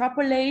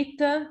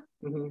extrapolate,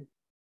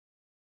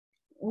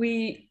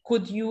 we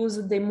could use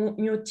the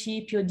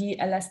mu-t POD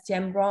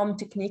LSTM ROM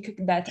technique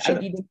that I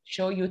didn't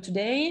show you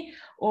today,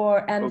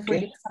 for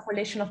the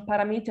extrapolation of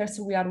parameters,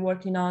 we are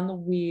working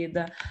on with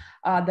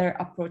other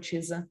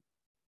approaches.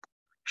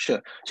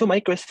 Sure. So my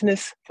question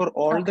is, for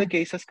all the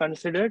cases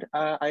considered,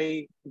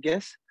 I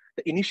guess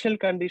the initial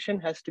condition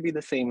has to be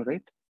the same,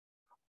 right?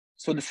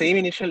 So the same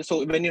initial,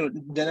 so when you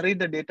generate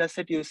the data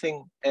set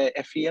using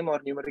FEM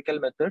or numerical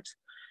methods,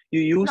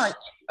 you use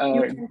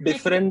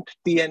different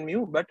t and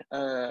mu, but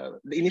the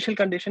initial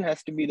condition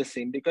has to be the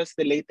same, because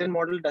the latent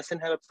model doesn't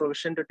have a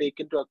provision to take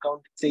into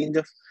account change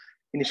of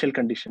initial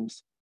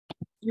conditions.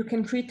 You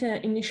can treat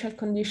initial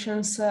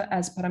conditions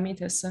as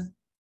parameters,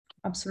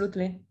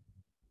 absolutely.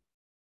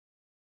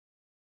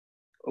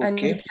 And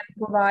you can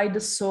provide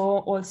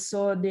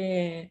also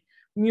the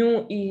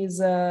mu is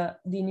the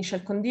initial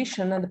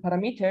condition, the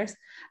parameters,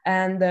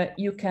 and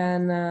you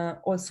can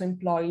also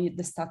employ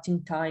the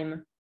starting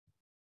time.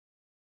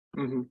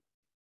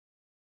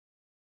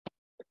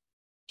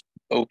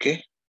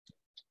 Okay.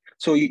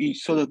 So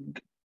the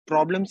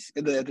problems,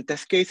 the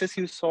test cases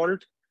you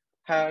solved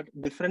had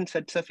different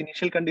sets of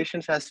initial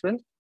conditions as well?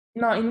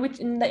 No, in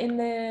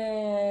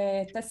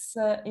the tests,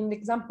 in the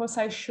examples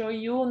I show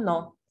you,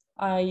 no.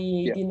 I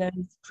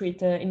didn't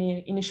treat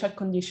any initial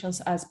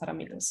conditions as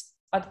parameters,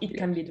 but it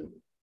can be done.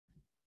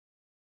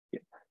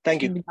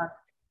 Thank you.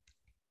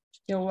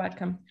 You're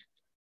welcome.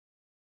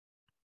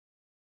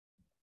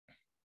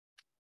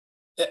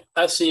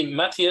 I see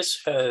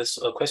Matthias has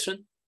a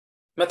question.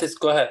 Matthias,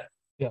 go ahead.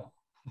 Yeah.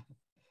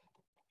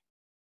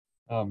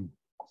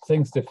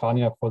 Thanks,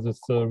 Stefania, for this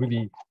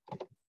really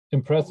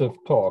impressive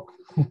talk.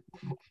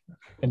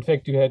 In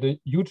fact, you had a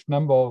huge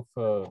number of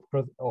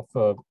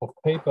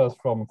papers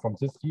from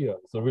this year.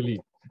 So really,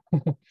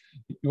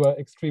 you are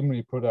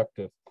extremely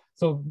productive.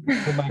 So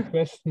my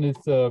question is,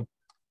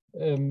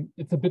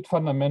 it's a bit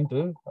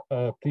fundamental.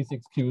 Please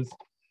excuse.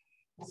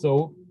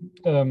 So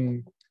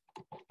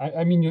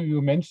I mean,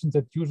 you mentioned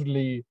that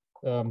usually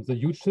the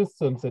huge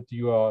systems that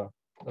you are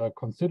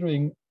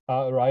considering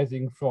are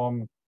arising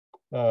from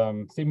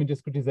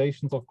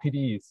semi-discretizations of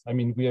PDEs. I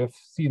mean, we have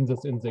seen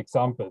this in the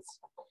examples.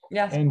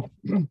 Yes. And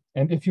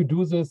if you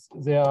do this,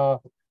 there are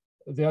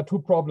two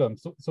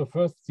problems. So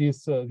first,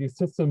 these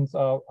systems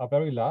are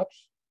very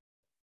large.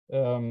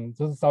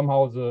 This is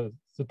somehow the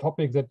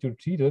topic that you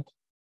treated.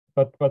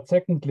 But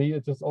secondly,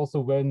 it is also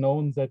well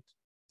known that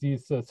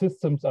these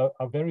systems are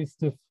very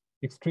stiff,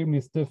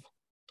 extremely stiff.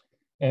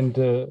 And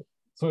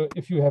so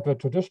if you have a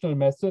traditional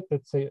method,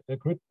 let's say a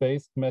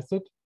grid-based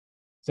method,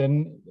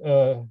 then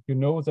you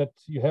know that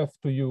you have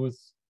to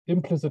use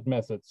implicit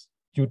methods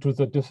due to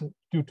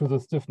the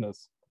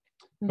stiffness.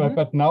 Mm-hmm.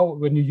 But now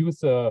when you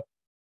use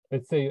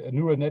let's say a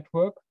neural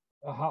network,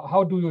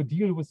 how do you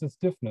deal with the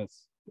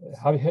stiffness?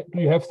 Do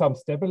you have some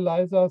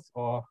stabilizers,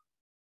 or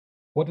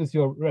what is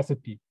your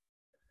recipe?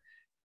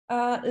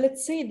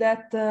 Let's say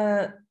that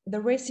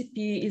the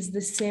recipe is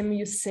the same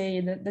you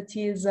said, that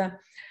is,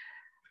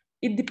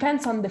 it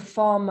depends on the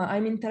form.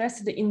 I'm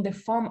interested in the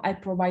form I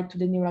provide to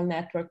the neural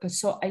network.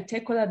 So I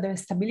tackle the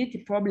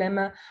stability problem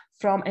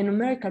from a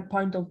numerical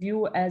point of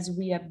view, as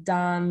we have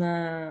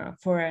done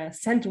for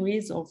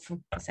centuries, or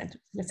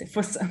let's say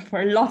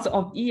for lots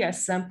of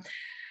years.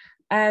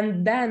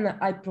 And then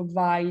I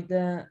provide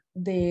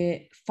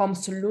the form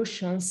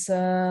solutions,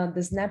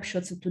 the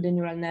snapshots to the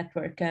neural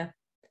network.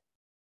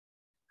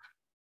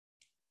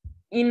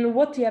 In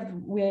what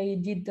we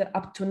did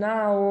up to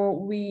now,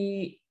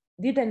 we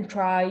didn't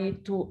try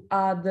to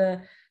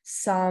add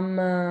some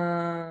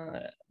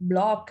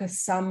block,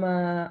 some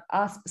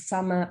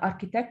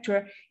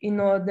architecture in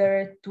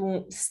order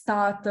to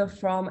start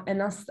from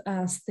an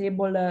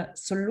unstable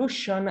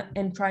solution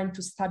and trying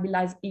to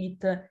stabilize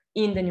it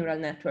in the neural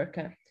network.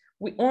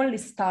 We only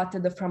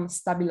started from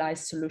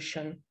stabilized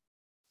solution.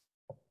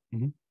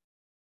 Mm-hmm.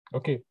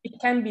 Okay. It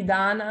can be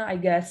done, I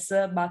guess,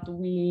 but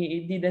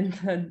we didn't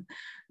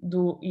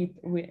do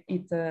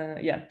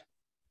it yet.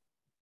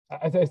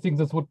 I think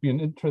this would be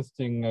an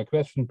interesting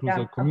question to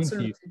the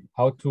community, absolutely.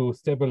 How to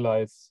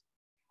stabilize,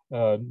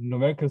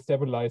 numerical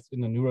stabilize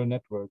in a neural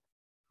network.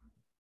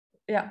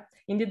 Yeah,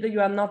 indeed, you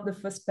are not the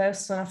first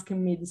person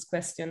asking me this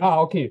question. Ah,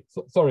 okay,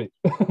 so, sorry.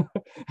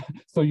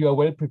 So you are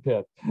well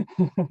prepared.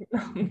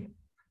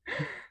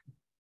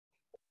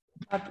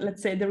 But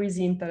let's say there is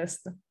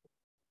interest.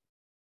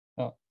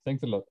 Oh,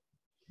 thanks a lot.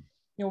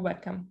 You're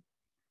welcome.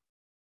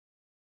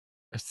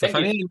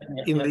 Stefania,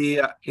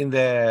 in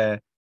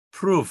the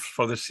proofs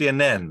for the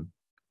CNN,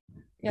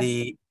 yes.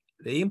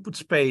 the input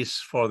space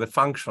for the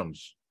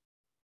functions,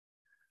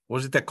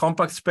 was it a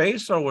compact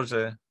space or was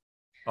it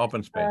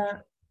open space?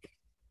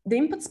 The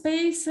input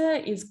space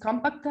is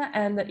compact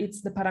and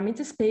it's the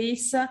parameter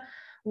space,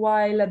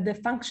 while the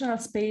functional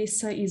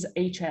space is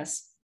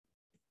HS.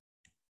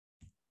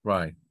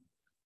 Right.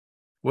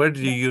 Where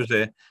did you use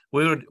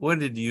where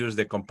did you use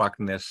the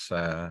compactness?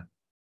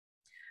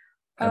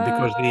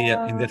 Because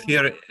in the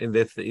theory, in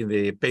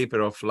the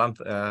paper of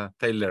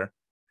Taylor,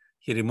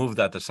 he removed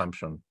that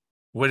assumption.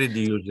 Where did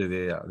you use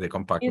the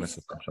compactness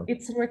assumption?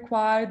 It's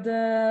required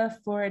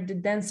for the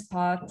dense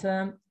part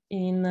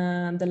in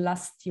the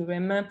last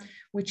theorem,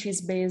 which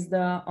is based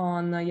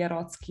on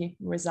Jarotsky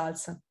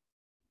results.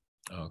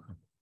 Okay.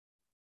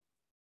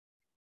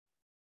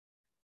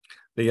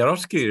 The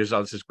Jarotsky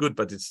results is good,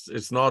 but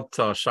it's not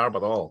sharp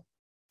at all.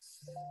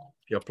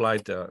 If you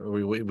applied,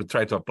 we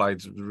try to apply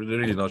it,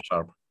 really not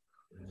sharp.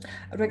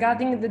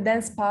 Regarding the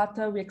dense part,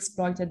 we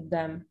exploited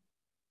them.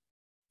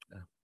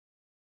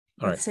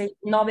 Let's say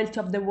novelty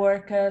of the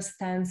work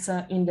stands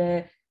in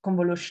the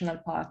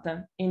convolutional part,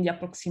 in the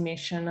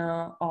approximation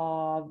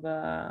of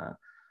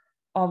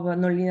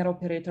nonlinear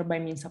operator by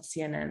means of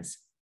CNNs.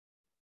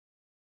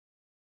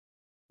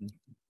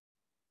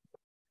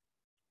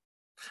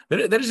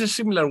 There is a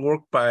similar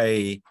work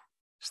by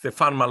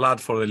Stefan Malat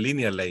for the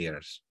linear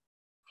layers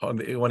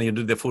when you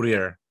do the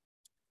Fourier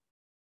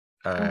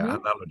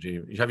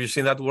analogy. Have you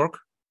seen that work?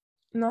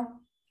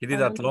 No. He did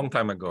that a long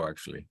time ago,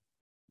 actually.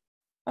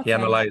 Okay. He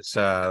analyzed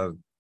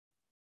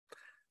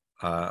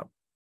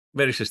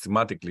very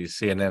systematically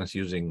CNNs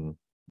using,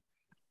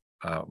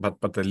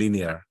 but the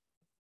linear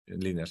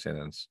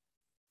CNNs.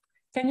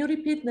 Can you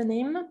repeat the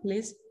name,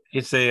 please?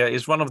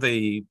 It's one of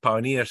the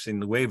pioneers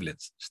in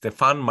wavelets,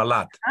 Stefan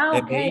Malat.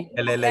 Okay.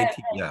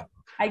 M-A-L-L-A-T. Yeah.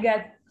 I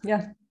get.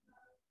 Yeah.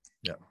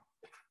 Yeah.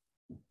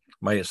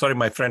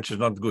 My French is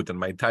not good, and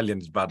my Italian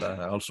is bad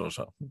also.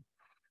 So.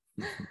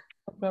 No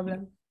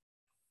problem.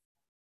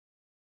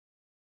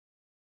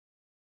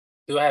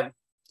 Do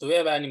we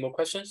have any more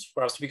questions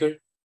for our speaker?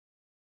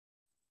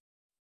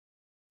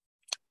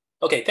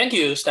 Okay, thank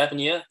you,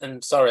 Stefania.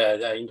 And sorry,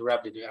 I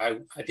interrupted you.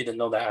 I didn't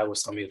know that I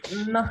was on mute.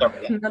 No,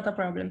 not a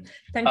problem.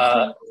 Thank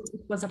you.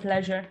 It was a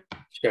pleasure.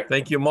 Sure.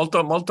 Thank you.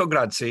 Molto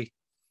grazie.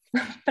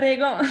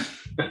 Prego.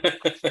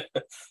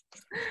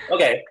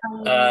 Okay.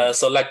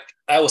 So like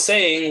I was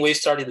saying, we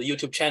started the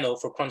YouTube channel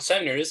for quant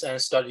seminars,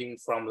 and starting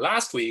from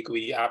last week,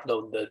 we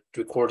upload the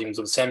recordings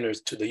of the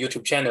seminars to the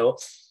YouTube channel,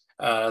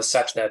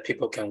 such that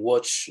people can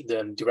watch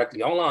them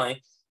directly online.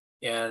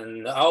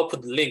 And I'll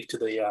put the link to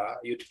the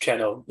YouTube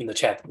channel in the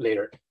chat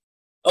later.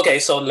 Okay,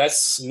 so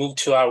let's move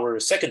to our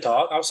second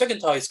talk. Our second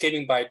talk is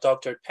given by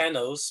Dr.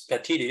 Panos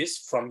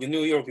Pantidis from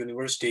New York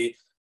University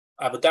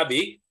Abu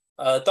Dhabi.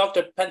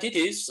 Dr.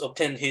 Pantidis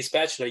obtained his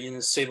bachelor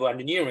in civil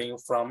engineering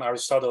from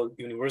Aristotle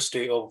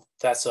University of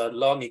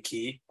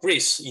Thessaloniki,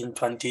 Greece in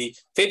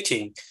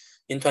 2015.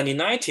 In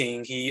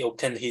 2019, he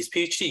obtained his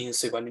PhD in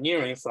civil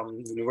engineering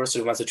from the University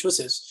of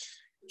Massachusetts.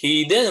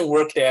 He then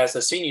worked as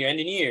a senior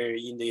engineer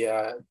in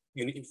the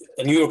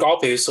New York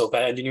office of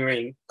an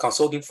engineering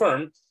consulting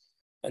firm.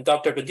 And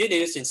Dr.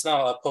 Pantidis is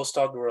now a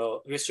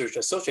postdoctoral research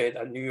associate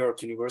at New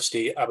York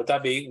University Abu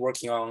Dhabi,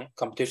 working on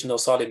computational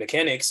solid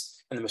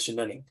mechanics and machine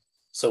learning.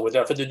 So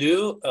without further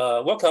ado,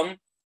 welcome,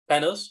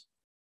 Panos,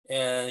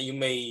 and you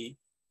may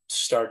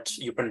start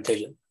your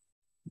presentation.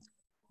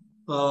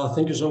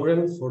 Thank you,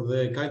 Zongren, for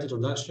the kind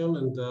introduction,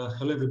 and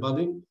hello,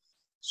 everybody.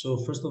 So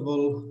first of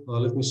all,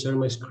 let me share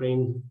my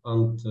screen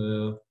and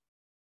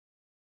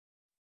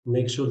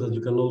make sure that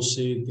you can all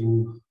see it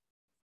in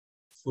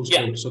full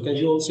screen. Yeah. So can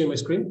you all see my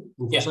screen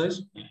in full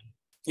size?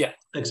 Yeah.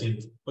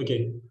 Excellent.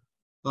 Okay.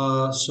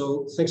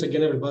 So thanks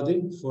again,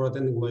 everybody, for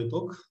attending my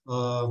talk.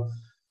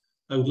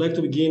 I would like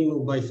to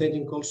begin by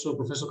thanking also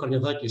Professor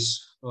Karniadakis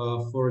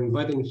for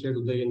inviting me here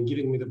today and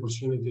giving me the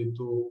opportunity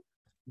to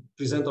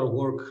present our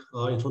work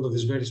in front of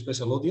this very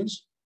special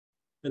audience.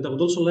 And I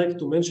would also like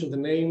to mention the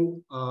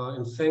name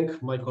and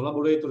thank my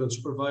collaborator and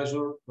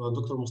supervisor,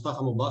 Dr.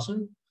 Mustafa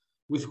Mobasser,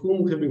 with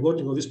whom we have been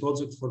working on this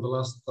project for the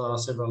last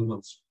several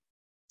months.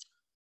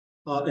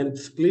 And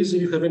please,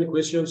 if you have any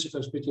questions, if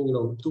I'm speaking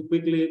too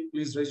quickly,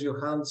 please raise your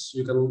hands.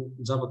 You can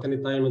jump at any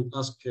time and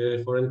ask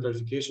for any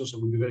clarifications. I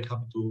will be very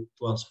happy to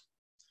answer.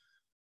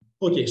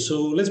 Okay,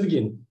 so let's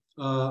begin.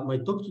 My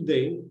talk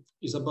today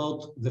is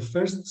about the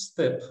first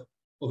step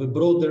of a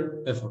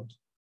broader effort.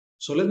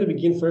 So let me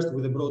begin first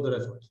with a broader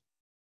effort.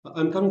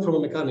 I'm coming from a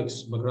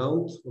mechanics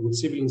background with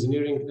civil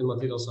engineering and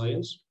material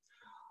science.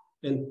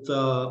 And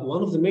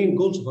one of the main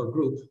goals of our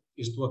group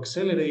is to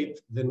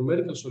accelerate the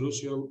numerical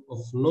solution of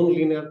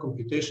nonlinear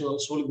computational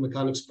solid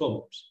mechanics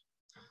problems.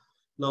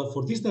 Now,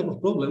 for this type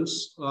of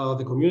problems,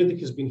 the community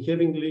has been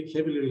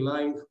heavily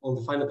relying on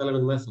the finite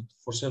element method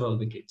for several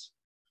decades.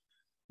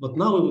 But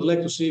now we would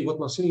like to see what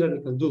machine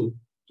learning can do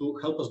to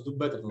help us do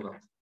better than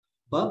that.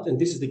 But, and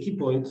this is the key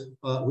point,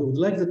 we would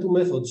like the two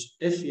methods,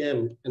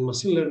 FEM and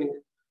machine learning,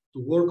 to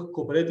work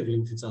cooperatively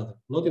with each other,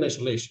 not in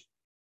isolation.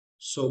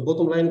 So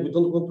bottom line, we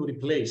don't want to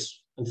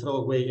replace and throw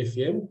away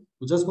FEM,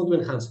 we just want to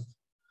enhance it.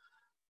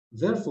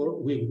 Therefore,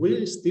 we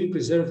will still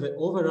preserve the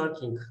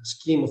overarching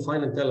scheme of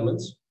finite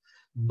elements,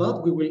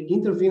 but we will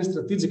intervene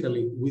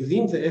strategically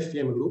within the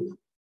FEM loop,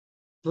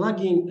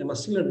 plug in a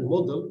machine learning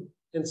model,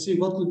 and see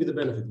what will be the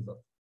benefit of that.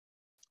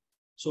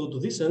 So to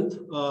this end,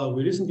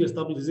 we recently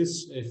established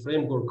this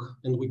framework,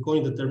 and we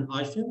coined the term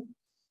I-FENN,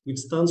 which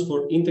stands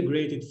for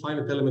Integrated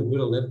Finite Element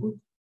Neural Network,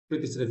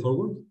 pretty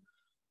straightforward.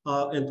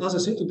 And as I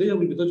said today, I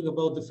will be talking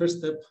about the first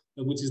step,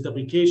 which is the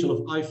application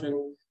of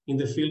I-FENN in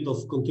the field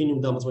of continuum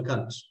damage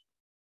mechanics.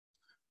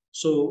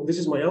 So this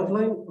is my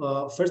outline.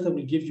 First, I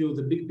will give you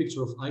the big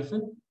picture of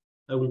I-FENN.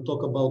 I will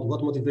talk about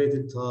what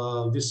motivated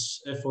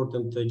this effort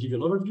and give you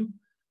an overview.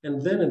 And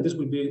then, and this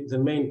will be the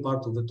main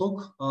part of the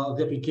talk,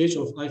 the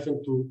application of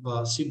I-FENN to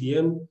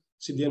CDM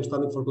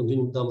standing for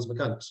continuum damage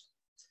mechanics.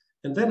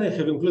 And then I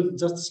have included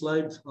just a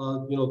slide,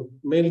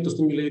 mainly to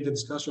stimulate the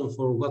discussion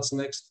for what's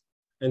next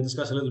and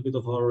discuss a little bit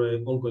of our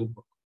ongoing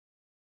work.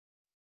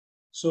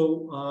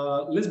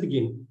 So let's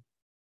begin.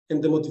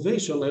 And the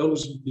motivation, I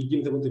always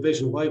begin the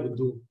motivation why we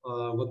do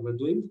what we're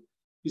doing,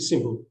 is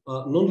simple.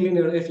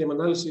 Nonlinear FEM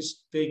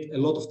analysis take a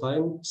lot of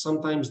time.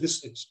 Sometimes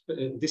this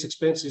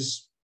expense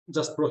is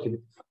just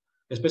prohibitive,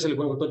 especially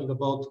when we're talking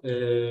about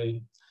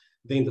the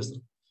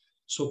industry.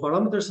 So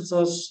parameters such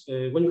as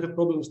when you have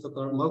problems that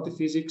are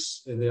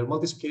multi-physics, they are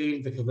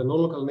multi-scale, they have a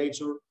non-local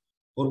nature,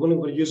 or when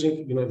we're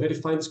using a very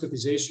fine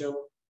discretization,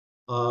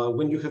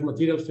 when you have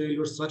material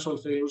failures, structural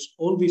failures,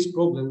 all these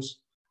problems,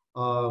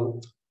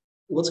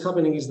 what's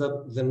happening is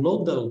that the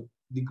nodal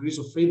degrees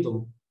of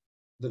freedom,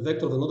 the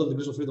vector of the nodal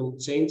degrees of freedom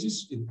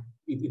changes,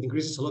 it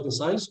increases a lot in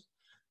size,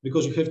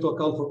 because you have to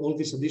account for all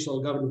these additional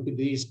governing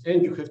PDEs,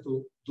 and you have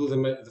to do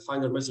the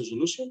final mesh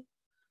resolution.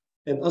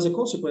 And as a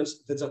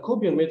consequence, the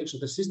Jacobian matrix of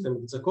the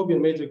system, the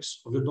Jacobian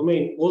matrix of your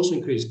domain also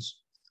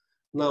increases.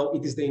 Now,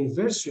 it is the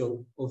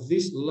inversion of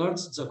this large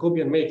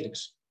Jacobian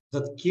matrix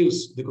that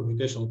kills the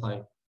computational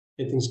time.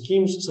 And in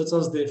schemes such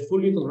as the full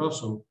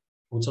Newton-Raphson,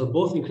 which are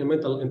both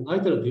incremental and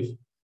iterative,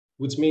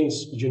 which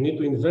means you need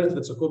to invert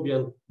the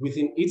Jacobian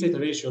within each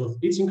iteration of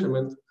each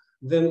increment,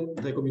 then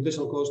the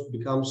computational cost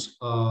becomes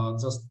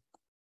just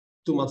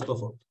too much to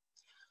afford.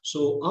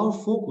 So our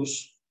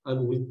focus,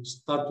 and we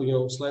start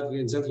to slightly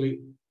and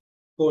gently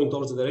point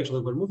towards the direction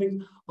that we're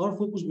moving, our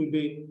focus will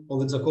be on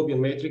the Jacobian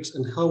matrix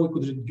and how we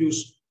could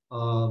reduce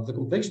the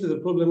complexity of the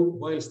problem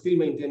while still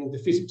maintaining the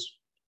physics.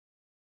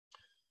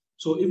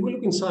 So if we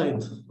look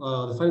inside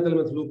the finite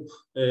element loop,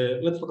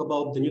 let's talk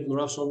about the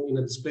Newton-Raphson in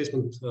a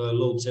displacement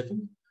load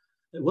setting.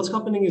 What's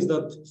happening is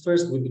that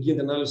first we begin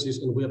the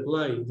analysis and we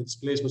apply the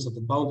displacements at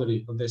the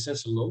boundary of the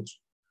essential nodes.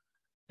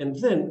 And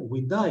then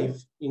we dive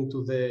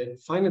into the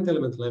finite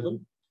element level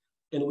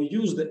and we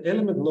use the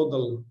element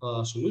nodal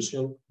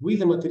solution with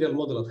the material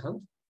model at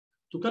hand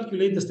to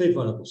calculate the state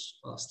variables,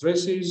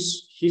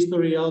 stresses,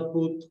 history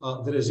output,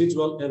 the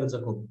residual, and the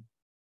Jacobian.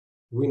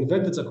 We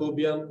invert the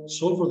Jacobian,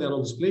 solve for the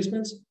unknown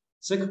displacements,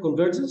 check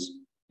convergence,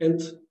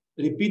 and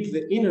repeat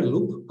the inner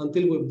loop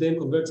until we obtain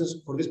convergence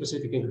for this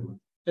specific increment.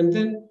 And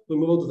then we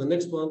move on to the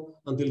next one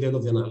until the end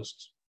of the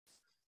analysis.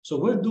 So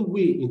where do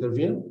we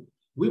intervene?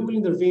 We will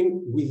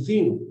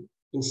intervene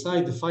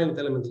inside the finite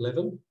element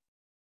level,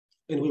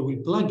 and we will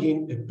plug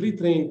in a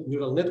pre-trained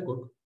neural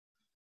network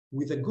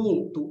with a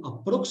goal to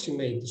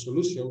approximate the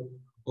solution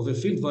of a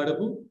field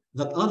variable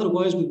that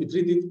otherwise will be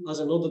treated as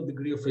a nodal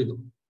degree of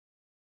freedom.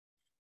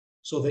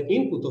 So the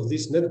input of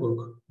this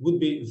network would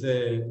be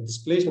the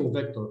displacement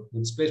vector, the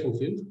displacement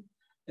field,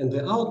 and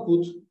the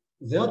output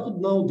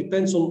now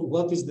depends on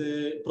what is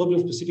the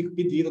problem-specific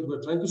PDE that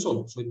we're trying to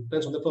solve. So it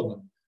depends on the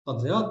problem. But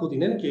the output,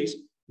 in any case,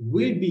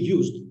 will be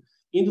used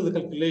into the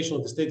calculation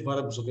of the state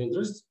variables of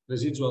interest,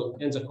 residual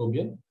and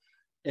Jacobian,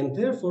 and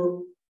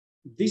therefore,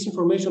 this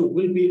information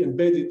will be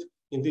embedded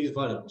in these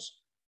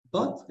variables.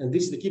 But, and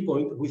this is the key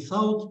point,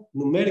 without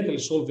numerically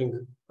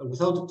solving,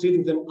 without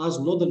treating them as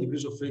nodal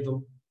degrees of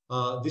freedom,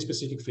 this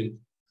specific field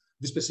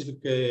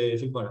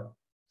variable.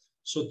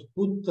 So to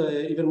put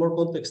even more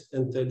context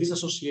and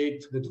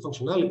disassociate the two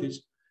functionalities,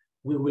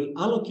 we will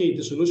allocate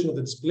the solution of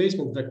the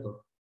displacement vector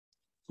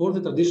for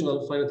the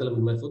traditional finite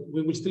element method.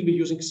 We will still be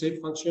using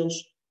shape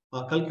functions,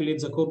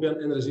 calculate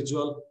Jacobian and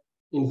residual,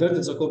 invert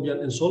the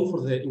Jacobian, and solve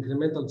for the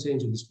incremental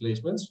change of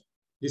displacements.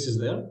 This is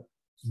there.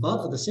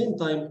 But at the same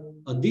time,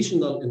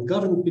 additional and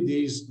governing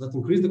PDEs that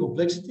increase the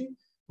complexity,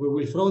 we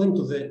will throw them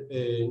to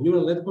the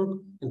neural network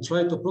and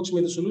try to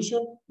approximate the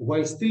solution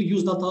while still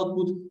use that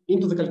output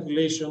into the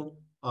calculation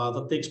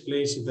that takes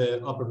place in the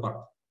upper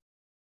part.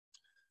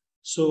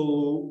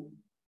 So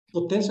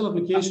potential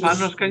applications.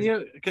 Panos,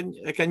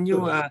 can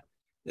you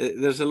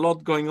there's a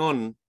lot going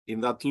on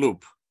in that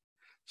loop.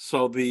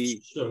 So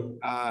sure.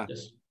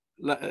 Yes.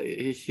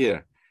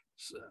 Here,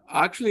 so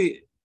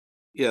actually,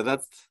 yeah,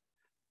 that's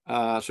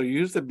so you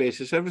use the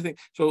basis, everything.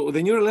 So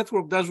the neural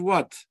network does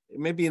what?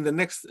 Maybe on the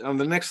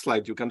next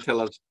slide, you can tell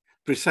us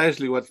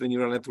precisely what the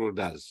neural network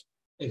does.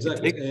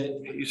 Exactly.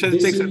 You said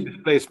it takes some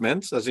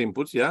displacements as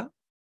inputs, yeah?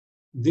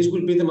 This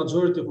will be the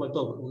majority of my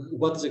talk.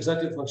 What is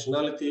exactly the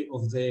functionality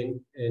of the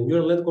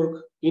neural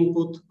network,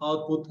 input,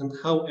 output, and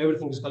how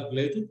everything is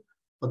calculated.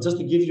 But just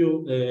to give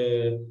you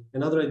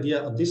another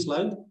idea at this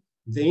slide,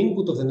 the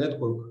input of the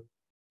network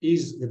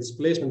is the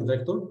displacement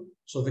vector.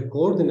 So the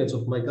coordinates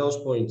of my Gauss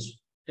points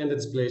and the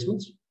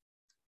displacement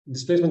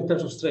in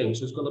terms of strain.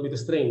 So it's going to be the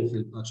strain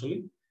field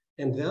actually.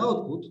 And the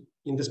output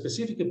in the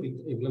specific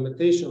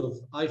implementation of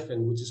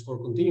I-FENN, which is for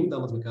continuum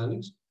damage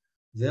mechanics,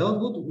 the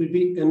output will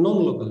be a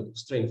non-local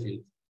strain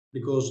field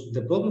because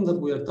the problem that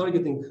we are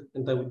targeting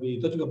and I will be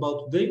talking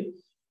about today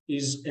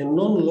is a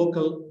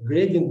non-local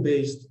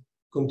gradient-based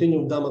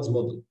continuum damage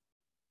model.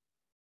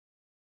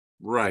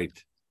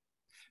 Right.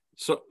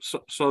 So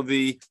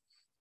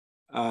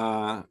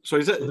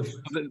is that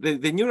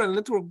the neural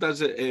network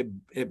does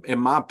a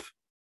map?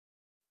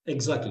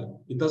 Exactly.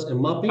 It does a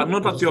mapping. But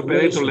not at the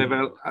operator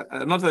level,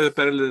 not at the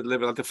operator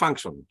level, at the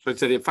function. So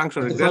it's a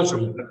function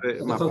regression. At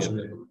the function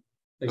level.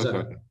 Exactly.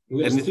 Okay.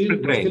 We're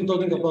still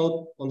talking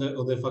about on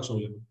the function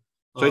level.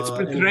 So it's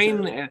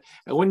pre-trained.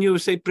 When you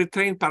say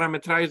pre-trained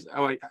parameterized,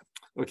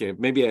 okay,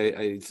 maybe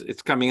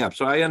it's coming up.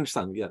 So I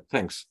understand. Yeah,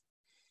 thanks.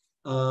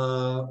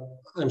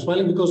 I'm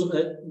smiling because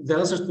the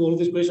answers to all of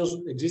these questions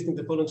exist in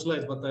the following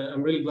slides, but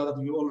I'm really glad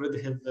that you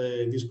already have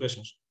these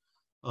questions.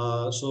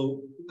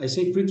 So I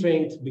say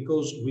pre-trained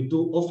because we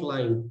do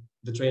offline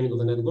the training of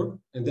the network,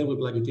 and then we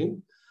plug it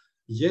in.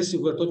 Yes,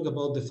 we're talking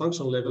about the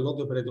function level, not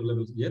the operator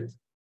level yet.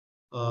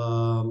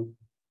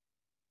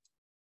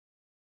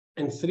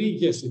 And three,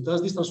 yes, it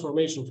does this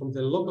transformation from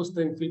the local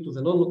strain field to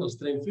the non-local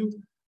strain field,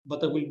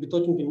 but I will be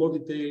talking in more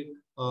detail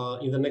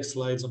in the next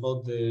slides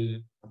about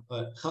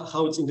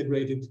how it's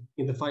integrated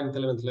in the finite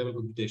element level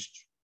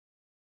computations.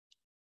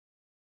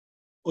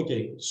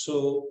 Okay,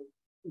 so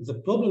the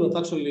problem that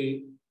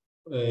actually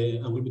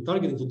I will be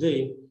targeting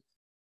today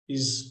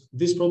is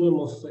this problem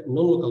of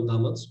non-local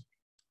damage.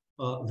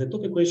 The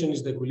top equation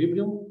is the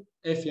equilibrium.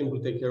 I-FENN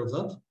will take care of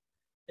that.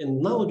 And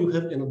now you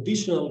have an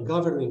additional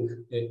governing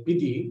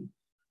PDE,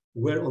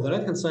 where on the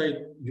right-hand side,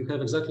 you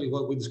have exactly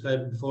what we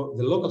described before,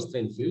 the local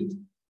strain field.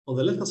 On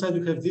the left-hand side,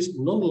 you have this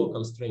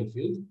non-local strain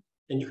field,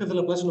 and you have the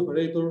Laplacian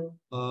operator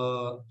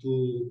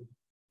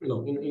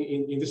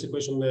in this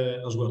equation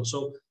as well.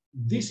 So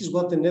this is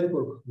what the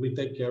network will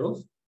take care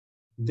of.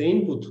 The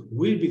input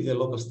will be the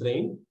local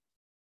strain.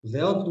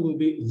 The output will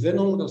be the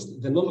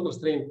non-local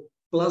strain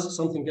plus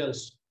something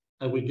else.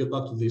 I will get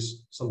back to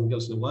this, something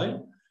else in a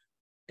while.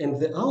 And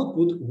the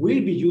output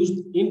will be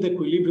used in the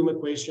equilibrium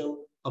equation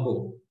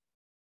above.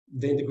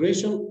 The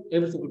integration,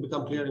 everything will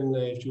become clear in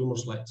a few more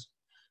slides.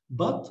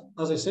 But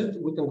as I said,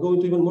 we can go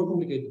into even more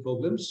complicated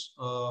problems.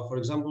 For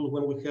example,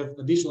 when we have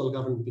additional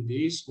governing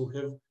PDEs, we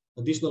have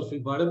additional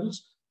field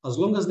variables, as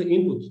long as the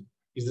input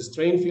is the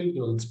strain field,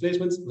 the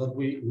displacements that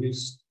we will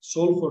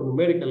solve for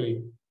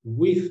numerically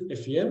with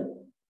FEM,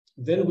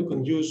 then we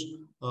can use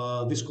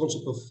this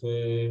concept of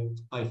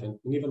I-FENN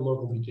in even more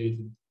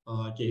complicated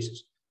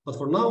cases. But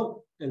for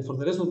now, and for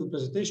the rest of the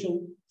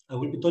presentation, I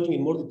will be talking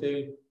in more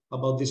detail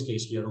about this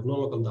case here of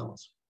non-local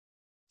damage.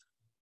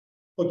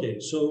 Okay,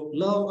 so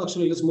now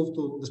actually let's move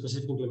to the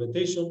specific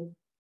implementation.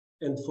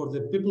 And for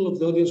the people of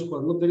the audience who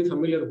are not very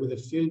familiar with the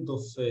field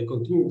of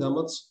continuum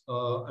damage,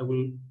 I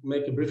will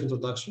make a brief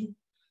introduction.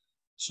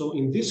 So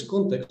in this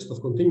context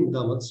of continuum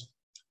damage,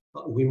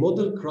 we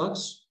model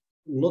cracks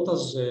not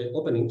as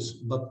openings,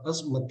 but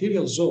as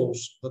material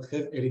zones that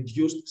have a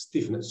reduced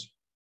stiffness.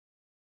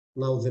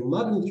 Now, the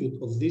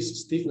magnitude of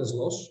this stiffness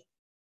loss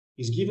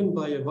is given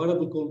by a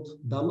variable called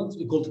damage,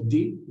 called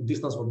D,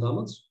 distance for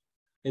damage,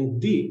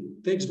 and D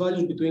takes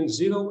values between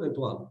 0 and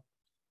 1.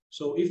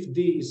 So if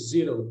D is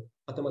 0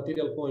 at a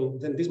material point,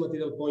 then this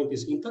material point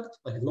is intact,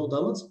 I have no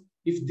damage.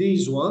 If D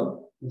is 1,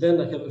 then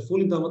I have a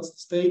fully damaged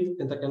state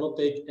and I cannot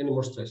take any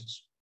more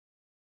stresses.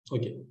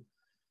 Okay.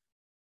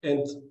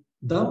 And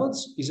damage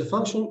is a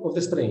function of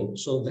the strain.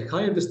 So the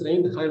higher the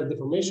strain, the higher the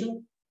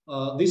deformation.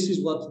 This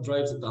is what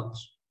drives the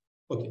damage.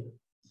 Okay.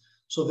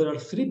 So there are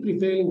three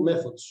prevailing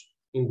methods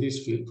in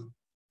this field.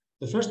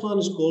 The first one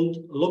is called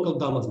local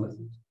damage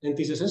method, and it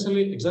is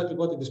essentially exactly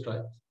what it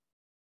described.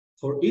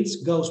 For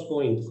each Gauss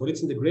point, for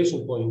each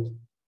integration point,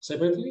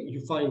 separately,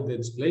 you find the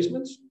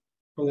displacements.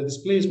 From the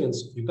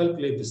displacements, you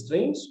calculate the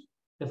strains,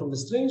 and from the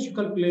strains, you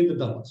calculate the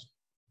damage.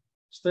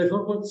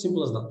 Straightforward,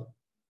 simple as that.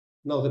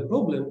 Now, the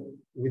problem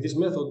with this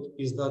method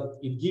is that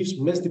it gives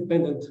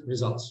mesh-dependent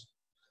results.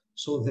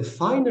 So the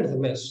finer the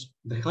mesh,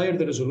 the higher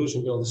the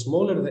resolution, the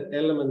smaller the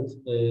element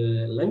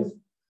length,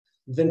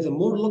 then the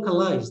more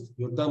localized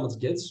your damage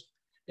gets.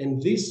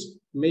 And this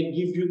may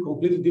give you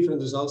completely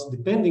different results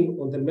depending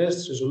on the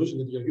mesh resolution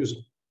that you're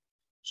using.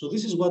 So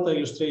this is what I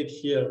illustrate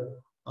here.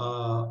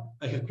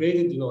 I have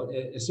created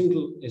a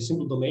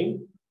simple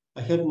domain.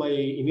 I have my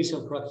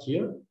initial crack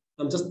here.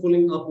 I'm just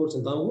pulling upwards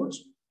and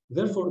downwards.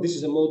 Therefore, this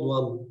is a mode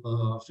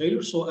 1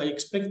 failure. So I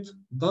expect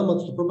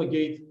damage to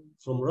propagate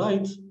from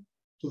right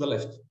to the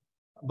left.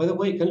 By the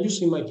way, can you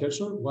see my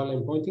cursor while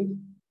I'm pointing?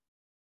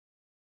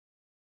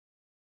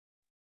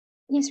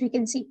 Yes, we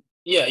can see.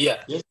 Yeah.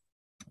 Yes.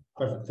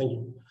 Perfect. Thank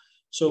you.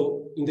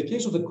 So in the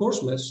case of the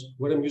coarse mesh,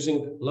 where I'm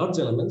using large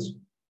elements,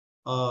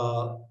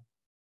 the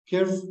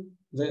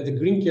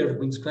green curve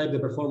will describe the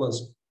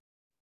performance.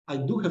 I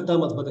do have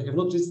damage, but I have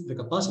not reached the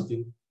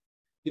capacity.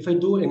 If I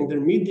do an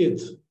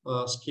intermediate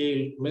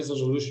scale mesh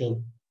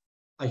resolution,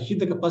 I hit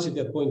the capacity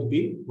at point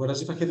B,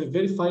 whereas if I have a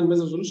very fine mesh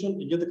resolution,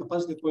 I get the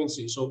capacity at point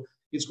C. So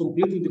it's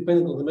completely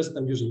dependent on the mesh that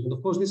I'm using. And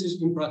of course, this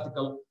is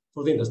impractical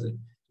for the industry.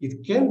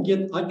 It can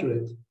get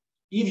accurate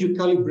if you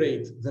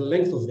calibrate the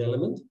length of the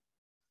element,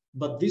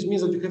 but this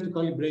means that you have to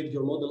calibrate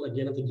your model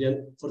again and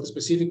again for the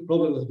specific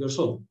problem that you're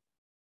solving.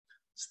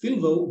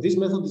 Still though, this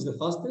method is the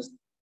fastest,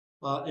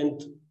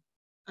 and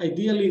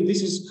ideally,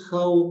 this is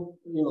how,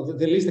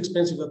 the least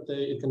expensive that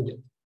it can get.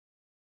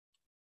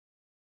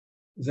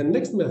 The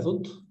next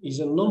method is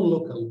a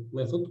non-local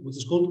method, which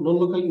is called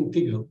non-local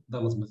integral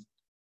damage method.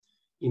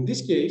 In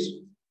this case,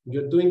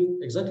 you're doing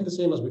exactly the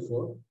same as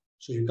before.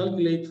 So you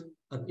calculate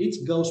at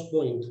each Gauss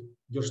point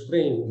your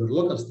strain, your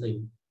local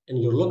strain,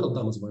 and your local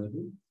damage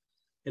variable.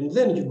 And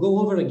then you go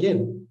over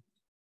again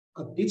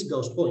at each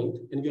Gauss point,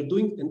 and you're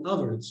doing an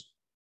average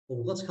of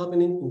what's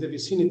happening in the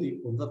vicinity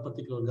of that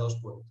particular Gauss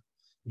point.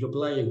 You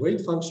apply a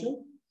weight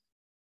function.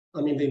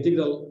 I mean, the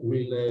integral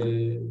will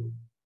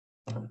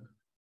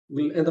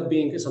end up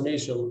being a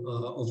summation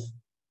of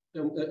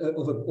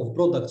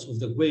products of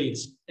the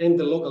weights and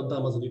the local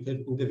damage that you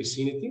have in the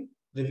vicinity.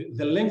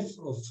 The length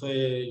of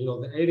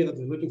the area that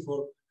you're looking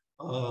for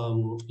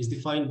is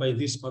defined by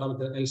this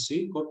parameter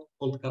LC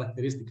called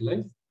characteristic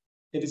length.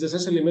 It is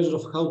essentially a measure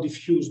of how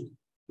diffused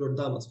your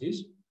damage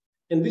is.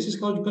 And this is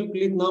how you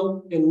calculate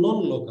now a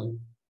non-local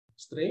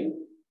strain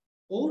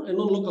or a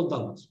non-local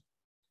damage.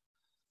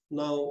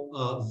 Now,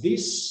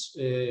 this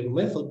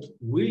method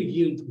will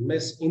yield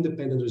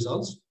mesh-independent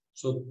results.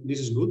 So this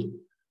is good.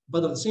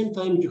 But at the same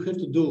time, you have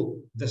to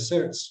do the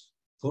search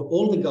for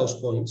all the Gauss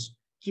points,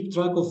 keep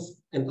track of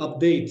and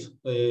update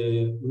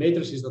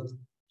matrices that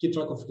keep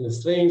track of the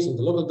strains and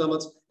the local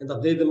damage, and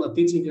update them at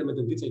each increment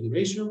and each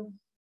iteration.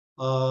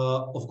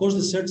 Of course,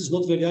 the search is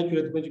not very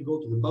accurate when you go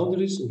to the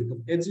boundaries and you have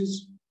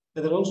edges.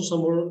 And there are also some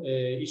more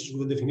issues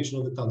with the definition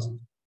of the tangent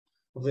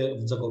of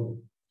the Jacobian,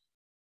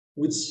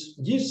 which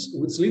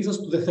leads us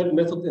to the third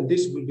method, and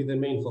this will be the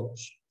main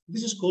focus.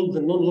 This is called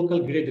the non-local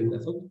gradient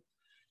method.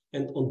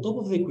 And on top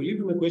of the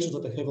equilibrium equations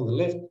that I have on the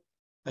left,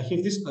 I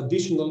have this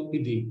additional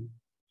PDE.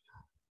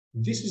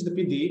 This is the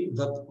PDE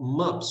that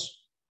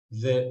maps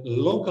the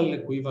local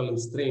equivalent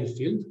strain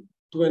field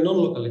to a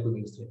non-local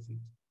equivalent strain field.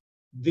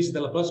 This is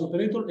the Laplacian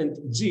operator, and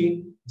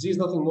G is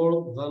nothing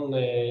more than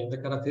the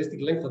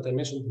characteristic length that I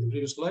mentioned in the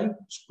previous slide,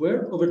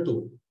 squared over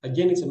 2.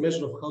 Again, it's a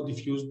measure of how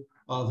diffused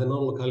the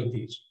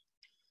non-locality is.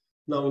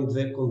 Now, in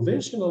the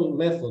conventional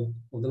method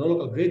of the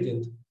non-local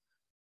gradient,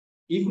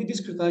 if we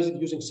discretize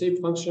it using shape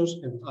functions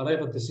and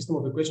arrive at the system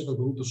of equations that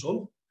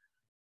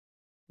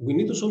we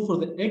need to solve for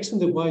the x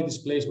and the y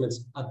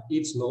displacements at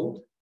each node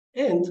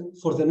and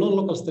for the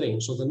non-local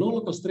strain. So the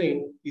non-local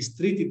strain is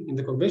treated in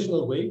the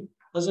conventional way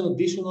as an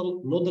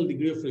additional nodal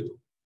degree of freedom,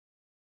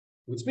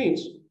 which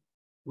means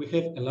we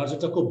have a larger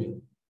Jacobian.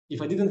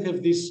 If I didn't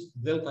have this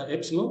delta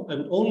epsilon, I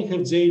would only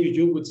have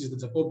JUU, which is the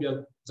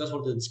Jacobian just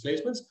for the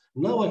displacements.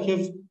 Now I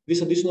have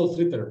this additional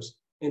 3 terms,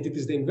 and it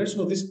is the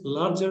inversion of this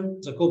larger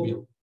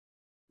Jacobian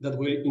that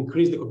will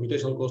increase the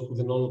computational cost with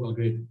the non-local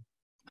gradient.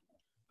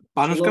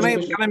 Panos, so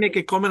can I make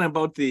a comment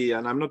about the,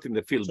 and I'm not in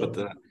the field, sure.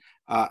 But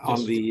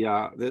on the,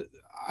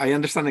 I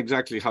understand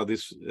exactly how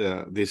this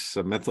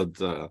method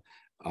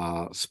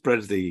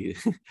spreads the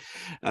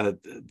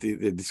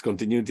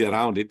discontinuity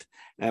around it.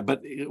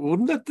 But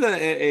wouldn't that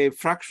a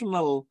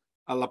fractional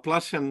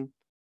Laplacian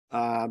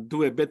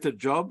do a better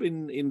job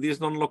in this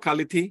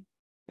non-locality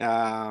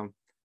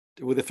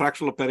with a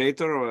fractional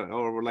operator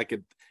or like a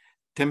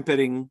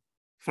tempering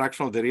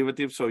fractional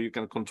derivative, so you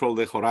can control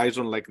the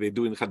horizon like they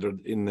do in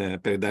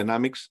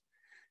peridynamics?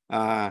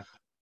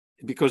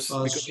 Because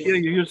here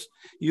you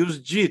use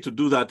G to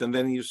do that, and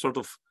then you sort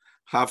of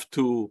have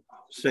to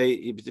say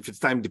if it's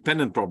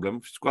time-dependent problem.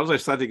 If it's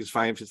quasi-static, it's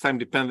fine. If it's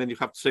time-dependent, then you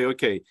have to say,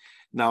 okay,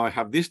 now I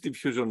have this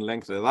diffusion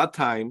length at that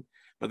time,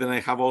 but then I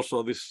have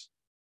also the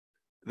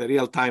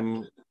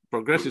real-time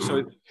progressive.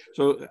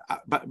 So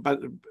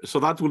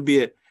that would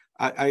be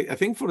I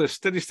think for a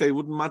steady state, it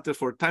wouldn't matter.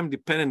 For a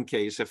time-dependent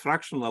case, a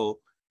fractional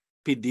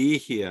PDE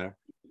here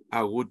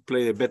would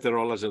play a better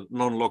role as a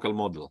non-local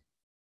model.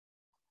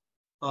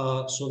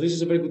 So this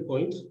is a very good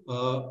point.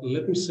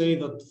 Let me say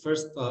that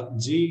first,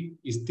 G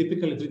is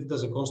typically treated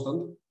as a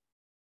constant,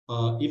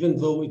 even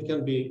though it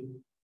can be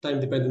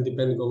time-dependent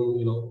depending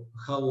on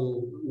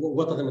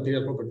what are the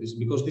material properties,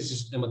 because this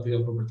is a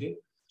material property.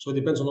 So it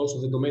depends on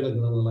also the domain that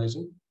you're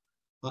analyzing.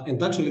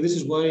 And actually, this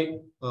is why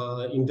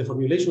in the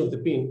formulation of the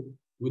pin,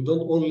 we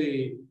don't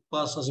only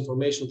pass as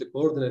information the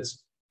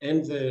coordinates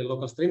and the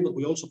local strain, but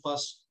we also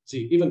pass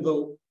G, even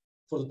though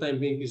for the time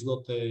being is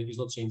not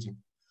changing.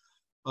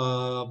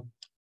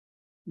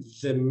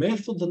 The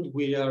method that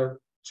we are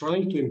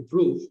trying to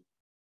improve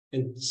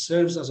and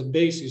serves as a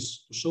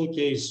basis to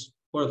showcase,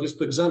 or at least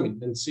to examine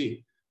and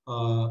see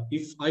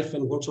if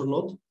I-FENN works or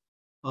not,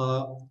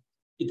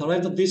 it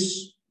arrived at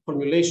this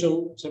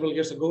formulation several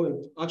years ago,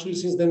 and actually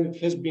since then it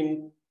has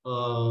been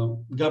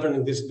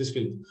governing this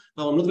field.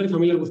 Now, I'm not very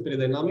familiar with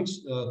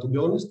peridynamics, to be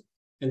honest,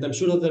 and I'm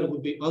sure that there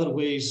would be other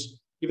ways,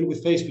 even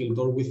with phase field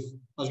or with,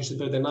 as you said,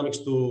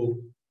 peridynamics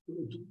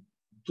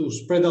to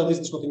spread out this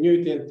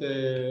discontinuity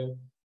and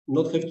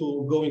not have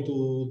to go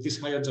into this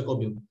higher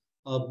Jacobian.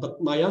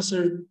 But my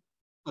answer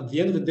at the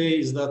end of the day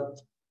is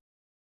that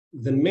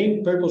the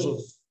main purpose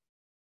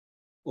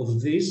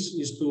of this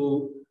is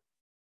to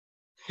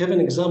have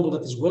an example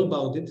that is well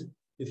bounded.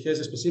 It has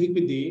a specific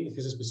PDE, it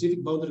has a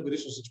specific boundary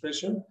conditions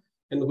expression,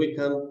 and we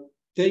can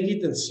take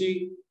it and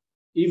see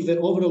if the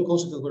overall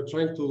concept that we're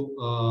trying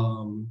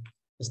to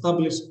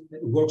establish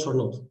works or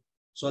not.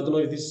 So I don't know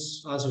if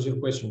this answers your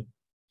question.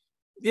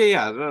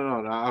 Yeah,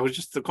 no. I was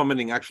just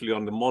commenting actually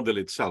on the model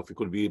itself. It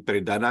could be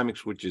peridynamics,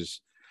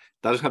 which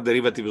does have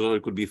derivatives, or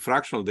it could be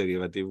fractional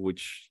derivative,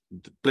 which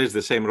plays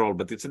the same role,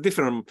 but it's a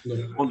different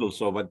model.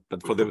 So, but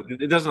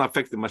it doesn't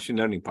affect the machine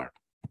learning part.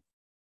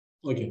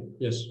 Okay.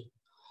 Yes.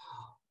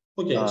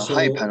 Okay. So,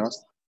 hi, Panos.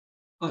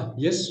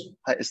 Yes.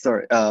 Hi.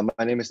 Sorry.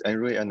 My name is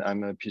Henry, and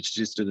I'm a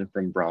PhD student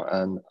from Brown.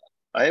 And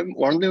I'm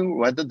wondering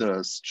whether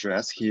the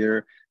stress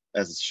here,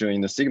 as shown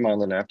in the sigma on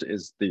the left,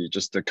 is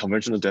just the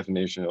conventional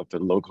definition of the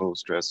local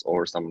stress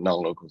or some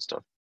non-local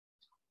stuff.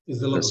 Is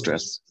the local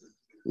stress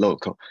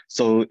local?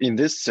 So in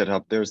this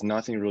setup, there's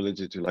nothing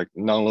related to like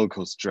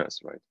non-local stress,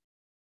 right?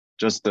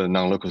 Just the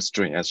non-local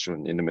strain as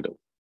shown in the middle.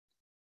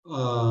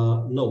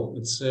 No,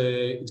 it's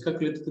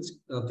calculated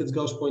at its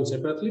Gauss point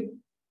separately,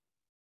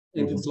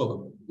 and it's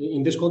local.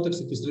 In this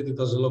context, it is treated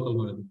as a local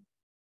variable.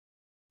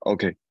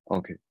 Okay,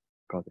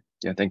 got it.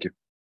 Yeah, thank you.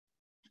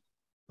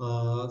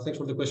 Thanks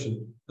for the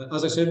question.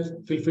 As I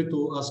said, feel free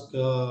to ask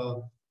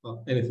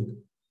anything.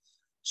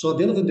 So at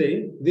the end of the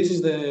day, this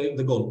is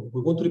the goal.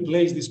 We want to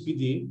replace this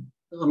PDE.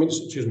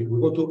 We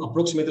want to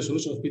approximate the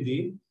solution of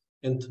PDE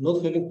and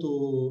not having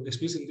to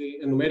explicitly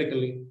and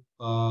numerically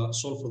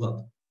solve for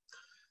that.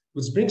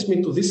 Which brings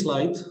me to this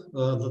slide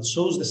that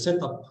shows the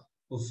setup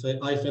of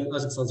I-FENN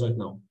as it stands right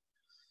now.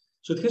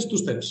 So it has 2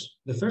 steps.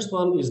 The first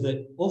one is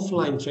the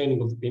offline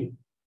training of the pin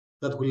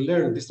that will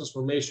learn this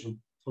transformation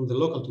from the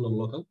local to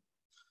non-local.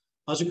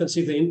 As you can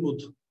see, the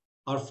input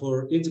are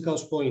for each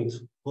Gauss point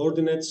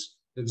coordinates,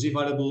 the G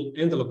variable,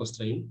 and the local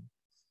strain.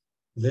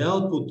 The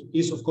output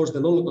is, of course,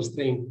 the non-local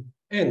strain,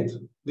 and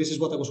this is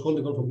what I was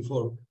holding on from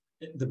before,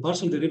 the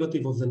partial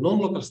derivative of the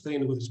non-local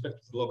strain with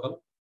respect to the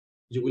local.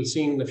 You will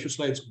see in a few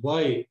slides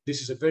why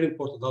this is a very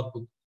important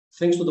output.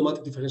 Thanks to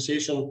automatic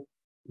differentiation,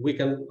 we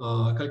can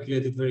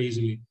calculate it very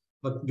easily,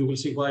 but you will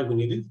see why we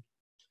need it.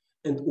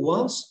 And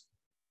once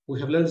we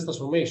have learned this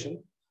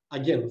transformation,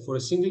 again, for a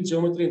single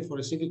geometry and for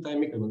a single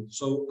time increment.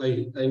 So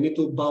I need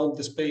to bound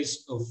the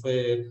space of,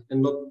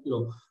 and not,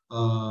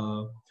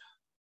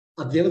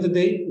 at the end of the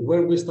day,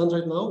 where we stand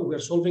right now, we are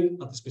solving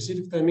at a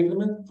specific time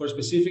increment for a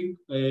specific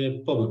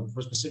problem, for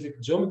a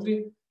specific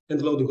geometry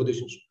and loading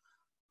conditions.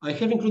 I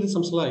have included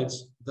some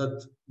slides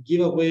that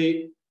give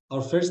away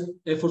our first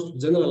efforts to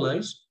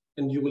generalize,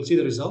 and you will see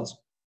the results.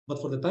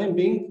 But for the time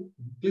being,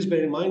 please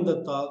bear in mind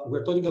that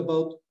we're talking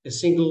about a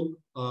single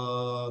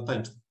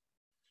time step.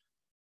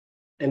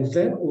 And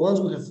then once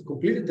we have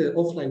completed the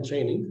offline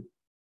training,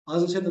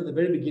 as I said at the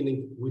very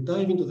beginning, we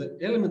dive into the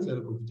element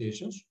level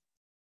computations,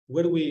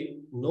 where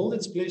we know the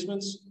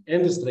displacements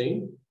and the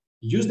strain,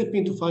 use the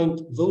pin to find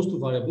those two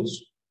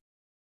variables,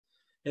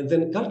 and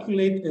then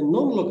calculate a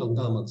non-local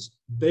damage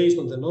based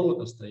on the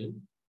non-local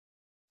strain,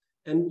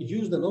 and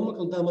use the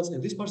non-local damage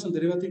and this partial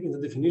derivative in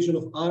the definition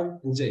of R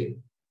and J.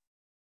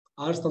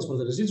 R stands for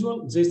the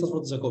residual, J stands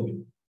for the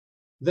Jacobian.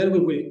 Then we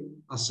will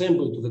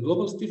assemble to the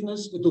global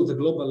stiffness, to the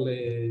global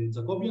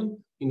Jacobian,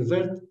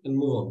 invert and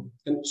move on,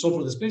 and solve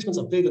for displacements,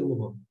 update and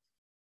move on.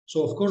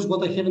 So of course,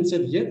 what I haven't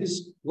said yet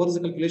is what is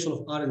the calculation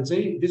of R and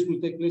J. This will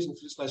take place in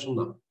 3 slides from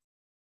now.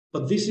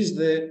 But this is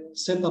the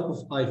setup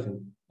of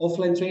I-FENN.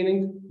 Offline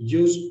training,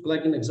 use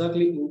plugin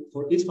exactly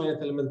for each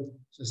finite element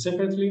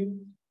separately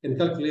and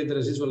calculate the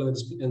residual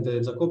and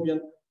the Jacobian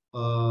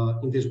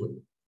in this way.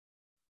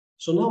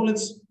 So now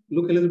let's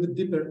look a little bit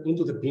deeper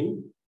into the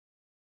pin.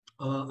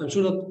 I'm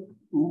sure that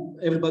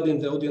everybody in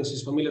the audience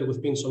is familiar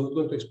with pins, so I'm not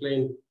going to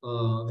explain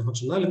the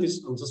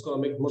functionalities. I'm just going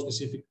to make it more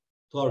specific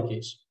to our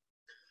case.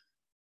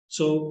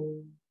 So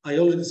I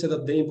already said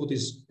that the input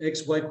is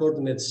X, Y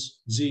coordinates,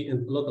 G,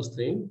 and local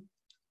strain.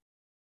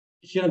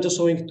 Here I'm just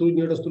showing two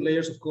neurons, 2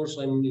 layers. Of course,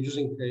 I'm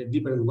using a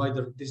deeper and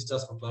wider. This is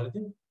just for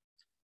clarity.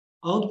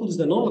 Output is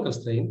the non-local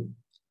strain,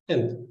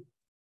 and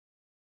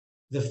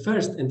the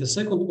first and the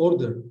second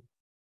order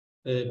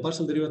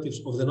partial derivatives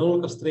of the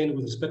non-local strain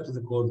with respect to the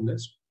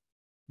coordinates,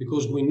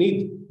 because we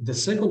need the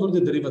second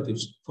order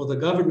derivatives for the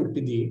governing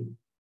PDE,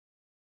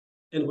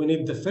 and we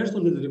need the first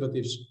order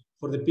derivatives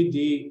for the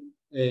PDE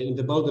in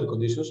the boundary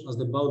conditions as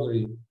the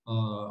boundary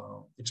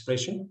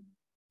expression,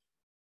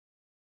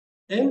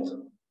 and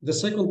the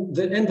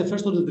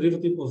first order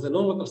derivative of the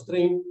non-local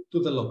strain to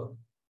the local.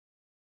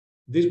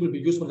 This will be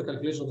used for the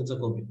calculation of the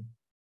Jacobian.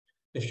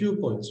 A few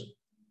points.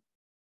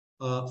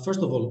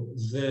 First of all,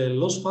 the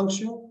loss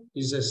function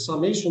is a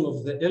summation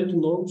of the L2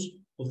 norms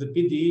of the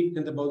PDE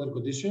and the boundary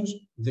conditions.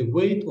 The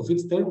weight of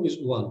each term is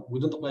 1. We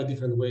don't apply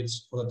different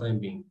weights for the time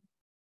being.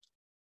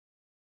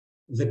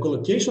 The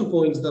collocation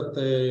points that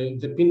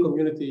the pin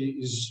community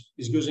is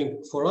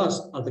using for us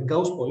are the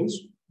Gauss points.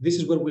 This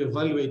is where we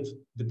evaluate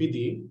the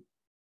PDE.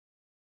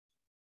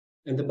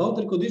 And the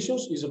boundary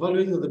conditions is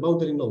evaluated at the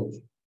boundary nodes.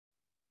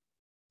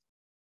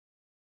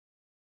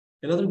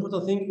 Another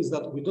important thing is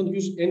that we don't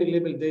use any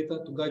label data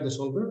to guide the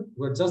solver.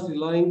 We're just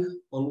relying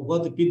on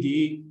what the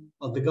PDE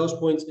at the Gauss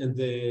points and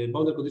the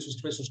boundary condition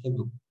expressions can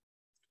do.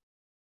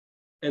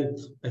 And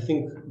I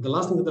think the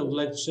last thing that I would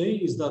like to say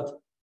is that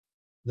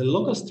the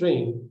local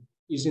strain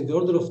is in the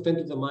order of 10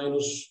 to the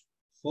minus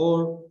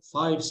 4,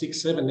 5,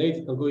 6, 7, 8.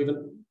 It can go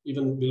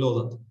even below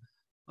that.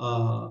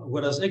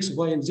 Whereas X,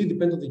 Y, and Z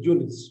depend on the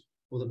units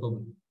of the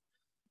problem.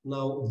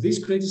 Now,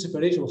 this creates a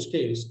separation of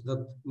scales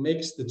that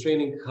makes the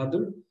training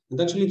harder. And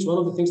actually, it's one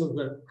of the things that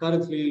we're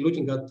currently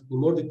looking at in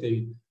more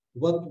detail.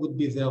 What would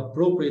be the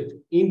appropriate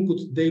input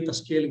data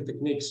scaling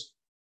techniques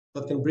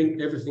that can bring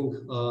everything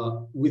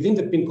within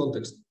the pin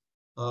context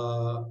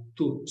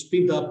to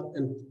speed up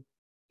and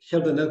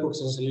help the networks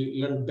essentially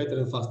learn better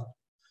and faster.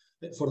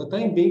 For the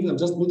time being, I'm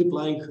just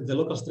multiplying the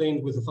local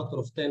strain with a factor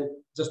of 10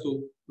 just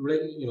to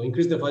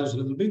increase the values a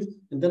little bit.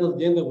 And then at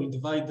the end, I will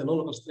divide the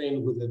non-local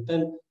strain with the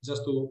 10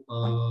 just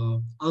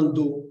to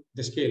undo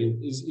the scaling.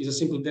 It's a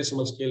simple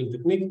decimal scaling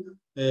technique.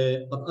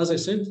 But as I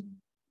said,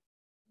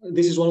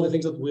 this is one of the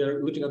things that we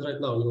are looking at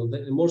right now,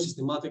 the more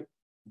systematic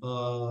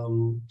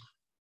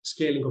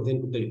scaling of the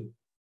input data.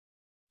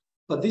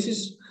 But this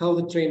is how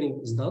the training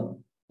is done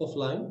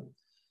offline.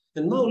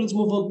 And now let's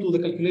move on to the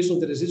calculation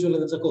of the residual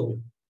and the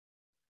Jacobian.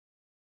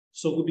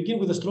 So we begin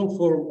with a strong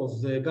form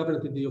of the governing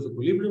PDE of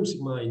equilibrium,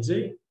 sigma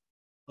ij.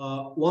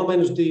 1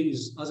 minus d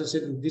is, as I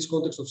said, in this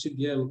context of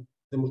CDM,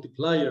 the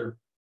multiplier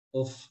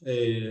of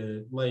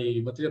my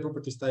material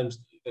properties times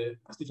the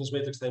stiffness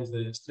matrix times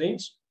the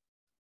strains.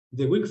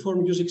 The weak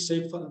form using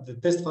the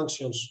test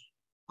functions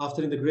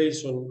after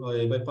integration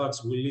by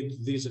parts will lead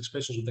to these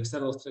expressions with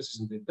external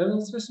stresses and the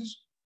internal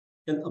stresses.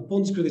 And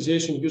upon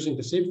discretization using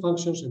the shape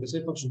functions and the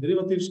shape function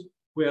derivatives,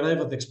 we arrive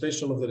at the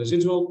expression of the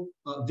residual.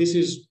 This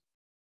is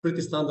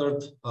pretty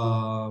standard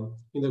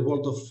in the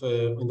world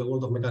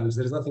of mechanics.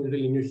 There is nothing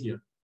really new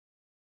here.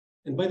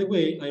 And by the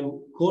way,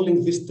 I'm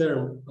calling this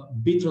term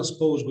B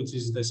transpose, which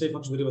is the shape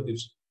function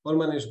derivatives, 1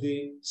 minus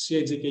d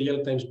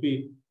CIJKL times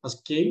B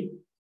as K.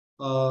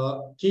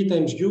 K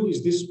times U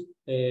is this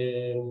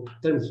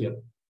term here.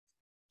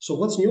 So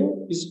what's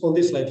new is on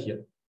this slide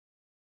here.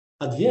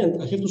 At the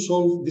end, I have to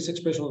solve this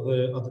expression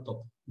at the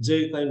top,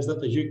 J times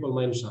delta U equal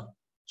minus R.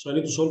 So I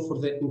need to solve for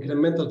the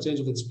incremental change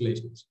of the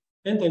displacements.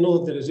 and I know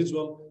that the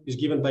residual is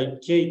given by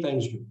k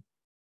times u.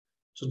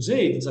 So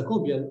J, the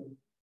Jacobian,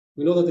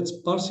 we know that it's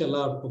partial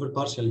r over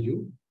partial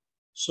u.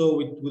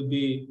 So it will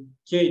be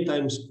k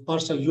times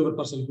partial u over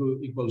partial u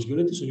equals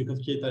unity. So you have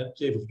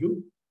k of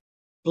u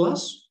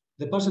plus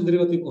the partial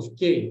derivative of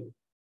k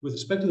with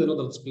respect to the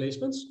nodal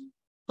displacements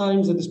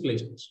times the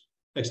displacements.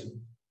 Excellent.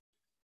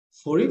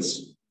 For its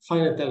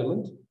finite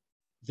element,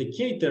 the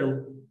k term,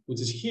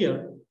 which is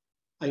here,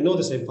 I know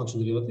the shape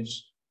function derivatives.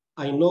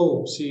 I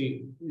know,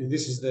 see,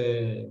 this is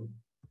the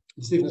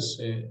stiffness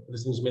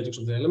matrix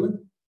of the element.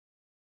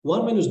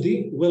 1 minus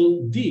d,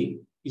 well, d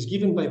is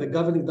given by the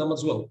governing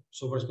damage law.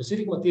 So for a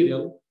specific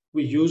material,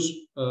 we use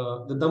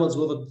the damage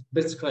law that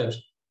best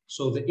describes.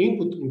 So the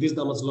input in this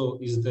damage law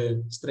is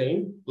the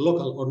strain,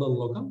 local or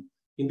non-local.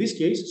 In this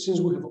case, since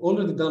we have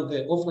already done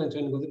the offline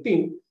training of the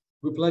pin,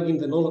 we plug in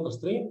the non-local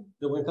strain,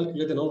 then we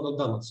calculate the non-local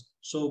damage.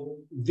 So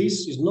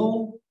this is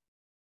known,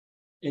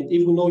 and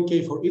if we know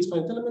k for each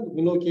finite element,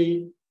 we know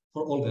k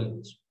for all the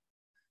elements.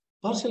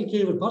 Partial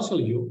k over partial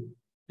u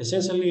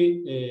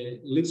essentially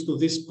leads to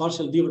this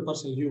partial d over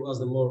partial u as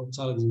the more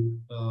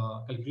challenging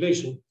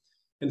calculation.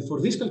 And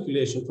for this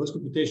calculation, for this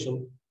computation,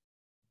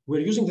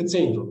 we're using the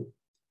chain rule.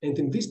 And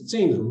in this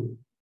chain rule,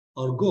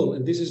 our goal,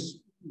 and this is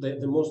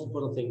the most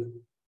important thing,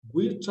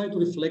 we try to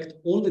reflect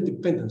all the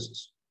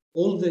dependencies,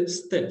 all the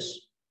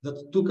steps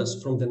that took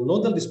us from the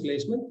nodal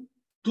displacement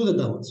to the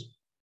damage.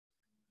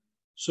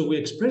 So we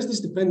express these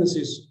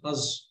dependencies as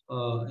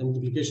an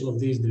multiplication of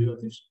these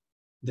derivatives.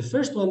 The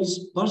first one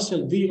is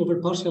partial d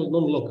over partial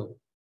non-local.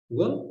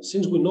 Well,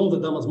 since we know the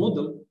damage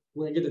model,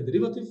 we get a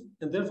derivative,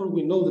 and therefore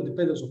we know the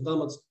dependence of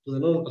damage to the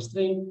non-local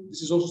strain.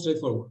 This is also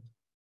straightforward.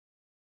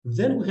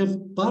 Then we have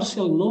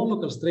partial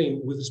non-local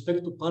strain with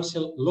respect to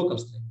partial local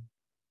strain.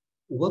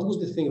 What was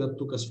the thing that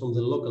took us from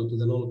the local to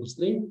the non-local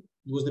strain?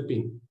 It was the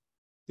pin.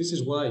 This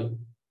is why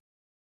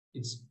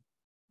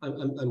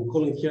I'm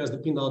calling it here as the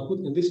pin output,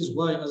 and this is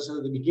why, as I said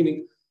at the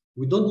beginning,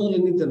 we don't only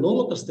need the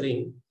non-local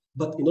strain,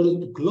 but in order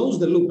to close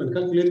the loop and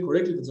calculate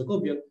correctly the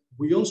Jacobian,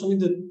 we also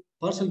need the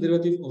partial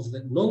derivative of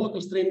the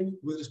non-local strain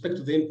with respect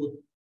to the input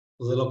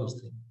of the local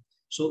strain.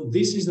 So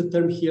this is the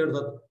term here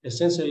that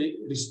essentially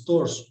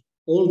restores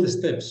all the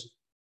steps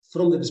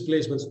from the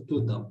displacements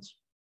to damage.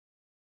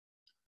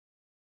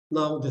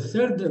 Now, the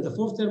third and the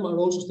fourth term are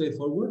also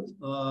straightforward.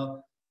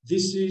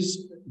 This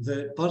is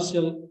the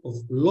partial of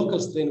local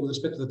strain with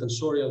respect to the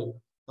tensorial.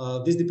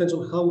 This depends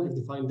on how we have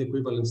defined the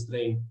equivalent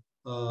strain.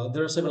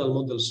 There are several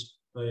models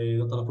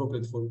that are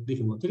appropriate for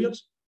different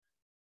materials.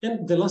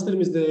 And the last term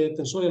is the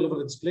tensorial over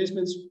the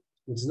displacements,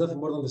 which is nothing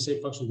more than the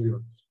shape function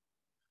derivatives.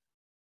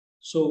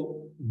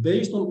 So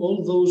based on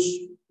all those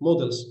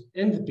models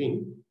and the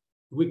pin,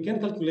 we can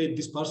calculate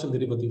this partial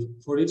derivative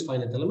for each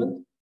finite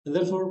element. And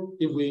therefore,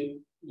 if we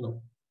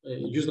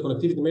use the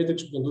connectivity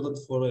matrix, we can do that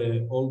for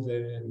all the...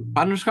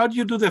 Panos, how do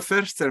you do the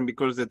first term?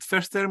 Because the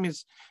first term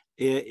is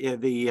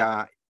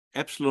the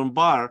epsilon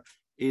bar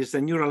is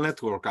the neural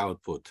network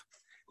output.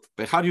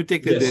 But how do you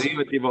take the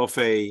derivative of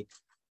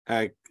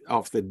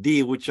the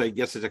d, which I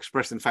guess is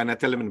expressed in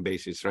finite element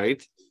basis,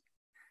 right?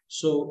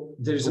 So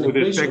there is an with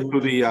equation respect to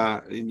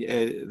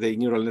the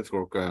neural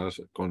network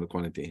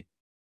quantity.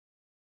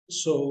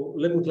 So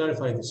let me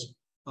clarify this.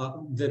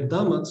 The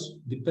damage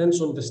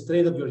depends on the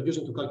strain that you are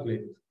using to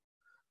calculate it.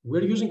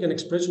 We're using an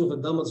expression of the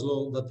damage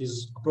law that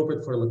is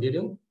appropriate for a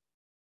material,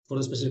 for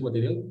the specific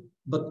material.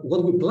 But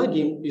what we plug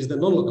in is the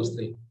non-local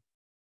strain.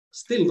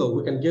 Still, though,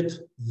 we can get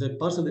the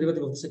partial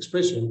derivative of this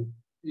expression.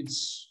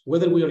 It's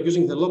whether we are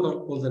using the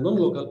local or the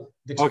non-local.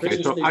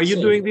 Okay, so are you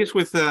doing this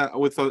with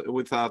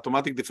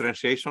automatic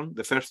differentiation,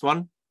 the first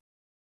one?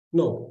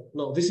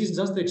 No, this is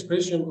just the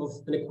expression of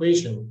an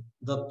equation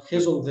that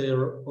has on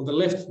the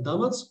left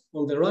damage,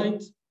 on the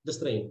right the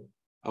strain.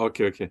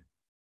 Okay.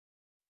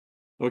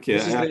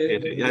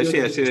 I see.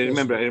 I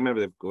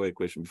remember the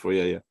equation before.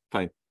 Yeah,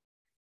 fine.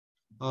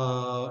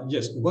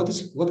 Yes. What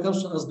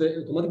comes as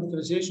the automatic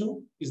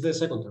differentiation is the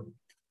second term.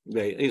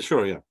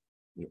 Sure. Yeah.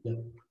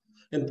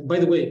 And by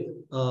the way,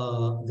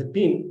 the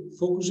pin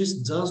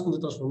focuses just on the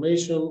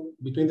transformation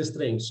between the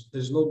strains.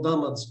 There is no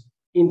damage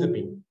in the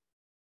pin.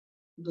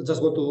 I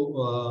just want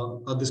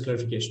to add this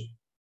clarification.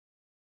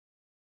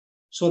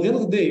 So at the end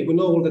of the day, we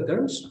know all the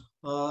terms,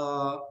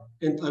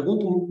 and I want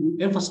to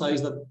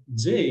emphasize that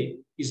J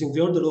is in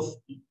the order of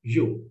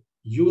U.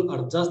 U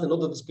are just the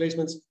nodal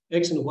displacements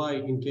X and Y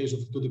in case of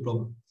 2D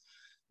problem.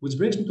 Which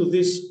brings me to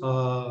this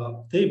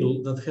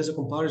table that has a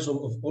comparison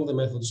of all the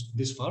methods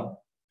this far.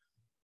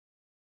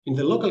 In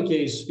the local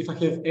case, if I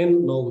have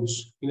n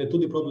nodes in a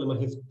 2D problem, I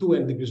have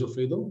 2n degrees of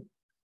freedom.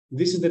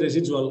 This is the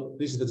residual,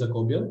 this is the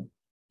Jacobian.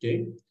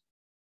 Okay.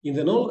 In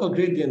the non-local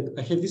gradient,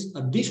 I have this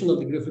additional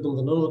degree of freedom of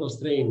the non-local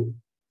strain.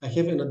 I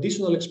have an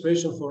additional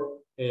expression for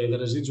the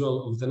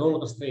residual of the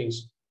non-local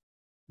strains.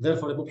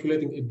 Therefore, I'm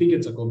populating a bigger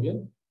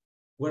Jacobian.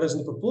 Whereas in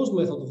the proposed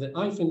method of the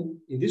I-FENN,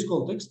 in this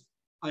context,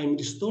 I'm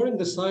restoring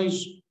the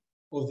size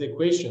of the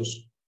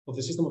equations, of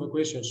the system of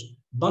equations,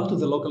 back to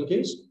the local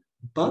case.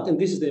 But, and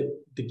this is the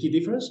key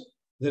difference,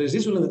 the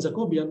residual and the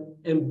Jacobian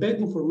embed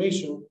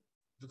information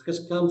that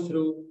has come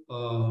through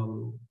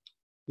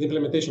the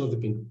implementation of the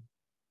PIN.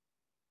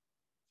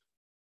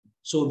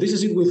 So this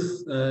is it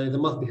with the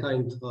math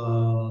behind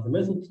the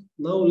method.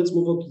 Now let's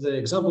move on to the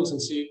examples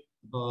and see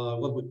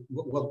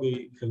what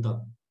we have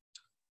done.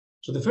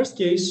 So the first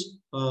case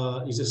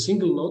is a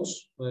single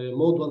nodes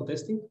mode 1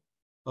 testing.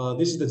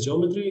 This is the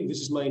geometry.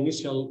 This is my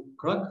initial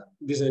crack.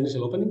 This is the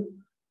initial opening.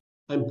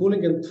 I'm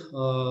pulling it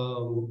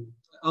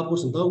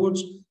upwards and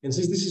downwards. And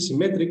since this is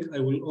symmetric, I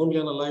will only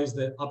analyze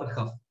the upper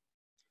half.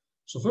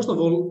 So first of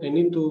all, I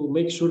need to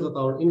make sure that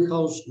our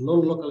in-house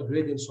non-local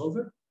gradient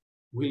solver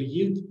will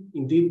yield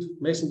indeed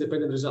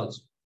mesh-independent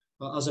results,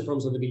 as I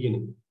promised at the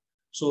beginning.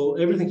 So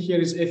everything here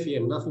is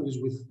FEM, nothing is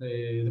with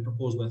the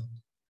proposed method.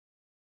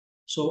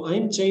 So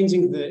I'm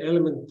changing the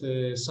element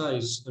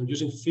size. I'm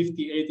using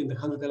 58 in the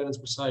 100 elements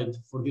per side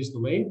for this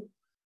domain.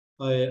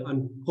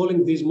 I'm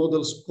calling these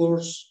models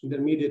coarse,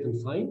 intermediate,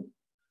 and fine.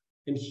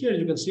 And here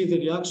you can see the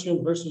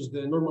reaction versus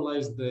the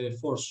normalized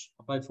force,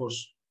 applied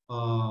force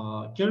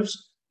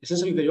curves.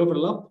 Essentially, they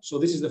overlap. So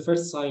this is the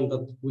first sign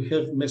that we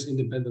have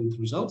mesh-independent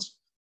results.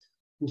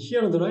 And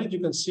here on the right, you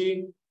can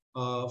see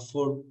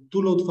for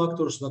two load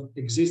factors that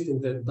exist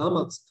in the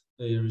damaged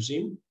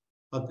regime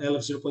at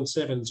LF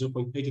 0.7 and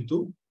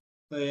 0.82,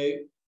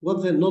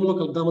 what the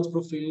non-local damage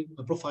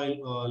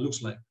profile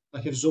looks like. I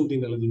have zoomed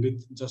in a little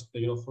bit, just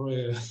for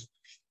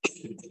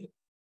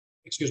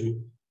excuse me,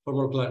 for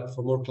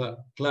more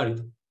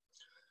clarity.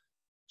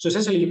 So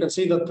essentially, you can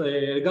see that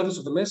regardless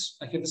of the mesh,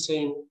 I have the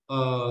same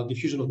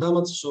diffusion of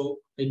damage. So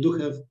I do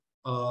have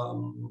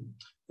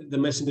the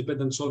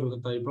mesh-independent solver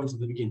that I promised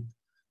at the beginning.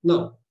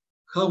 Now,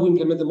 how we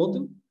implement the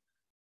model?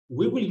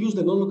 We will use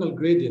the non-local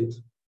gradient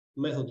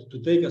method to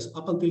take us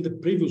up until the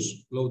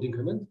previous load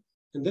increment,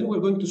 and then we're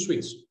going to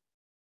switch.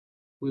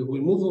 We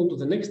will move on to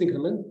the next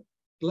increment,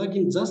 plug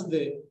in just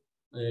the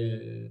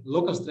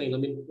local strain. I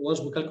mean, once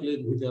we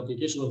calculate with the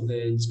application of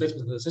the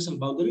displacement at the essential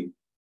boundary,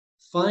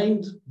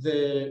 find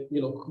the,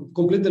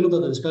 complete the loop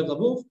that I described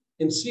above,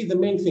 and see the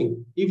main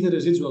thing. If the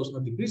residuals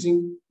are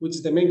decreasing, which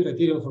is the main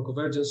criterion for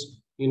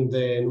convergence in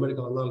the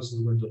numerical analysis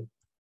we're doing.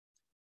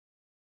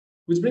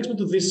 Which brings me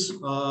to this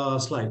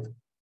slide.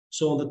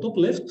 So on the top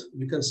left,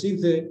 you can see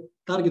the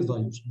target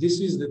values. This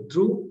is the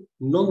true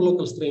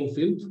non-local strain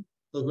field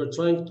that we're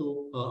trying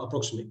to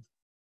approximate.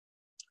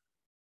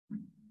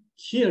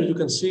 Here you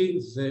can see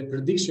the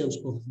predictions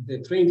of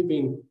the trained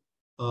pin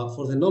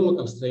for the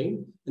non-local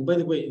strain. And by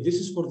the way, this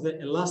is for the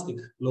elastic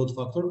load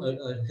factor.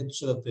 I had to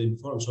say that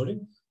before, I'm sorry.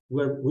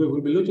 We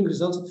will be looking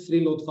results at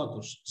 3 load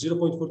factors,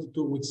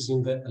 0.42, which is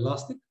in the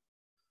elastic,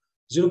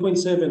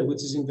 0.7,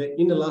 which is in the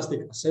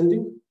inelastic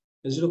ascending,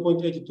 and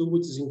 0.82,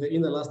 which is in the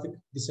inelastic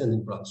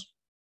descending branch.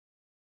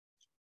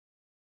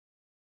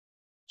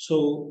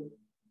 So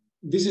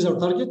this is our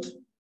target.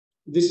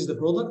 This is the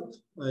product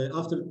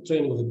after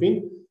training of the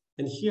pin.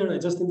 And here I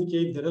just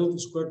indicate the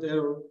relative squared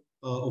error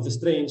of the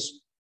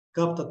strains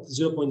capped at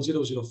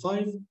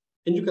 0.005.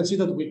 And you can see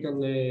that we can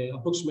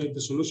approximate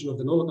the solution of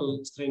the non-local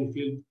strain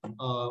field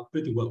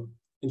pretty well.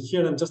 And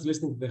here I'm just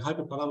listing the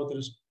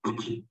hyperparameters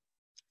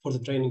for the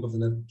training of the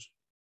networks.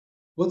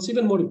 What's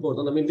even more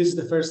important, I mean, this is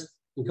the first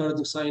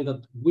encouraging sign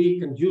that we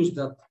can use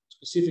that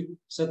specific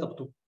setup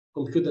to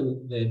compute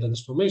the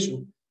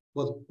transformation.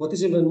 But what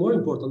is even more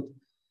important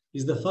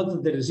is the fact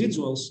that the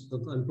residuals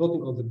that I'm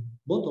plotting on the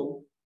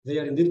bottom, they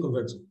are indeed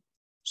convergent.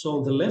 So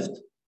on the left,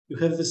 you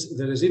have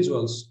the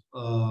residuals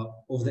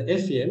of the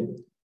FEM.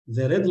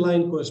 The red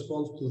line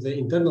corresponds to the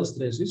internal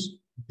stresses,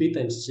 P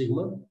times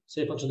sigma,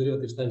 say function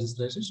derivatives times the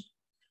stresses.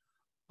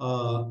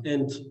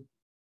 And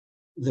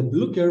the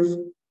blue curve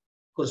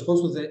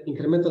corresponds to the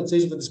incremental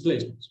change of the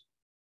displacements.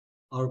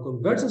 Our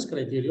convergence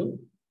criterion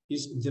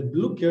is the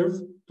blue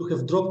curve to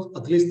have dropped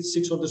at least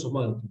 6 orders of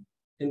magnitude.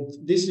 And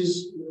this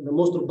is the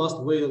most robust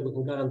way that we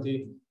can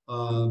guarantee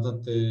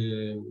that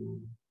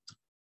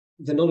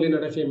the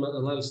nonlinear FEM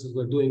analysis that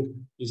we're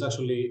doing is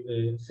actually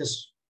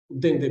has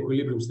obtained the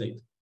equilibrium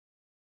state.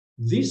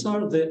 These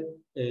are the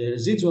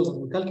residuals that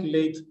we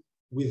calculate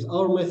with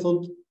our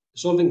method,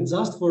 solving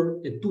just for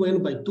a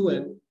 2n by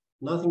 2n.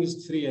 Nothing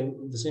is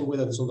 3n, the same way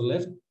that it's on the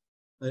left,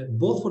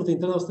 both for the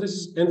internal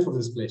stresses and for the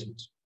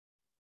displacements.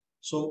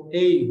 So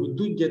A, we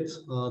do get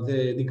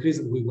the decrease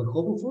that we were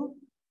hoping for,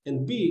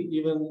 and B,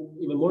 even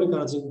more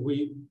encouraging,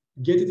 we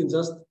get it in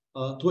just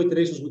 2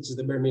 iterations, which is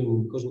the bare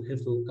minimum, because we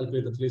have to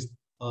calculate at least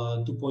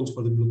 2 points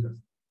for the blue curve.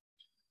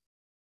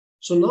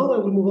 So now I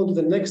will move on to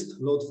the next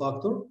load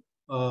factor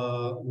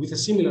with a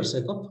similar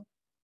setup.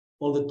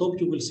 On the top,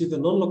 you will see the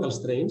non-local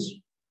strains.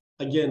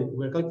 Again,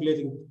 we're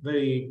calculating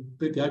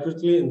pretty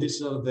accurately, and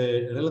these are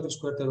the relative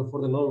square error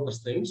for the non-local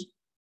strains.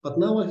 But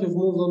now I have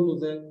moved on to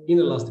the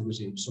inelastic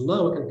regime. So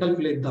now I can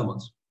calculate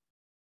damage.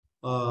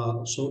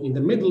 So in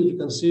the middle, you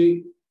can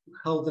see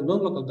how the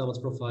non-local damage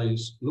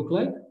profiles look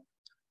like.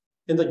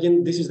 And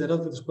again, this is the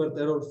relative squared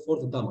error for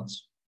the damage.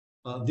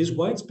 This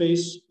white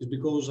space is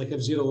because I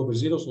have 0 over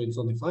 0, so it's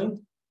not defined.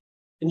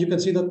 And you can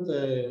see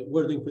that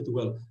we're doing pretty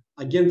well.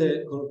 Again,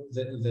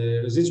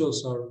 the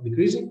residuals are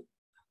decreasing.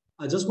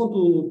 I just want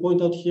to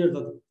point out here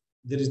that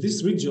there is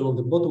this region on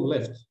the bottom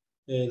left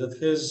that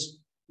has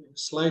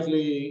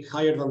slightly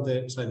higher than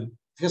the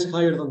has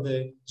higher than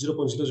the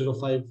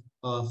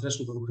 0.005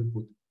 threshold that we have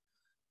put.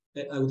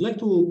 I would like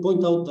to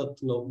point out that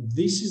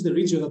this is the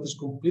region that is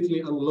completely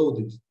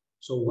unloaded.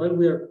 So while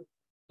we are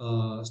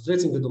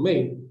stretching the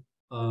domain,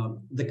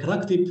 the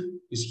crack tip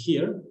is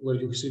here, where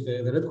you see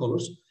the red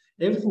colors.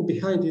 Everything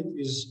behind it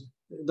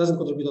doesn't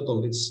contribute at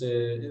all. It's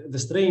the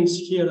strains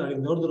here are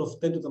in the order of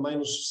 10 to the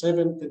minus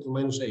 7, 10 to the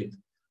minus 8.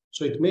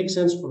 So it makes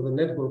sense for the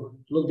network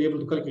to not be able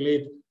to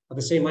calculate at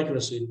the same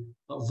accuracy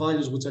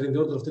values which are in the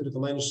order of 10 to the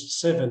minus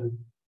 7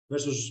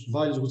 versus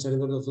values which are in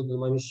the order of 10 to the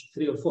minus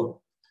 3 or 4.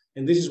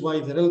 And this is why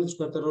the relative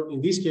squared error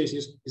in these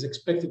cases is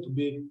expected to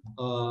be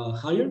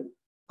higher.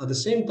 At the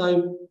same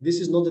time, this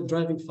is not the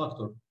driving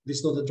factor. This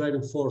is not the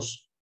driving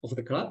force of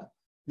the crack.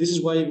 This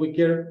is why we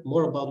care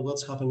more about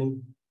what's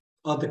happening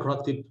at the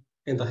crack tip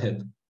and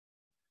ahead.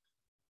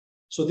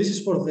 So this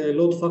is for the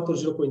load factor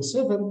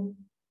 0.7.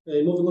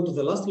 Moving on to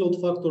the last load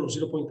factor of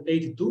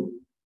 0.82.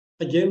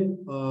 Again,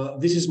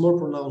 this is more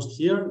pronounced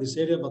here, this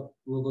area, but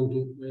I'm not going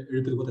to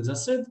repeat what I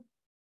just said.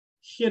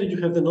 Here you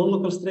have the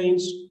non-local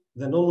strains,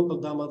 the non-local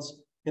damage,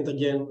 and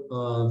again,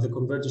 the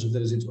convergence of the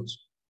residuals.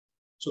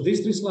 So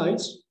these three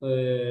slides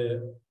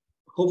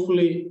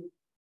hopefully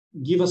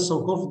give us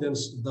some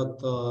confidence that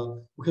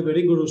we have a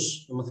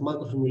rigorous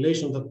mathematical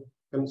formulation that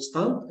can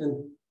stand. And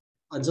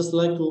I'd just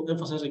like to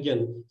emphasize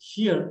again,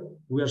 here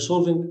we are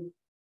solving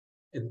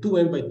a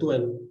 2n by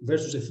 2n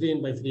versus a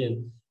 3n by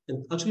 3n.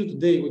 And actually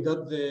today we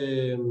got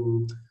the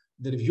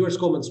reviewers'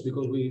 comments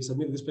because we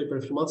submitted this paper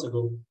a few months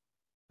ago.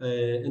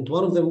 And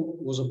one of them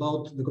was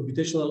about the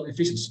computational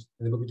efficiency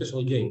and the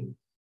computational gain.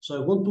 So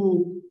I want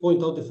to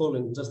point out the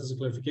following, just as a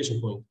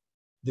clarification point.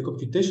 The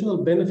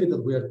computational benefit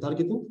that we are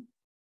targeting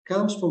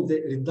comes from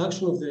the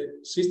reduction of the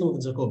system of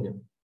the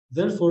Jacobian.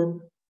 Therefore,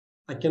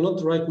 I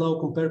cannot right now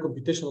compare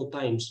computational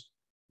times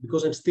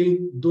because I'm still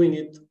doing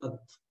it at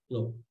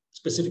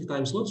specific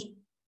time slots.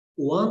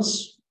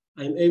 Once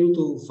I'm able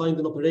to find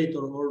an operator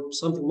or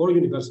something more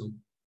universal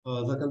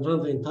that can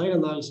run the entire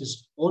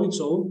analysis on its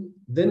own,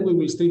 then we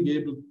will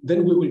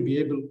be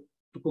able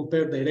to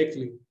compare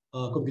directly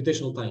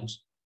computational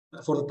times.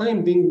 For the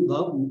time being,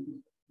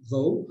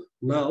 though,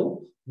 now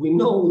we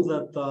know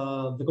that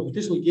the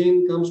computational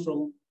gain comes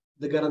from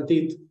the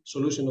guaranteed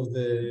solution of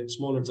the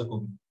smaller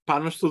Jacobian.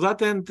 Panos, to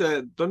that end,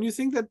 don't you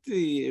think that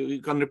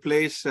you can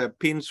replace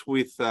pins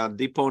with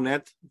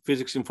DeepONet,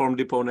 physics-informed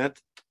DeepONet,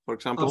 for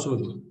example?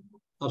 Absolutely.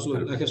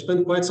 Absolutely. I have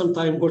spent quite some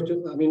time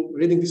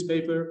reading this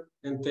paper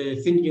and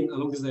thinking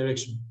along this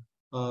direction.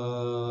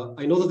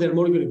 I know that they're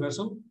more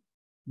universal,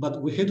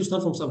 but we had to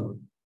start from somewhere.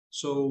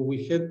 So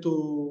we had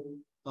to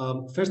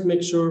first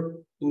make sure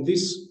in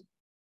this,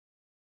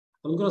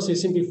 I'm going to say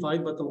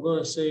simplified, but I'm going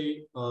to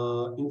say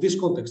in this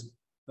context,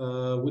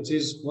 which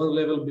is one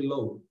level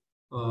below,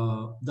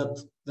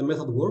 that the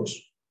method works.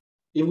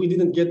 If we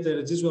didn't get the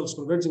residuals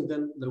converging,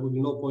 then there would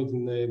be no point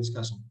in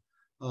discussing.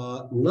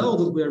 Now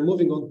that we are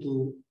moving on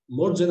to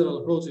more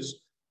general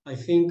approaches, I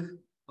think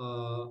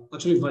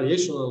actually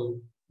variational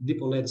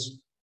DeepONets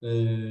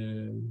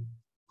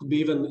could be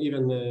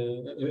even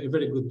a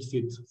very good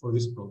fit for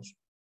this approach.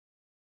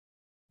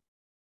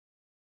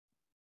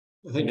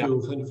 Thank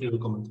you for your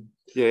comment.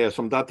 Yeah,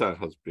 some data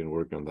has been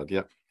working on that.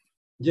 Yeah.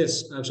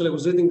 Yes, actually, I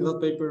was reading that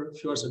paper a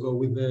few hours ago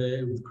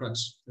with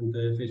cracks and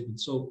Facebook.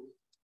 So,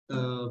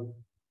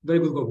 very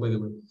good work, by the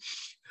way.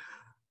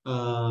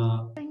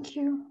 Thank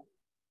you.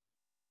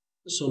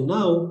 So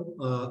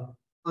now,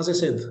 as I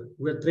said,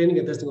 we're training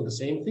and testing on the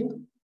same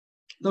thing.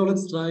 Now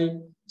let's try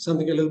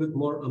something a little bit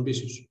more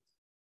ambitious.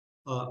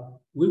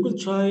 We will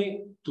try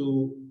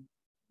to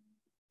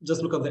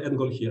just look at the end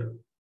goal here.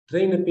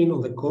 Train a pin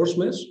on the coarse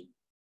mesh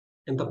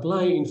and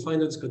apply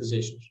infinite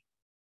discretizations.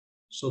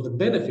 So the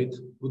benefit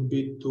would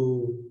be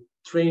to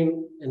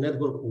train a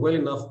network well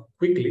enough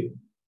quickly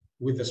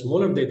with a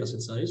smaller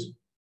dataset size,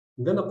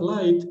 and then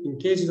apply it in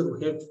cases that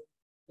we have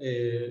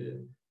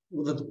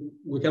that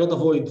we cannot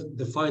avoid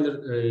the finer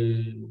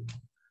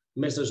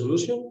mesh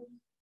resolution.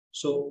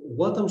 So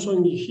what I'm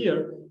showing you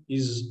here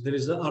is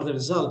are the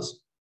results.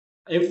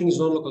 Everything is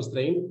non-local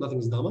strain, nothing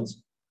is damaged,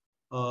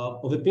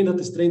 of a pin that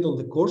is trained on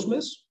the coarse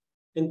mesh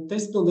and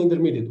tested on the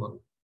intermediate one.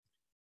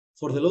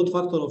 For the load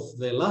factor of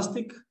the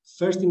elastic,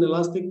 first in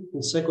elastic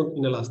and second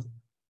in elastic.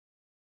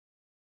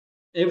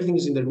 Everything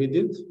is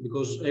intermediate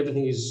because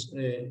everything is,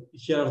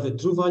 here are the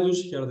true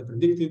values, here are the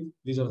predicted,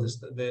 these are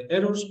the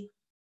errors.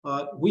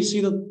 We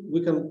see that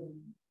we can,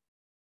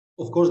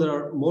 of course, there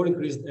are more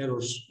increased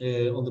errors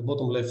on the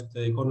bottom left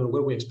corner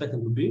where we expect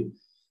them to be,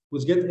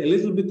 which get a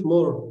little bit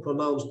more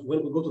pronounced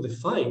when we go to the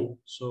fine.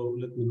 So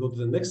let me go to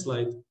the next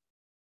slide.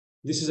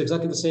 This is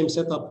exactly the same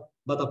setup,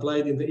 but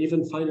applied in the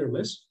even finer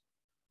mesh.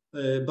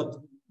 But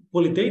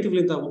qualitatively,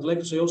 and I would like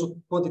to say also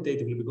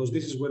quantitatively, because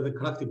this is where the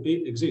crack tip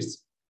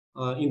exists.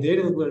 In the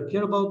area that we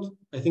care about,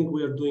 I think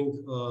we are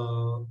doing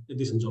a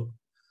decent job.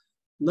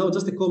 Now,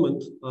 just a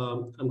comment.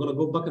 I'm going to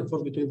go back and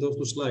forth between those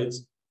two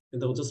slides,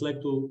 and I would just like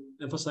to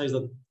emphasize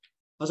that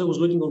as I was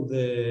looking on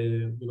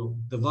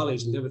the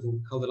valleys and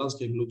everything, how the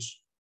landscape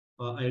looks,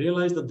 I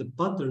realized that the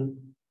pattern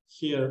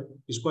here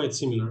is quite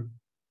similar.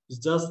 It's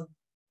just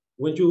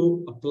when you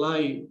apply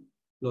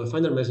a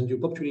finer mesh and you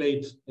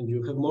populate and you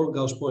have more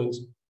Gauss points,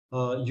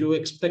 you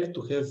expect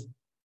to have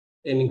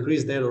an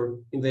increased error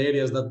in the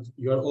areas that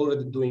you are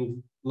already doing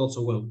not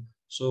so well.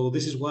 So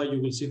this is why you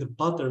will see the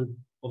pattern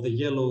of the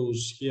yellows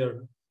here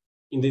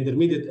in the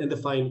intermediate and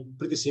the fine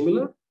pretty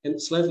similar and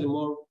slightly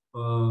more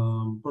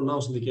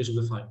pronounced in the case of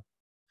the fine.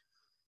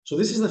 So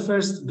this is the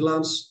first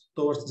glance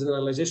towards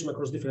generalization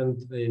across different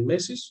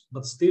meshes,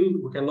 but still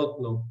we cannot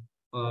know.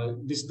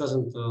 This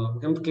doesn't, we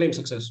cannot claim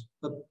success,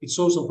 but it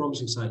shows some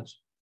promising signs.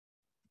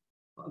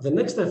 The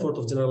next effort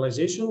of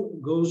generalization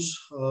goes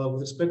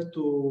with respect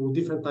to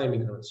different time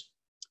increments.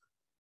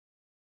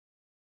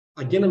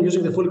 Again, I'm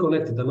using the fully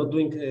connected. I'm not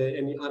doing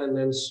any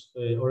RNNs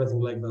or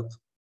anything like that.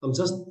 I'm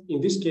just,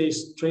 in this case,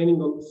 training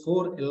on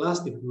 4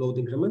 elastic load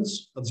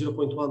increments at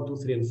 0.1, 2,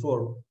 3, and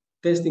 4,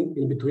 testing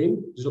in between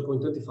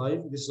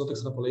 0.25. This is not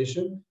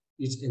extrapolation.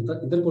 It's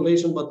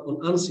interpolation, but on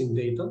unseen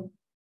data.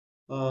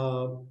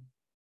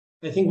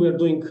 I think we are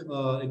doing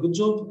a good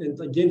job. And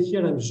again,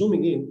 here I'm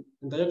zooming in,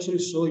 and I actually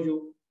show you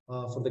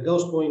for the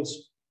Gauss points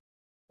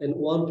and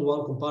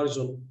one-to-one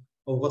comparison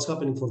of what's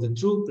happening for the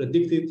true,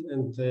 predicted,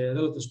 and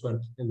relative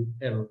squared and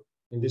error.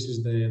 And this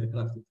is the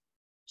corrected.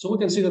 So we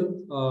can see that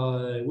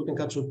we can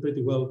capture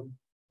pretty well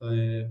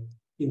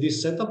in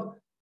this setup.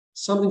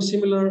 Something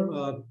similar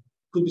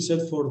could be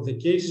said for the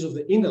cases of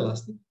the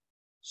inelastic.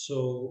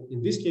 So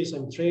in this case,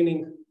 I'm training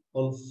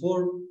on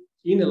 4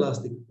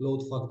 inelastic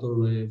load factor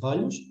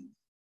values,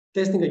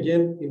 testing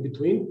again in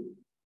between,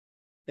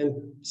 and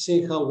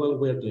seeing how well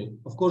we're doing.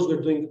 Of course,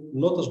 we're doing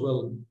not as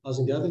well as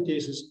in the other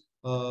cases,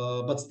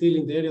 but still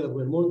in the area that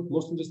we're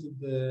most interested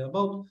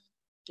about,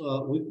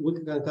 we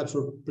can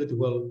capture pretty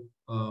well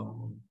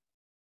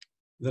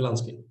the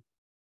landscape.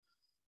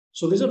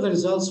 So these are the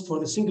results for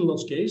the single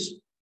nodes case.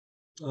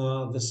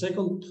 The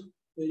second,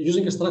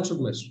 using a structured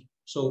mesh.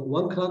 So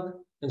one crack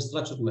and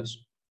structured mesh.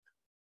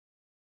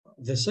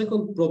 The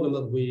second problem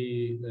that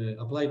we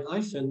applied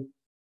I-FENN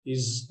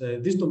is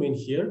this domain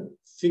here,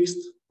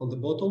 fixed on the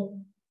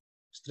bottom,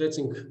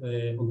 stretching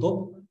on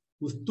top,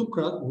 with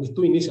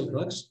two initial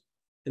cracks.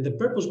 And the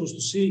purpose was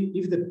to see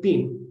if the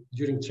pin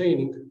during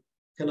training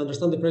can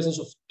understand the presence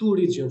of 2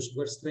 regions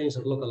where strains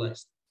are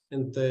localized,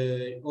 and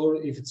or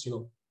if it's,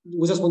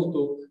 we just wanted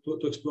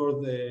to explore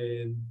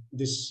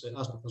this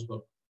aspect as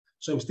well.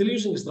 So I'm still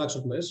using a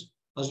structured mesh.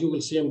 As you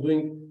will see, I'm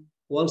doing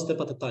one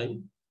step at a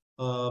time,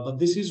 but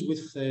this is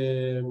with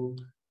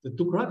the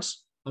 2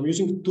 cracks. I'm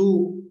using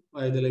 2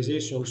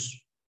 idealizations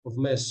of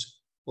mesh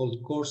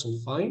called coarse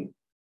and fine.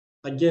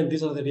 Again,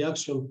 these are the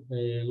reaction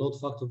load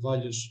factor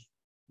values.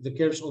 The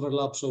curves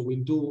overlap, so we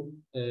do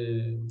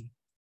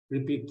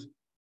repeat,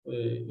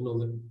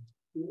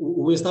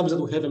 we established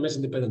that we have a mesh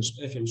independent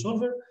FEM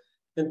solver.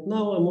 And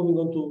now I'm moving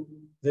on to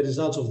the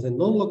results of the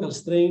non-local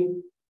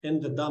strain and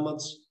the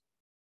damage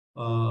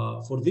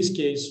for this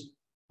case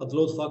at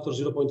load factor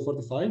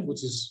 0.45,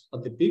 which is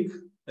at the peak,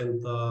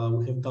 and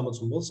we have damage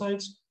on both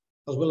sides,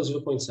 as well as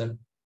 0.7.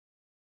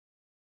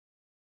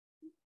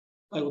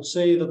 I would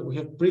say that we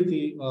have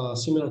pretty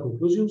similar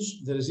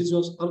conclusions. The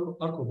residuals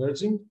are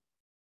converging,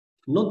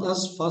 not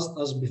as fast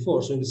as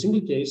before. So in the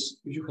single case,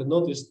 if you had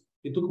noticed,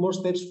 it took more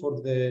steps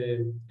for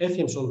the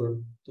FEM solver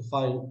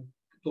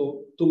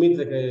to meet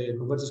the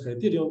convergence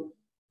criterion,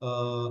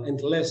 and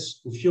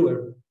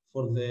fewer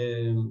for the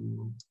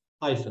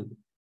I-FENN.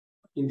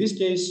 In this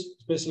case,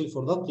 especially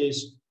for that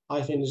case,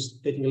 I-FENN is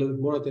taking a little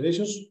bit more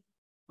iterations,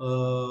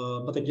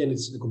 but again,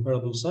 it's a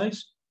comparable size.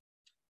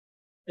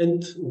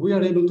 And we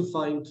are able to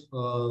find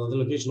the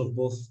location of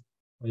both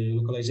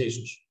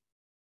localizations.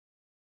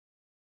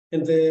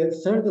 And the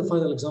third and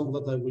final example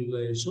that I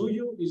will show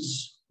you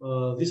is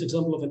this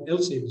example of an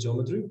L-shaped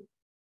geometry.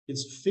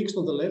 It's fixed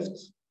on the left.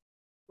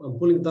 I'm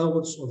pulling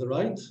downwards on the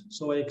right.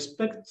 So I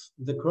expect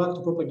the crack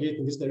to propagate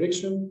in this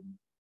direction.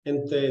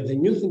 And the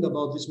new thing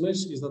about this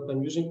mesh is that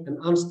I'm using an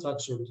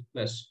unstructured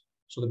mesh.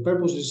 So the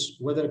purpose is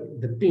whether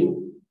the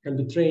pin can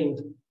be trained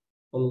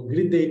on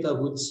grid data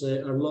which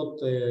are not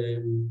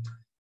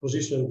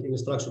positioned in a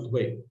structured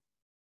way.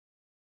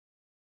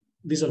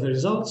 These are the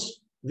results.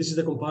 This is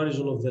the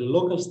comparison of the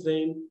local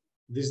strain.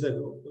 This is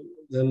of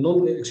the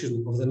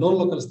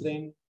non-local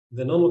strain,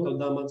 the non-local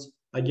damage,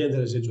 again the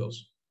residuals.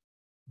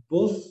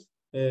 Both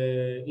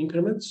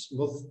increments,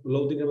 both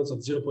load increments at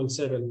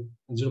 0.7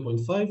 and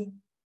 0.5,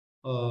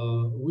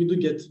 we do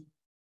get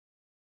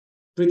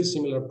pretty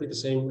similar, pretty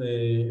same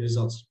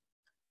results.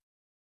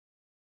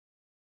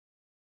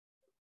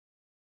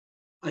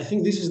 I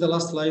think this is the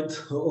last slide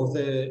of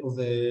the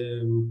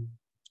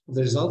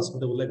results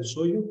that I would like to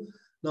show you.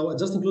 Now, I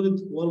just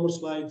included one more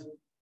slide,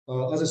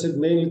 as I said,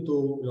 mainly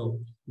to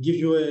give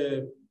you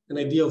an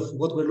idea of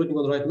what we're looking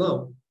on right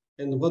now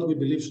and what we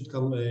believe should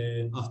come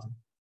after.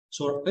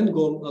 So our end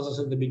goal, as I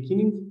said at the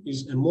beginning,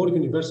 is a more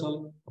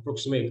universal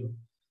approximator.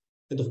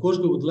 And of course,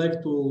 we would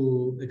like to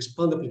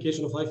expand the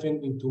application of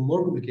I-FENN into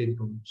more complicated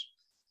problems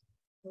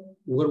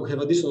where we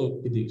have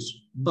additional PDEs.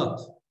 But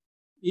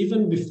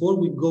even before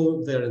we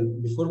go there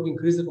and before we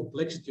increase the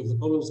complexity of the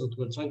problems that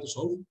we're trying to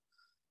solve,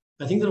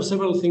 I think there are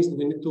several things that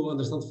we need to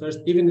understand first,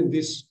 even in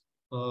this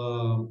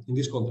in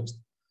this context.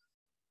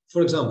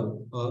 For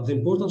example, the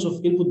importance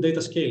of input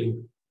data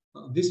scaling.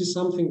 This is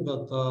something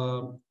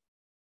that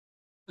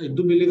I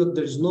do believe that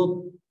there is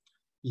not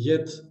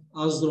yet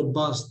as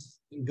robust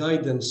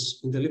guidance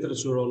in the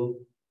literature on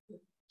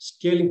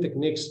scaling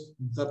techniques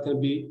that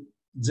can be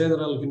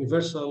general,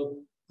 universal,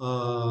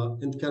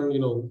 and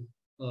can,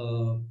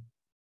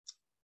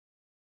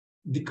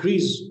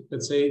 decrease,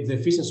 let's say, the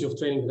efficiency of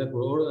training the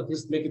network, or at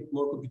least make it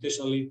more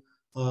computationally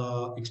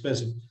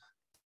expensive.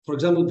 For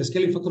example, the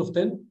scaling factor of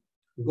 10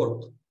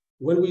 worked.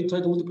 When we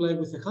tried to multiply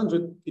with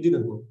 100, it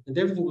didn't work, and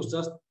everything was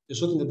just a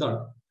shot in the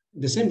dark.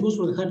 The same goes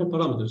for the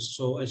hyperparameters.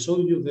 So I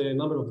showed you the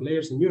number of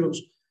layers in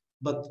neurons,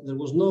 but there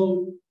was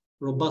no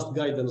robust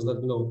guidance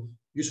that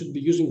you should be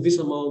using this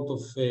amount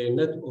of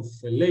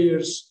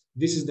layers.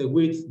 This is the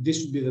width.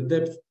 This should be the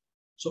depth.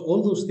 So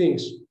all those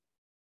things,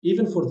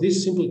 even for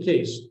this simple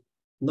case,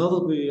 now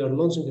that we are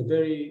launching a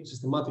very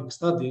systematic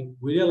study,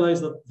 we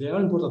realize that there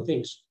are important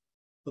things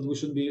that we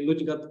should be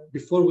looking at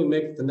before we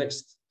make the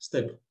next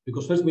step.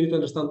 Because first we need to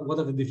understand what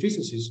are the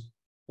deficiencies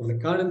of the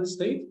current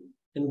state,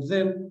 and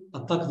then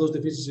attack those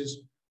deficiencies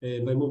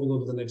by moving on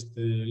to the next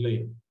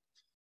layer.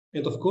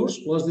 And of course,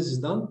 once this is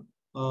done,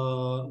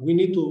 we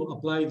need to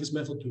apply this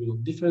method to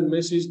different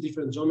meshes,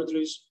 different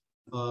geometries,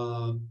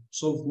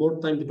 solve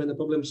more time-dependent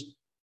problems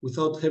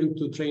without having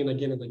to train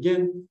again and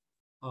again,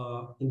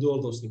 and do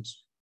all those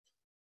things.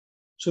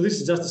 So this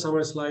is just a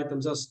summary slide.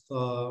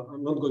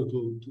 I'm not going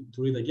to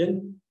read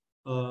again.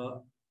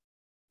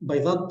 By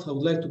that, I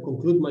would like to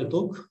conclude my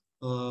talk.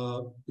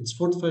 It's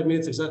 45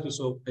 minutes exactly,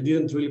 so I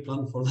didn't really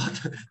plan for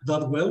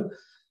that well.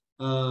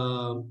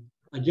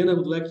 Again, I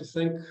would like to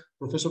thank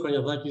Professor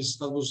Karniadakis.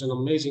 That was an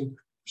amazing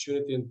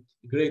opportunity and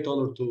a great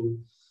honor to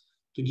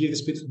give this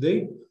speech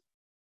today.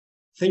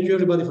 Thank you,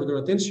 everybody, for your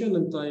attention,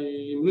 and I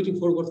am looking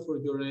forward for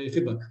your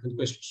feedback and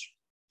questions.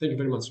 Thank you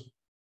very much.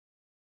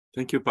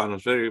 Thank you,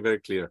 Panos. Very, very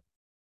clear.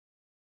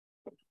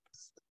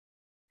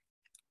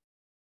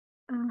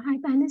 Hi,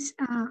 Panos.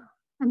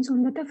 I'm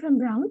Sondata from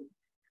Brown.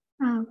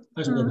 Hi,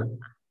 Sondata.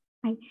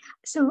 Hi.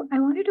 So I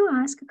wanted to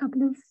ask a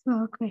couple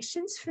of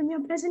questions from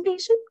your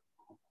presentation.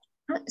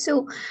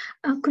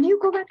 Could you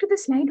go back to the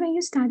slide where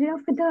you started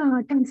off with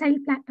the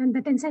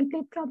tensile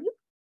plate problem?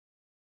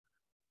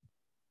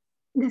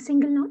 The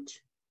single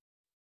notch?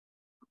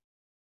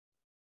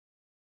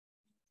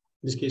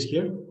 This case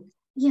here?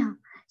 Yeah.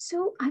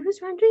 So I was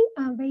wondering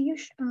where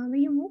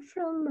you move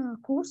from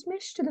coarse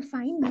mesh to the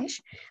fine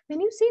mesh.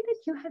 When you say that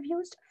you have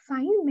used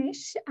fine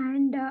mesh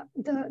and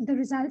the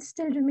results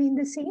still remain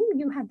the same,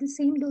 you have the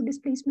same low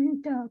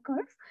displacement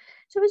curve.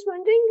 So I was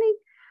wondering,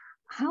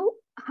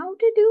 how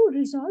did you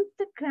resolve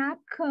the crack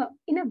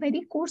in a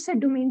very coarser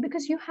domain?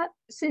 Because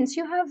since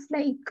you have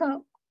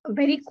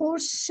very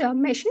coarse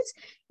meshes,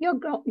 your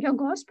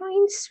Gauss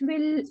points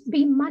will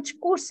be much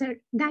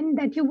coarser than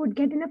that you would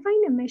get in a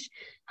finer mesh.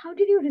 How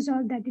did you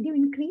resolve that? Did you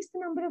increase the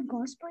number of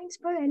Gauss points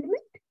per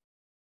element?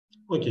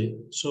 Okay,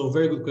 so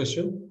very good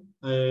question.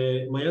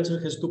 My answer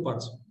has two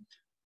parts.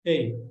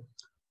 A,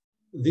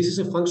 this is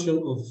a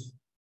function of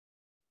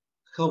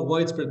how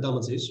widespread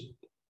damage is,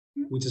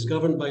 which is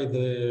governed by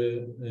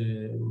the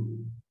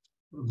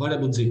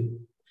variable G.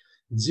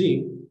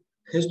 G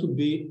has to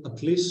be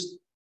at least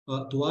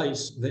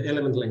twice the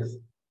element length.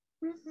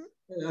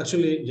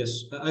 Actually,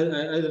 yes,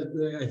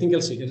 I think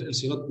LC,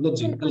 not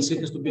G. LC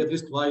has to be at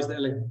least twice the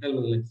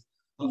element length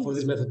for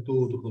this method to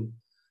hold.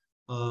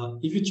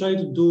 If you try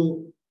to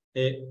do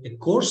a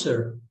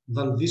coarser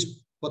than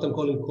this, what I'm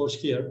calling coarse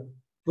here,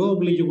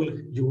 probably you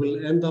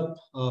will end up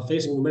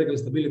facing numerical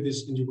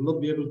instabilities, and you will not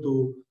be able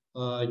to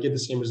get the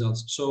same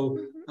results. So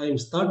I am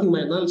starting my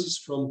analysis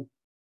from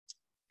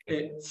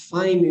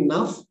fine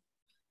enough,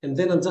 and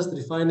then I'm just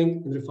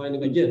refining and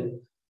refining again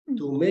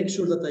to make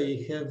sure that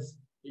I have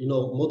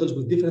models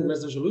with different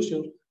mesh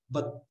resolution,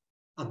 but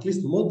at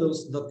least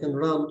models that can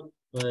run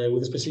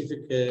with a specific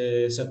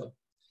setup.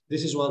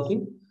 This is one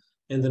thing.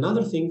 And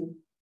another thing,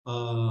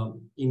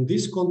 in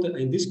this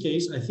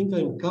case, I think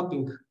I'm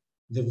capping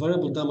the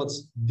variable damage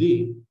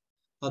D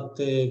at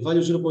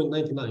value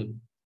 0.99.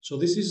 So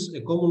this is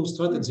a common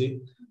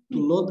strategy to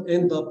not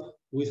end up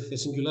with a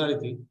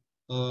singularity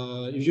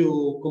if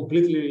you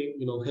completely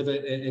have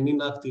an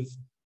inactive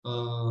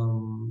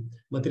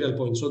material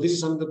point. So this is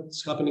something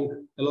that's happening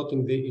a lot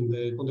in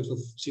the context of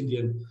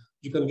CDM.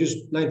 You can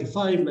use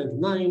 95,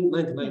 99,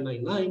 99,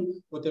 99,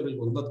 whatever you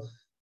want. But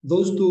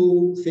those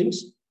two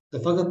things, the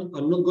fact that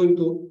I'm not going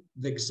to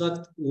the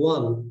exact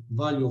one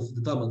value of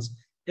the damage,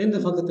 and the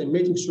fact that I'm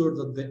making sure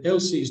that the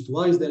LC is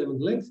twice the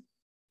element length,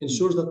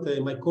 ensures that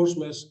my coarse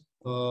mesh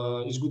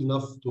is good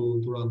enough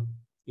to run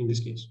in this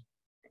case.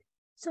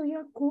 So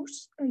your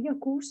coarse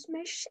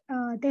mesh,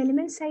 the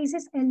element size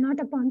is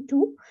L0 upon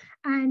 2,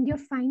 and your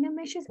finer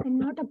mesh is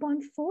L0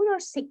 upon 4 or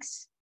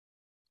 6?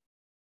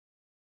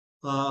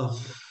 I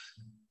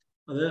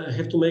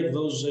have to make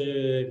those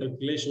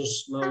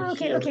calculations now.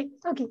 Okay,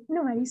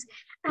 no worries.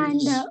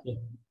 And yeah,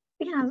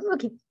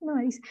 okay, no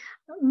worries.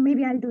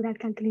 Maybe I'll do that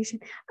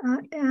calculation.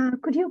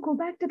 Could you go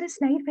back to the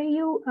slide where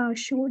you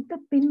showed the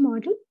pin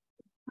model?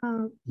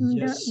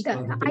 Yes,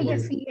 the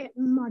I-FENN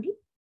model?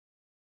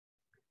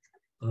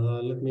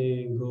 Let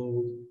me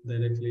go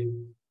directly.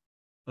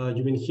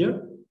 You mean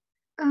here?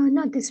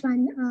 Not this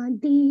one,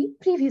 the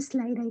previous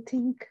slide, I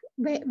think,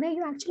 where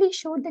you actually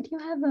showed that you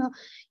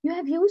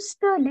have used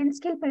the length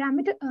scale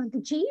parameter,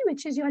 the G,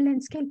 which is your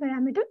length scale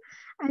parameter,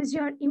 as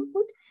your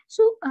input.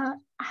 So,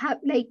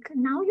 like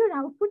now your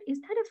output, is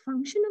that a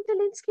function of the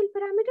length scale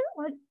parameter,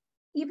 or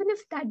even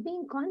if that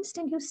being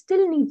constant, you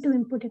still need to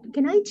input it?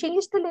 Can I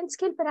change the length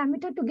scale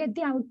parameter to get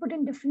the output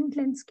in different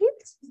length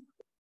scales?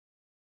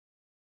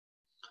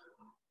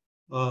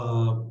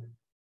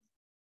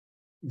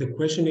 The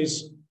question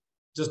is,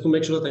 just to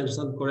make sure that I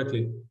understand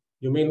correctly,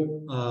 you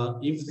mean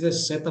if the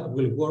setup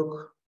will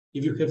work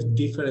if you have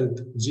different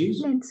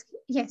Gs?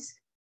 Yes.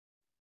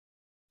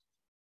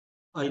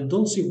 I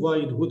don't see why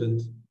it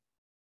wouldn't.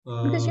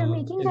 Because you're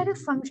making that a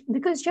function,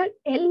 because your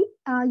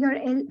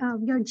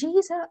G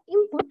is an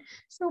input.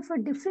 So for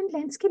different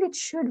length scale, it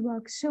should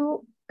work.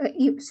 So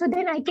so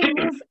then I can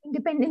move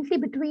independently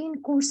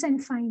between coarse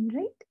and fine,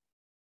 right?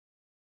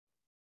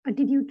 Or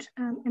did you?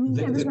 I mean,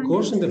 the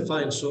coarse and the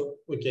fine. So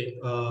okay,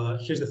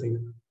 here's the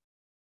thing.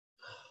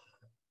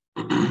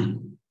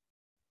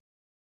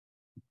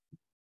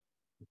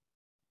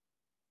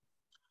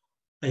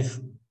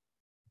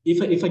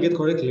 If I get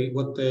correctly,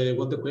 what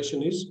the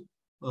question is,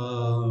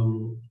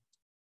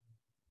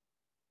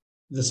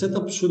 the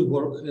setup should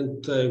work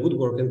and would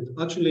work. And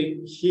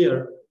actually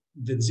here,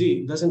 the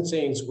G doesn't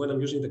change when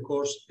I'm using the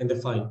coarse and the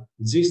fine.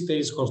 G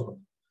stays constant.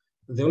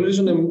 The only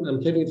reason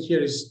I'm having it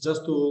here is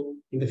just to,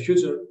 in the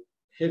future,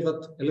 have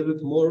that a little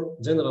bit more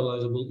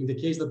generalizable in the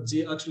case that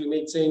G actually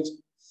may change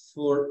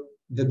for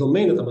the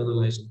domain that I'm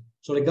analyzing.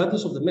 So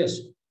regardless of the mesh,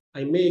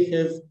 I may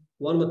have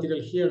one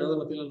material here, another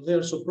material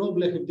there. So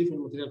probably I have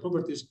different material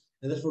properties,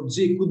 and therefore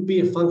G could be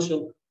a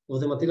function of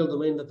the material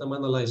domain that I'm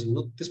analyzing,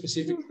 not the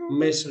specific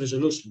mesh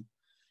resolution.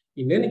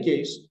 In any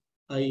case,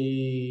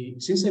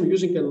 since I'm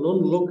using a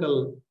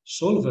non-local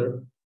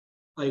solver,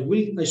 I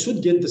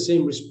should get the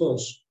same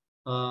response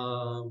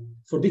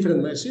for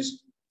different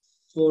meshes.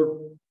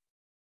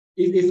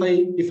 If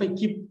I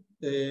keep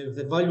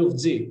the value of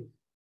G,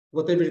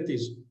 whatever it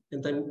is,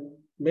 and I'm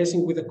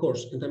messing with the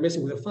coarse and I'm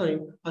messing with the fine,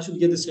 I should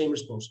get the same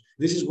response.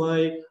 This is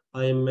why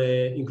I'm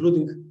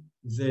including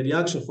the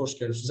reaction force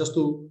curves, just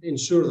to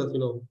ensure that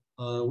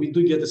we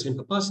do get the same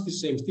capacity,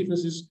 same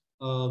stiffnesses,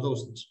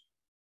 those things.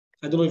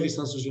 I don't know if this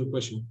answers your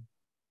question.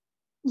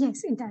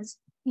 Yes, it does.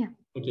 Yeah.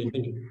 Okay,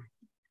 thank you.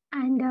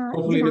 And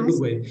hopefully in a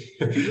good way.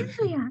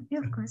 yeah,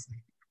 of course.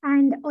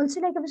 And also,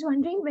 like I was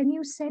wondering, when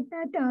you said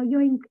that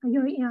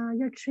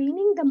you're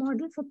training the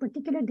model for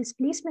particular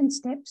displacement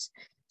steps.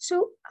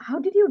 So how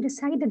did you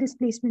decide the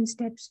displacement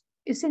steps?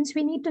 Since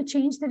we need to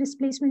change the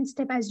displacement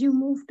step as you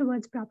move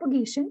towards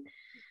propagation.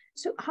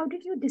 So how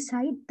did you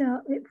decide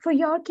for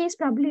your case,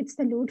 probably it's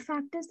the load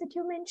factors that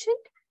you mentioned?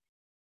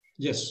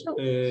 Yes,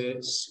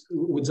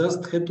 we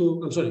just had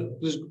to, I'm sorry,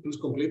 please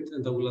complete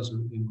and I will answer.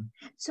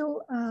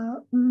 So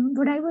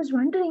what I was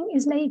wondering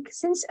is, like,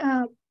 since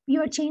you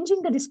are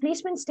changing the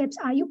displacement steps,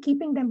 are you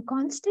keeping them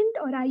constant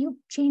or are you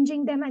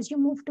changing them as you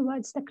move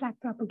towards the crack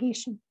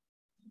propagation?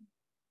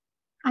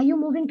 Are you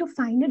moving to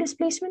finer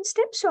displacement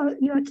steps or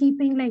you are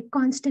keeping like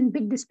constant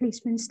big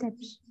displacement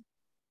steps?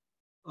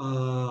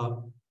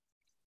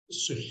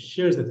 So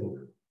here's the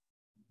thing.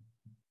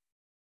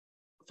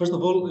 First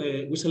of all,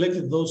 we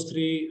selected those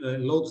three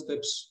load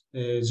steps,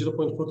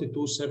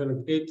 0.42, 7,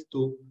 and 8,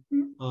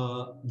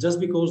 just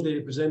because they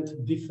represent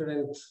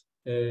different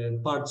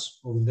parts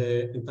of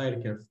the entire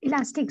curve.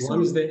 Elastic.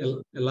 One is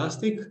the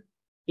elastic,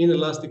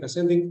 inelastic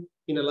ascending,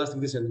 inelastic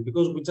descending,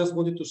 because we just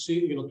wanted to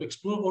see, to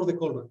explore all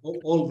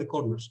the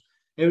corners.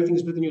 Everything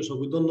is pretty new, so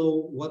we don't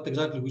know what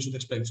exactly we should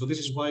expect. So this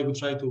is why we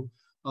try to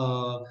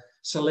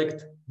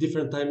select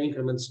different time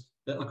increments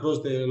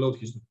across the load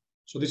history.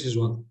 So this is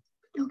one.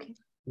 Okay.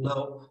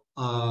 Now,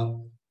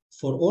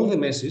 for all the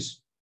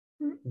meshes,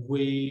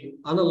 we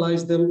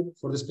analyze them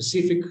for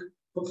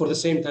the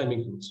same time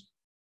increments.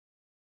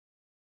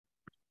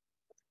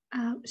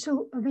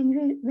 So when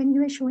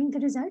you were showing the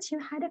results, you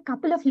had a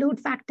couple of load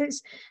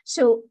factors.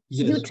 So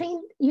yes.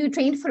 you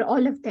trained for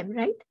all of them,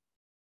 right?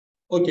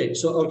 Okay.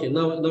 So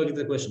now I get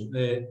the question.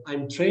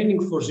 I'm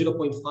training for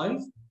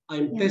 0.5.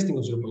 I'm testing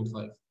on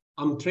 0.5.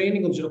 I'm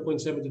training on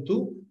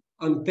 0.72.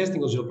 I'm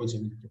testing on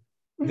 0.72.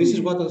 This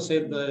is what I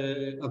said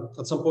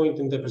at some point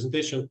in the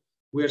presentation.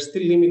 We are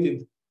still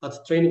limited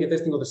at training and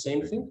testing on the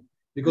same thing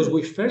because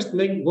we first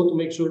want to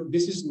make sure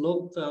this is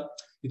not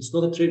it's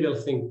not a trivial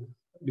thing,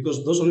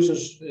 because those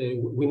solutions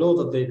we know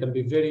that they can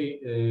be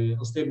very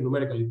unstable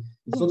numerically.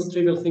 It's not a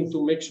trivial thing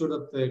to make sure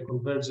that the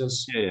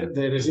convergence,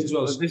 the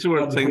residuals. This is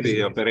where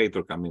the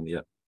operator come in.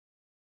 Yeah,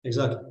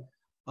 exactly.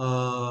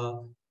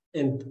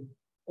 And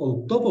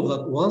on top of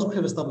that, once we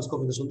have established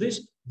confidence on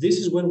this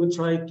is when we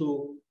try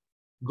to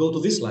go to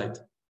this slide,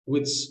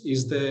 which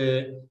is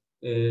the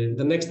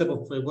next step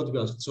of what we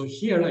asked. So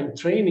here I'm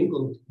training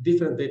on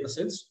different data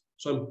sets.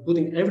 So I'm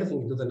putting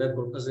everything into the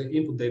network as an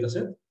input data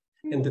set.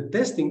 And the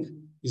testing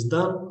is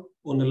done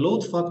on a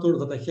load factor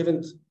that I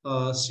haven't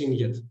seen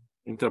yet.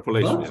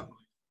 Interpolation. But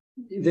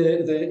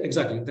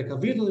exactly, the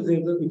caveat of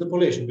the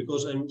interpolation,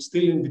 because I'm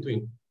still in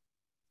between.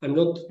 I'm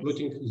not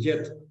looking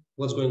yet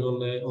what's going on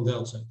the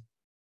outside.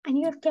 And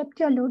you have kept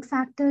your load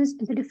factors,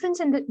 the difference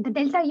in the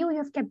delta U, you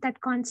have kept that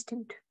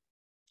constant.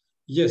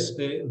 Yes,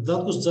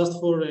 that was just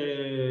for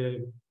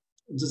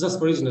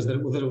reasons. There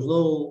was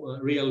no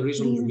real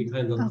reason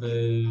behind that.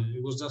 Okay.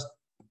 It was just,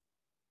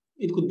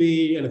 it could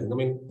be anything. I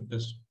mean,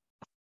 yes.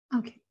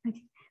 Okay.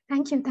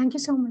 Thank you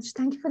so much.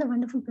 Thank you for the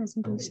wonderful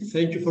presentation.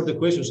 Thank you for the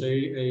questions.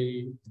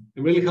 I'm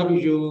really happy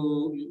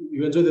you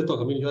enjoyed the talk.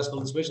 I mean, you asked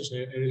all these questions.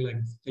 I really like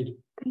it. Thank you.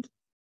 Thank you.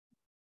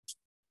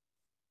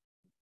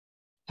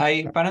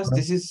 Hi, Panos.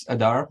 This is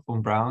Adar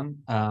from Brown,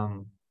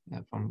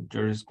 from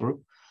Jerry's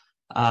group.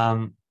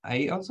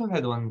 I also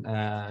had one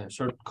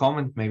short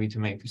comment maybe to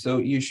make. So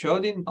you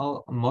showed in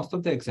most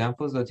of the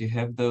examples that you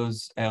have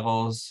those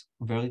errors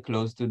very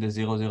close to the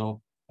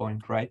 0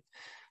 point, right?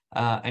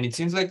 And it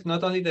seems like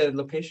not only the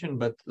location,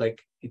 but like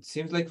it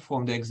seems like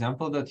from the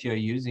example that you're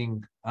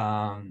using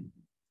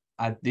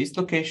at this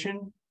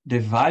location, the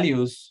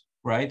values,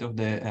 right, of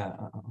the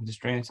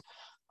strains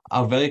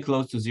are very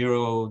close to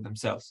 0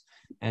 themselves.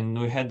 And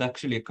we had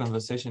actually a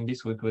conversation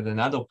this week with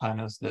another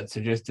Panos that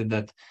suggested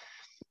that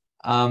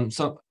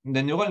so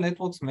the neural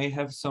networks may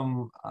have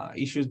some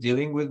issues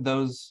dealing with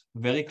those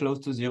very close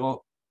to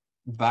 0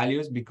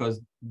 values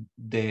because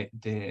they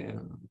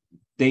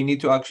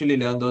need to actually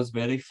learn those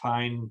very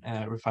fine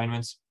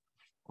refinements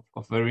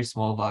of very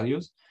small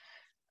values.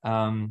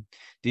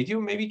 Did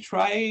you maybe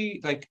try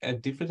like a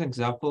different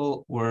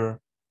example where,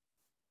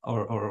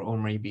 or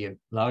maybe a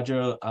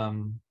larger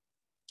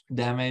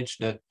damage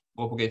that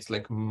propagates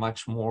like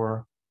much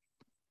more,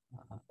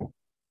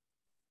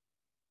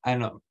 I don't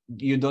know,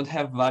 you don't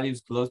have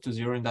values close to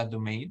 0 in that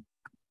domain?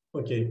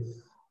 Okay,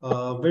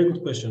 very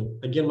good question.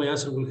 Again, my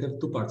answer will have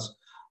 2 parts.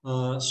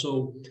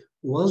 So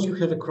once you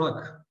have a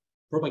crack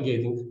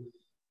propagating,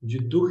 you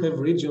do have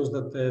regions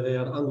that they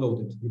are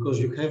unloaded because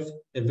you have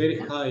a very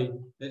high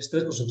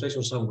stress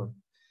concentration somewhere.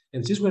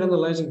 And since we're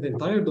analyzing the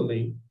entire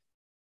domain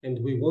and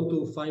we want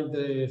to find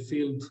the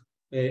field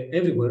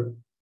everywhere,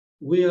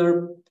 we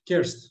are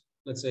cursed.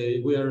 Let's say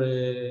we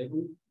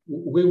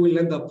will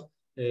end up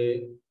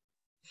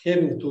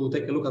having to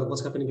take a look at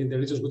what's happening in the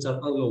regions which are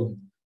unloaded.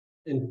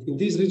 And in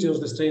these regions,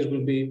 the strains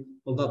will be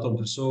on that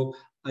order. So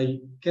I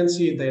can't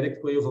see a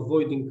direct way of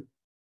avoiding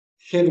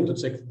having to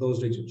check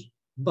those regions.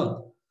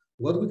 But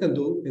what we can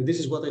do, and this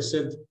is what I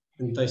said,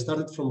 and I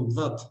started from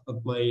that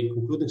at my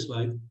concluding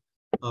slide,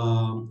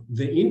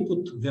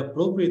 the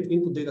appropriate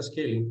input data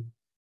scaling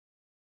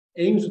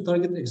aims to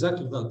target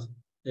exactly that,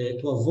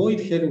 to avoid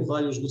having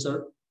values which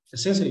are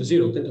essentially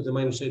 0, 10 to the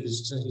minus 8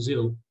 is essentially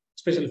 0,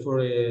 especially for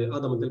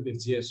Adam and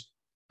LBFGS.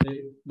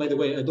 By the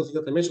way, I don't think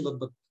that I mentioned that,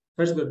 but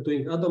first we're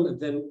doing Adam and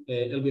then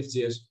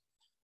LBFGS.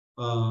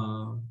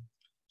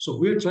 So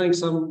we're trying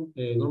some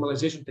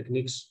normalization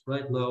techniques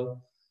right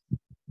now,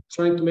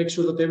 trying to make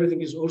sure that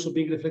everything is also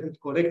being reflected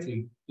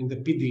correctly in the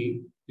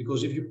PDE,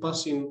 because if you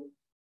pass in,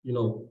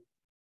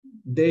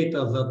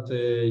 data that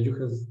you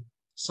have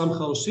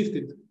somehow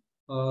shifted,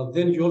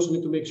 then you also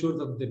need to make sure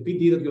that the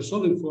PDE that you're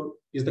solving for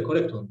is the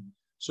correct one.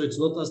 So it's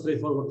not as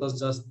straightforward as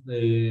just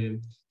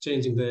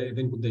changing the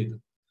input data.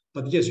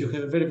 But yes, you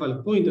have a very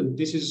valid point, and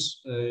this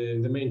is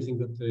the main thing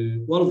that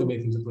one of the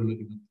main things that we're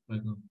looking at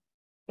right now.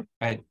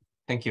 Right.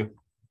 Thank you.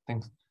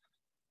 Thanks.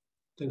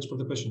 Thanks for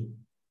the question.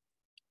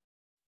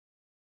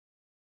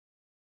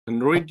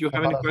 And Rui, do you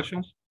have any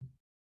questions?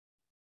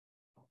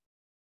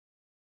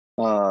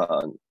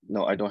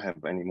 No, I don't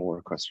have any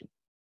more questions.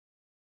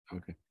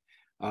 Okay.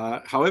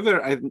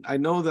 However, I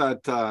know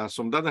that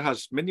Somdata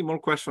has many more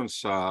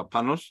questions,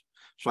 Panos.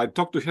 So I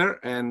talked to her,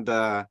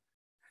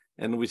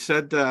 and we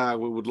said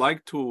we would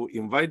like to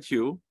invite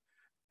you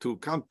to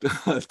come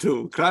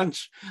to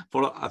Crunch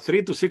for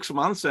 3 to 6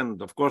 months,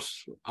 and of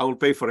course I will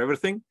pay for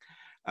everything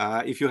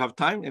if you have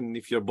time and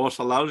if your boss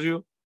allows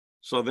you.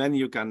 So then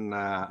you can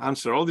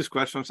answer all these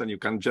questions and you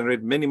can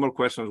generate many more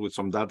questions with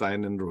Somdata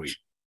and Rui.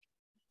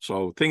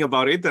 So think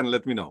about it and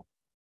let me know.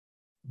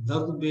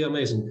 That would be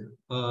amazing.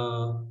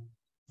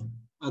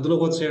 I don't know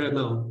what to say right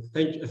now.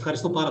 Thank you.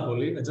 Ευχαριστώ πάρα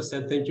πολύ. I just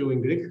said thank you in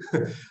Greek.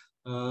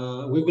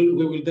 We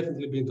will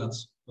definitely be in touch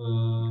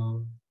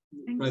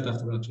right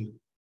after, actually.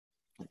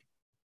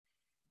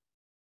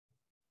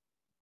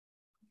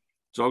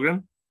 Zogren,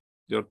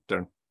 your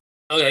turn.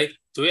 Okay.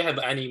 Do we have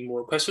any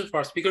more questions for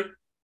our speaker?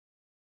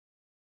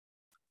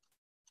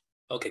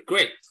 Okay,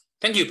 great.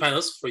 Thank you,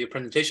 Panos, for your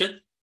presentation.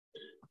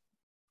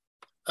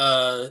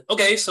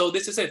 Okay, so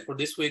this is it for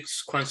this week's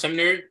Crunch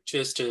seminar.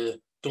 Just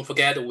don't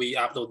forget we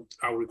upload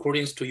our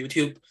recordings to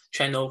YouTube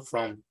channel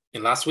from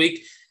last week.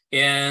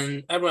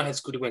 And everyone has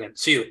a good weekend.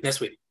 See you next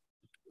week.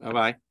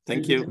 Bye-bye.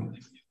 Thank you.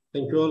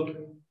 Thank you all.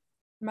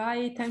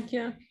 Bye. Thank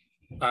you.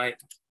 Bye.